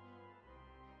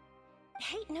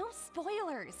 Hey, no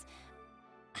spoilers!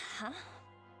 Huh?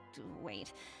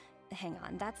 Wait, hang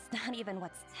on, that's not even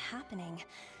what's happening.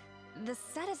 The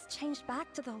set has changed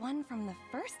back to the one from the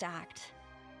first act.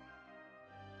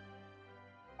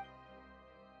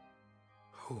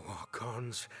 Oh,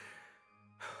 Archons,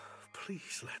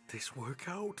 please let this work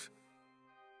out.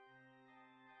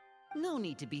 No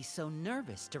need to be so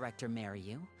nervous, Director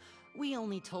Mariu. We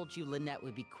only told you Lynette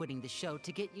would be quitting the show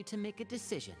to get you to make a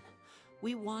decision.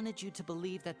 We wanted you to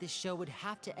believe that this show would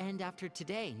have to end after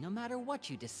today, no matter what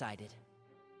you decided.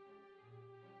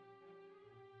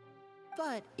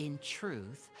 But in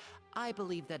truth, I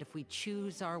believe that if we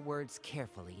choose our words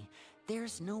carefully,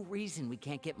 there's no reason we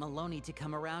can't get Maloney to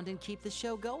come around and keep the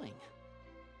show going.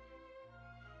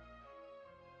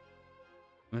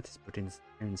 That is putting his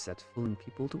parents at fooling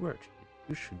people to work.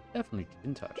 You should definitely keep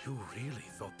in touch. You really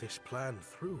thought this plan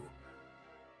through.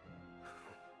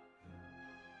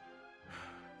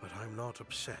 But I'm not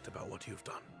upset about what you've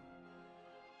done.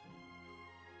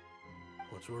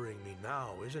 What's worrying me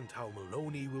now isn't how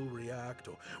Maloney will react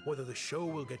or whether the show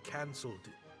will get cancelled.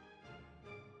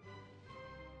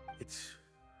 It's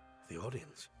the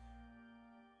audience.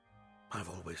 I've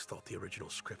always thought the original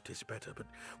script is better, but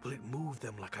will it move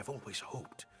them like I've always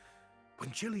hoped? When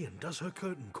Jillian does her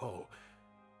curtain call,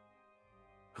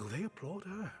 will they applaud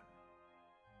her?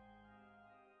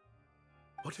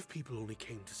 What if people only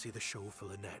came to see the show for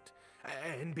Lynette?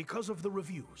 And because of the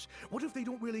reviews, what if they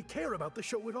don't really care about the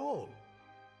show at all?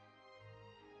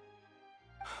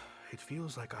 It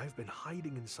feels like I've been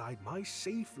hiding inside my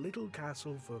safe little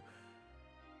castle for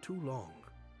too long.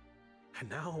 And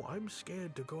now I'm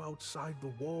scared to go outside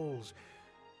the walls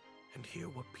and hear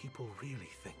what people really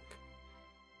think.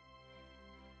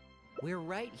 We're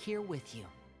right here with you.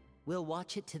 We'll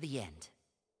watch it to the end.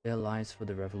 Their lives for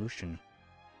the revolution.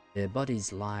 Their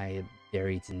bodies lie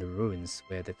buried in the ruins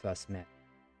where they first met.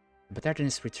 The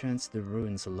protagonist returns to the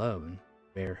ruins alone,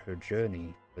 where her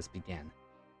journey first began.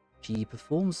 She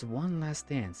performs one last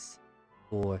dance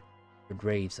for the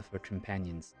graves of her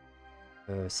companions.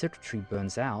 Her circuitry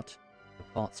burns out, the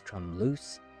parts come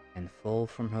loose and fall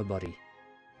from her body.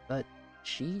 But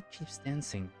she keeps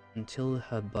dancing until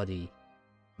her body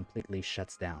completely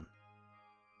shuts down.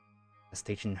 It has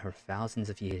taken her thousands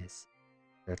of years,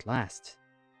 but at last,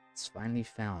 it's finally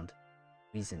found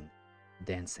reason for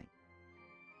dancing.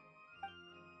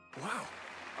 Wow.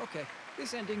 Okay,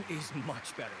 this ending is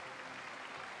much better.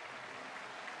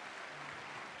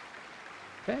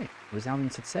 Okay, resounding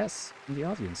success from the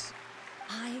audience.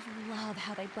 I love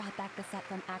how they brought back the set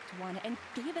from Act 1 and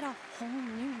gave it a whole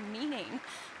new meaning.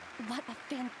 What a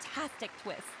fantastic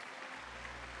twist.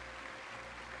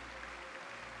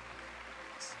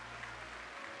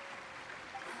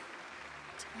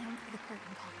 Time for the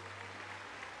curtain call.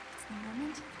 It's the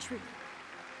moment of truth.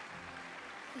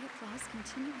 The applause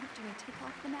continue after I take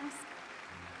off the mask.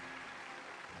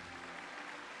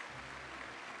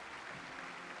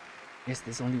 Guess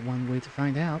there's only one way to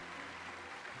find out.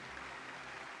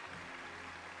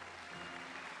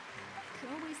 I could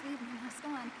always leave my mask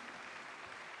on.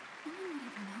 No one would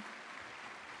ever know.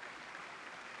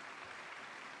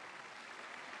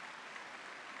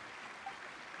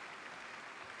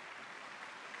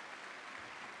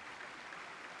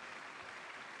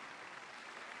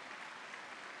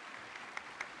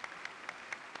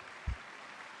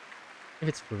 If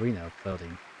it's Farina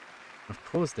uploading, of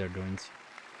course they're going to.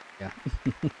 Yeah.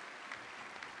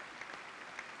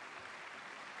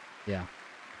 Yeah.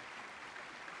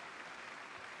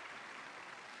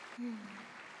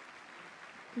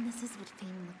 This is what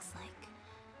fame looks like,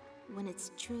 when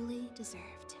it's truly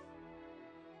deserved.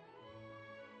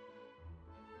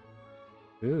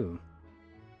 Ooh.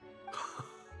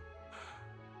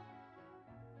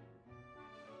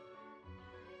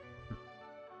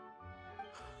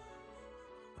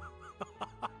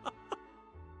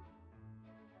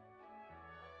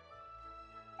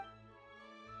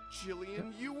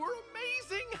 Jillian, you were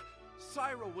amazing!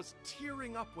 Syra was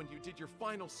tearing up when you did your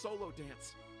final solo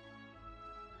dance.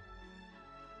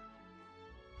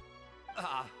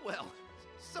 Well,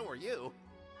 so are you.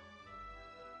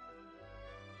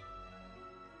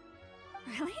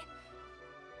 Really?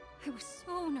 I was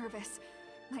so nervous.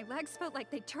 My legs felt like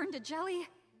they turned to jelly.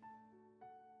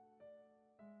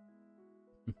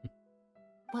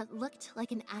 What looked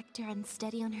like an actor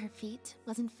unsteady on her feet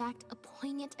was in fact a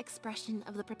poignant expression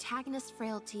of the protagonist's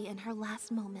frailty in her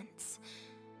last moments.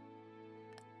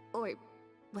 Or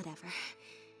whatever.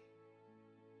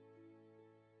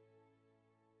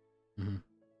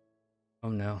 Oh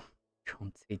no,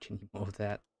 don't teach any more of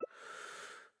that.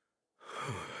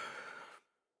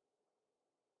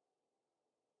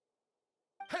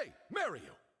 Hey,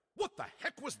 Mario! What the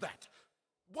heck was that?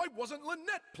 Why wasn't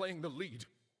Lynette playing the lead?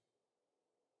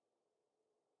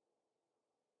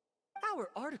 Our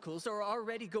articles are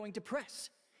already going to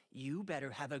press. You better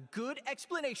have a good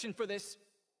explanation for this.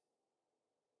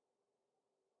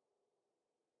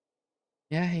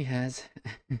 Yeah, he has.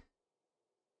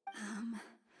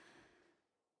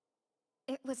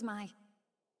 It was my...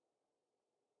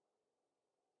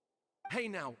 Hey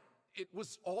now, it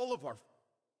was all of our...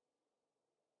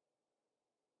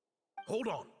 Hold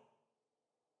on.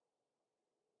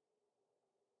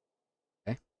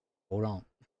 Okay, hold on.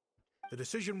 The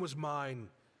decision was mine,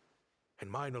 and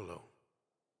mine alone.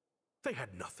 They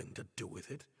had nothing to do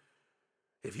with it.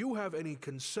 If you have any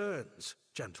concerns,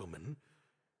 gentlemen,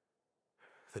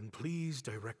 then please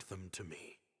direct them to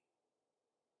me.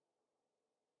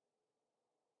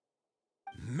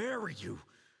 Marry you?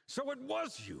 So it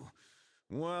was you?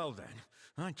 Well then,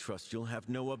 I trust you'll have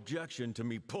no objection to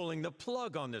me pulling the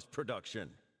plug on this production.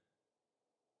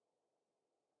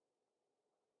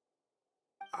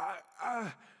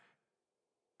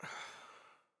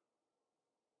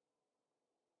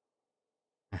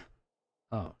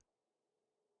 Oh.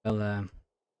 Well,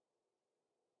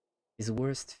 his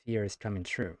worst fear is coming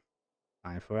true.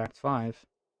 Time for Act 5.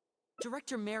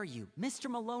 Director Mariu, Mr.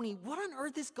 Maloney, what on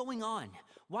earth is going on?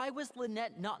 Why was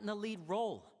Lynette not in the lead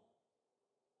role?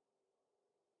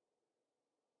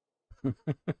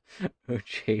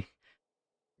 Okay.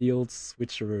 The old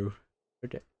switcheroo.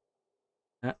 Okay.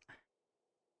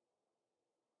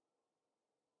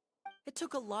 It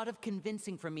took a lot of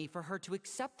convincing from me for her to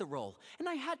accept the role, and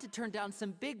I had to turn down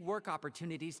some big work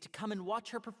opportunities to come and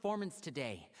watch her performance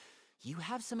today. You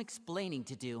have some explaining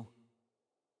to do.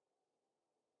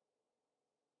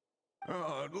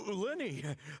 Lenny,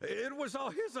 it was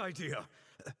all his idea.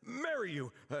 Marry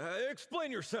you.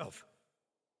 Explain yourself.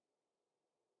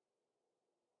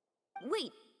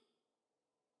 Wait!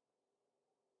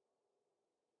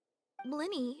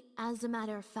 Blinny, as a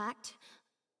matter of fact,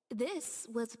 this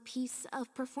was a piece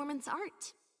of performance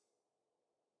art.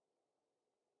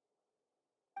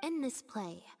 In this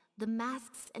play, the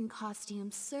masks and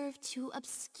costumes serve to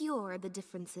obscure the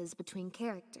differences between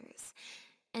characters,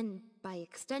 and by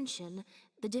extension,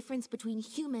 the difference between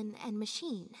human and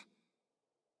machine.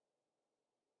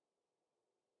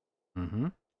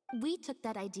 We took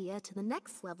that idea to the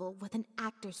next level with an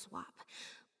actor swap,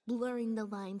 blurring the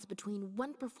lines between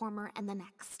one performer and the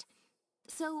next.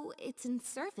 So it's in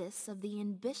service of the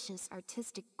ambitious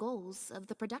artistic goals of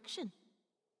the production.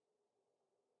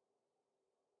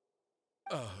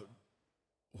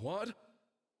 What?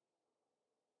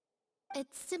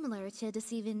 It's similar to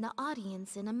deceiving the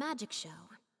audience in a magic show.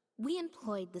 We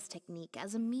employed this technique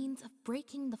as a means of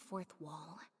breaking the fourth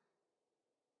wall.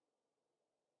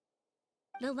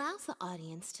 It allows the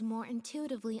audience to more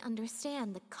intuitively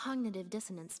understand the cognitive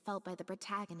dissonance felt by the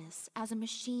protagonist as a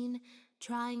machine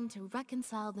trying to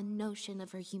reconcile the notion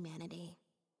of her humanity.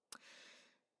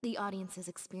 The audience's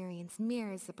experience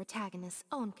mirrors the protagonist's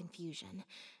own confusion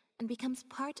and becomes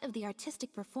part of the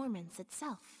artistic performance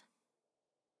itself.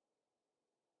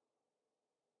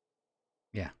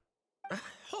 Yeah.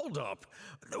 Hold up.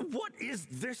 What is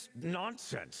this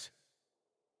nonsense?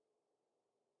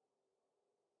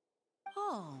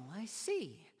 Oh, I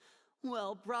see.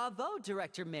 Well, bravo,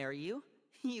 Director Mariu.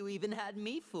 You even had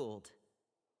me fooled.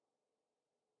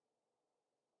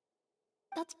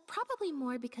 That's probably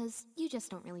more because you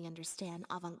just don't really understand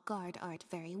avant-garde art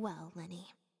very well, Lenny.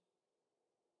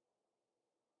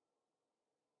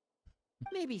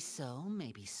 Maybe so,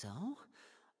 maybe so.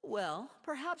 Well,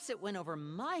 perhaps it went over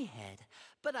my head,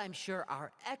 but I'm sure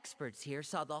our experts here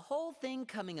saw the whole thing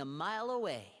coming a mile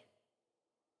away.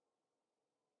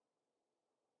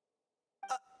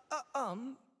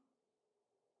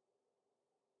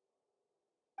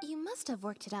 You must have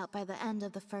worked it out by the end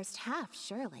of the first half,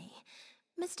 surely.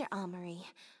 Mr. Amory,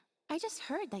 I just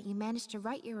heard that you managed to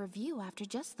write your review after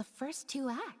just the first 2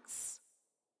 acts.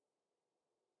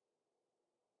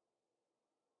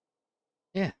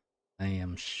 Yeah, I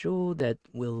am sure that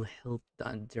will help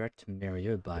Director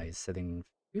Mario by setting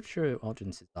future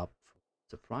audiences up for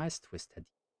surprise twist at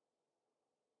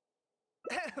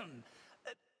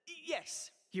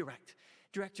Yes, you're right.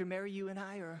 Director Mary, you and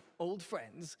I are old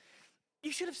friends.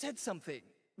 You should have said something.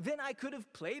 Then I could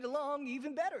have played along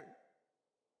even better.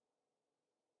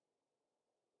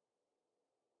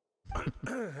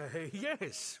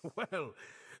 Yes, well,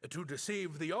 to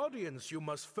deceive the audience, you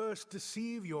must first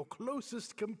deceive your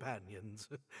closest companions.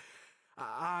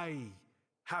 I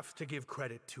have to give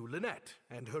credit to Lynette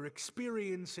and her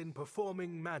experience in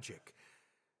performing magic.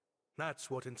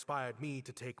 That's what inspired me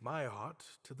to take my art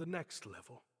to the next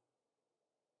level.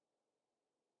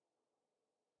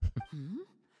 Hmm?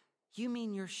 You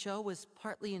mean your show was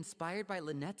partly inspired by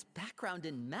Lynette's background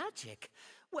in magic?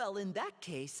 Well, in that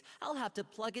case, I'll have to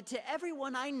plug it to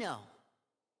everyone I know.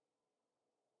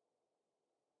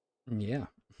 Yeah.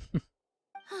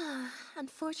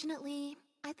 Unfortunately,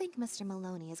 I think Mr.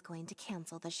 Maloney is going to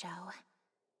cancel the show.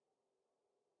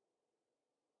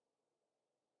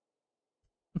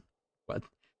 What?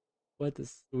 What a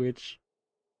switch.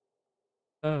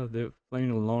 Oh, they're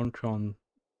playing along on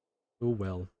so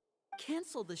well.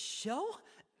 Cancel the show?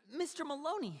 Mr.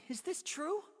 Maloney, is this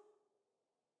true?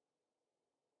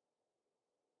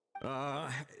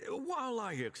 While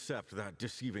I accept that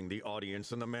deceiving the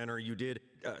audience in the manner you did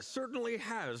certainly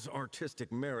has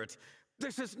artistic merit,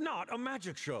 this is not a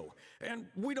magic show, and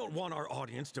we don't want our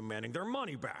audience demanding their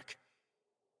money back.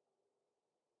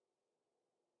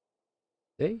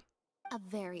 They? A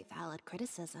very valid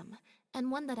criticism, and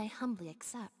one that I humbly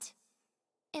accept.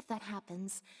 If that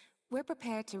happens, we're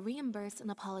prepared to reimburse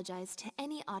and apologize to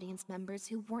any audience members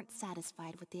who weren't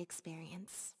satisfied with the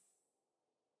experience.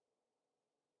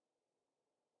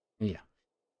 Yeah.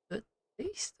 But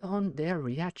based on their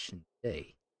reaction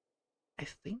today, I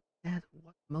think that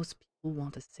what most people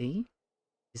want to see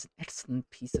is an excellent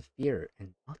piece of theater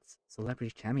and not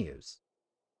celebrity cameos.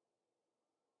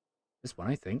 That's what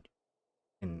I think.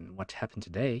 And what happened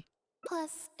today.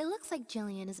 Plus, it looks like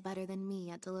Jillian is better than me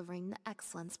at delivering the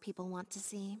excellence people want to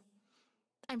see.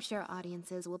 I'm sure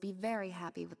audiences will be very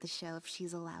happy with the show if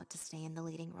she's allowed to stay in the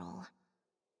leading role.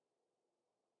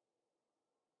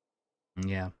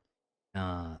 Yeah.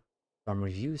 Some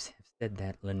reviews have said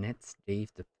that Lynette's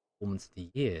gave the performance of the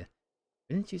year.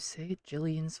 Didn't you say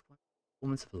Jillian's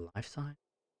performance of a lifetime?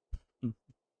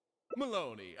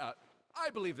 Maloney, I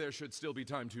believe there should still be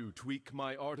time to tweak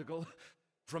my article.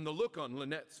 From the look on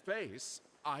Lynette's face,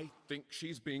 I think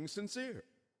she's being sincere.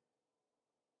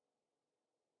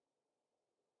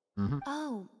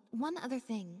 Oh, one other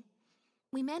thing.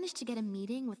 We managed to get a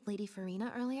meeting with Lady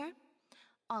Farina earlier.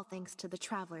 All thanks to the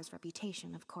Traveler's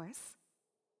reputation, of course.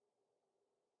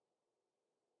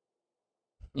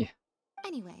 Yeah.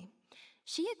 Anyway,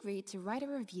 she agreed to write a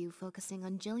review focusing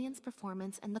on Jillian's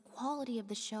performance and the quality of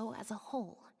the show as a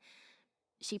whole.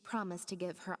 She promised to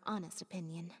give her honest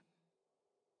opinion.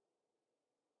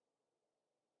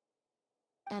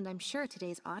 And I'm sure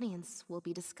today's audience will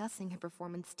be discussing her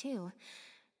performance too.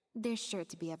 There's sure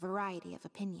to be a variety of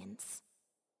opinions.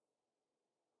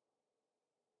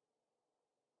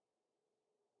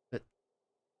 But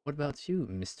what about you,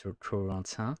 Mr.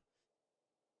 Corentin?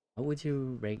 How would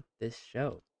you rate this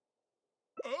show?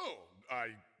 Oh, I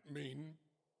mean,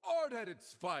 art at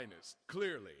its finest,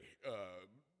 clearly.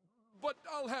 But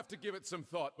I'll have to give it some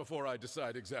thought before I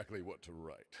decide exactly what to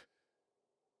write.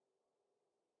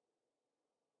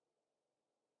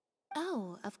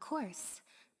 Oh, of course.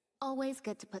 Always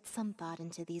good to put some thought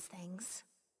into these things.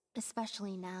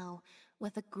 Especially now,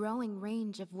 with a growing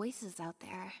range of voices out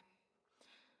there.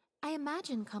 I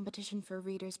imagine competition for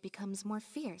readers becomes more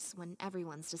fierce when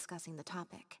everyone's discussing the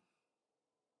topic.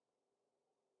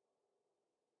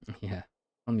 Yeah,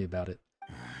 tell me about it.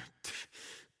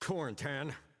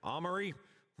 Corentin, Amory,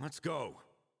 let's go.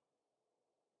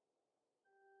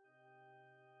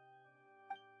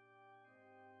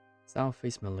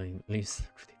 South-face Malone leaves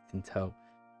critics tell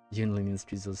Yunlin's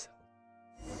Jesus.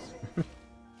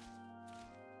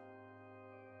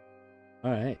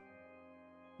 Alright.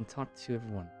 And talk to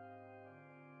everyone.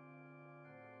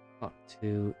 Talk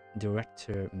to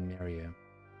Director Mario.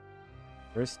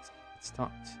 First, Let's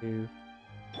talk to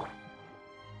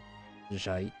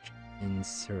Jaik and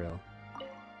Cyril.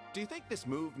 Do you think this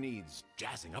move needs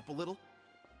jazzing up a little?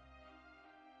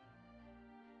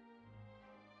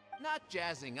 Not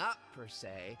jazzing up, per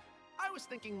se. I was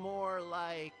thinking more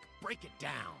like break it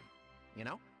down, you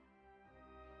know?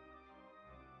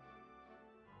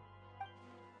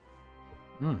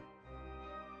 Hmm.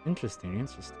 Interesting,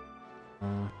 interesting.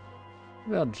 What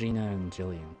about Gina and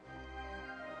Jillian?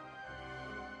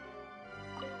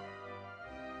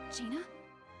 Gina?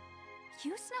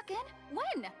 You snuck in?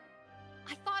 When?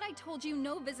 I thought I told you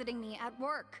no visiting me at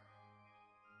work.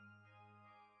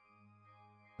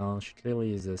 Well, she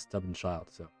clearly is a stubborn child,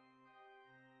 so...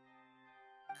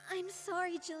 I'm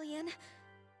sorry, Jillian,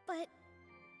 but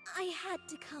I had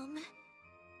to come.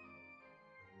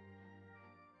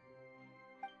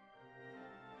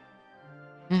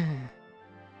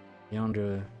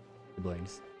 Younger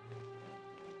siblings.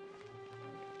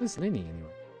 Who's Lenny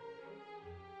anyway?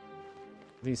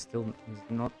 He's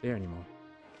not there anymore.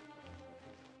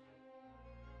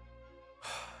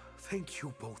 Thank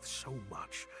you both so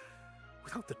much.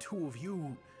 Without the two of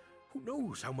you, who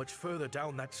knows how much further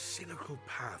down that cynical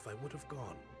path I would have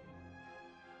gone.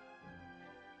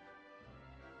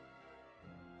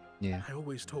 Yeah. I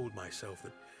always told myself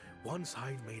that once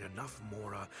I'd made enough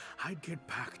Mora, I'd get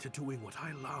back to doing what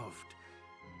I loved.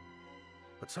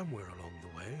 But somewhere along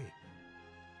the way,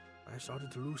 I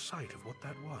started to lose sight of what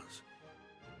that was.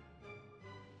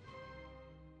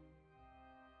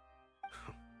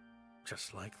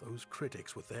 Just like those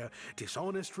critics with their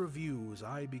dishonest reviews,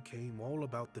 I became all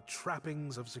about the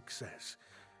trappings of success,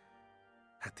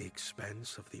 at the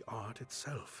expense of the art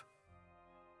itself.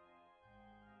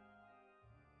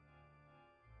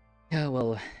 Yeah,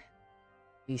 well, at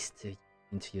least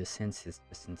into your senses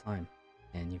just in time,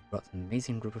 and you've brought an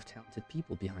amazing group of talented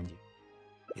people behind you.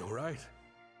 You're right.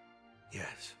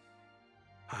 Yes,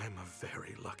 I'm a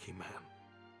very lucky man.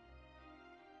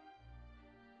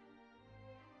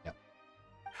 Yep.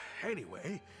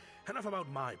 Anyway, enough about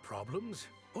my problems.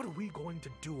 What are we going to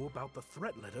do about the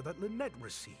threat letter that Lynette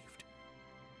received?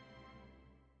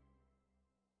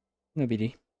 No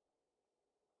biggie.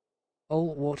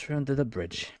 All water under the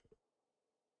bridge.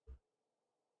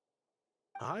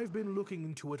 I've been looking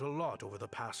into it a lot over the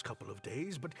past couple of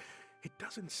days, but it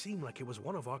doesn't seem like it was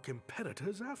one of our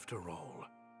competitors after all.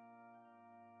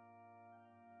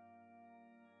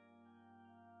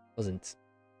 Wasn't.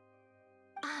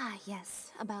 Ah,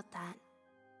 yes, about that.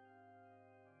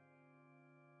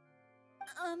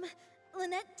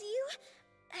 Lynette, do you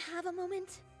have a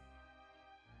moment?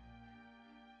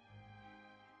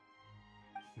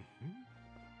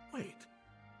 Wait,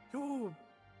 you're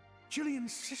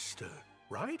Jillian's sister,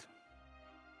 right?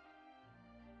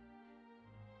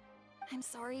 I'm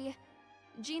sorry.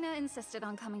 Gina insisted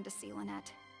on coming to see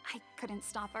Lynette. I couldn't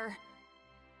stop her.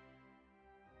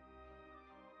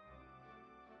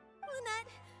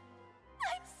 Lynette,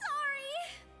 I'm sorry!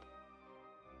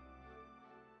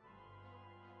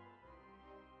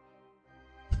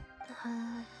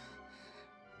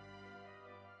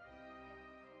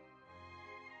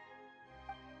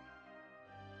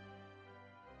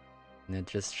 And it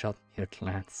just shot me a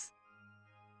glance.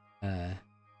 Yeah,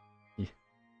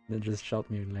 that just shot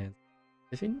me a glance.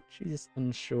 I think she's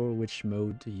unsure which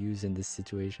mode to use in this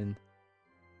situation.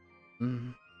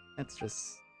 That's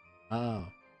just... Oh.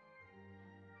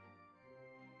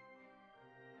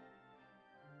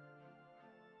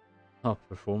 Oh,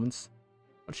 performance?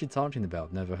 What's she talking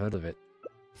about? Never heard of it.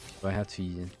 Do I have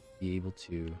to be able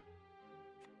to...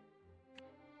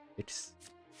 fix...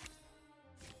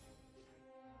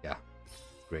 Yeah,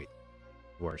 great.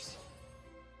 Worse.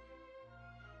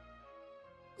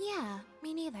 Yeah,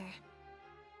 me neither.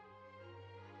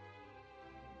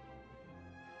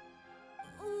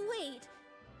 Wait,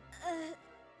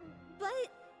 but...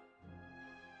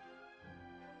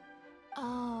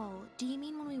 Oh, do you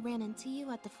mean when we ran into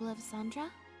you at the Fleuve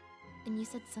Sandra? And you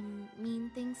said some mean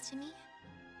things to me?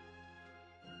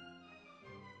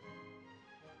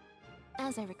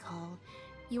 As I recall,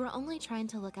 you were only trying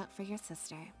to look out for your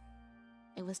sister.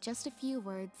 It was just a few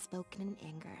words spoken in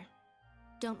anger.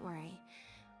 Don't worry.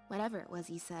 Whatever it was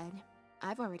you said,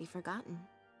 I've already forgotten.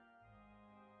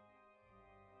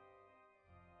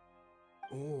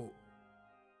 Oh.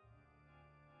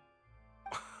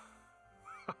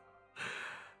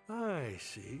 I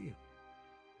see.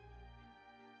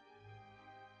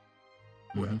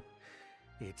 Well,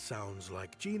 it sounds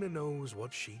like Gina knows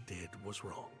what she did was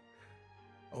wrong.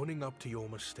 Owning up to your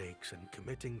mistakes and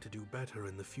committing to do better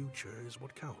in the future is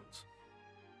what counts.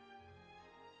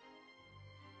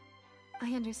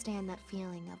 I understand that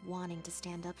feeling of wanting to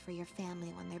stand up for your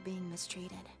family when they're being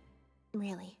mistreated.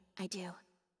 Really, I do.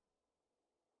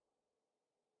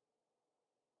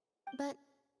 But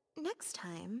next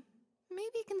time,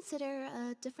 maybe consider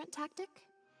a different tactic?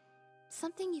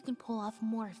 Something you can pull off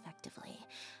more effectively,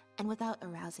 and without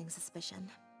arousing suspicion.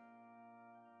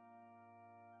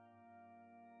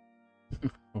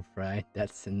 Alright,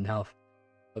 that's enough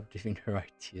of giving her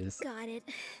ideas. Got it.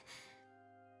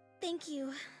 Thank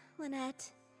you,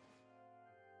 Lynette.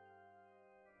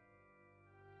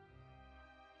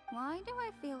 Why do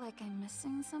I feel like I'm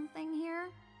missing something here?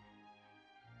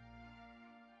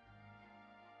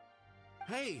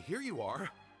 Hey, here you are.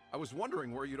 I was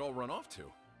wondering where you'd all run off to.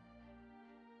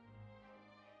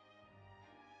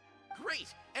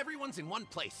 Great! Everyone's in one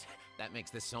place. That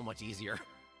makes this so much easier.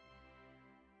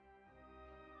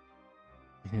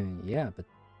 Yeah, but...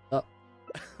 Oh.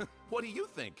 What do you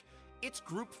think? It's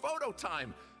group photo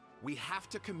time! We have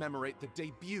to commemorate the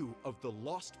debut of the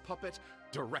Lost Puppet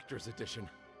Director's Edition.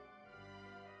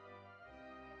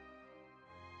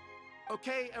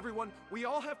 Okay, everyone, we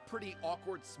all have pretty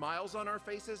awkward smiles on our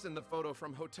faces in the photo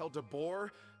from Hotel de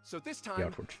Boer, so this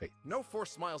time, no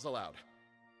forced smiles allowed.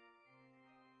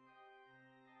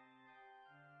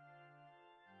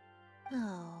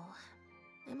 Oh,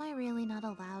 am I really not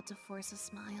allowed to force a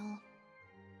smile?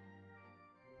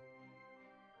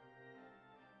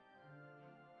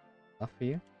 Tough for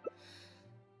you?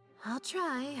 I'll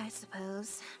try, I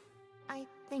suppose. I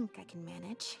think I can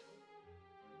manage.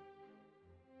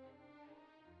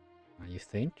 You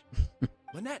think?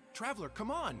 Lynette, Traveler,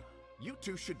 come on! You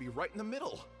two should be right in the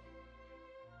middle.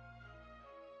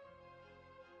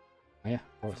 Oh yeah,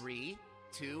 of course. 3,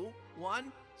 2,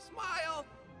 1, smile!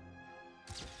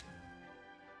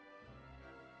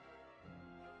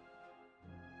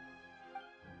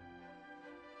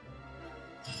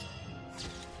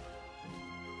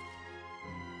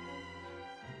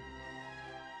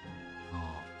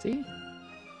 Oh, see?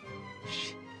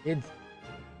 She did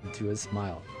do a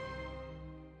smile.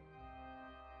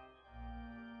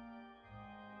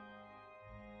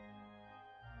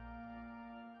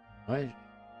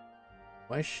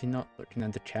 Why is she not looking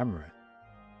at the camera?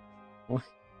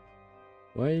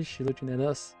 Why is she looking at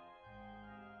us?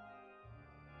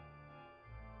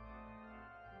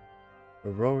 A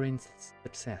roaring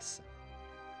success.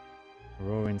 A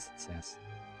roaring success.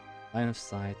 Line of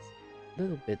sight, a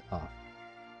little bit off.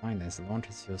 Fine as long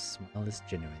as your smile is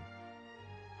genuine.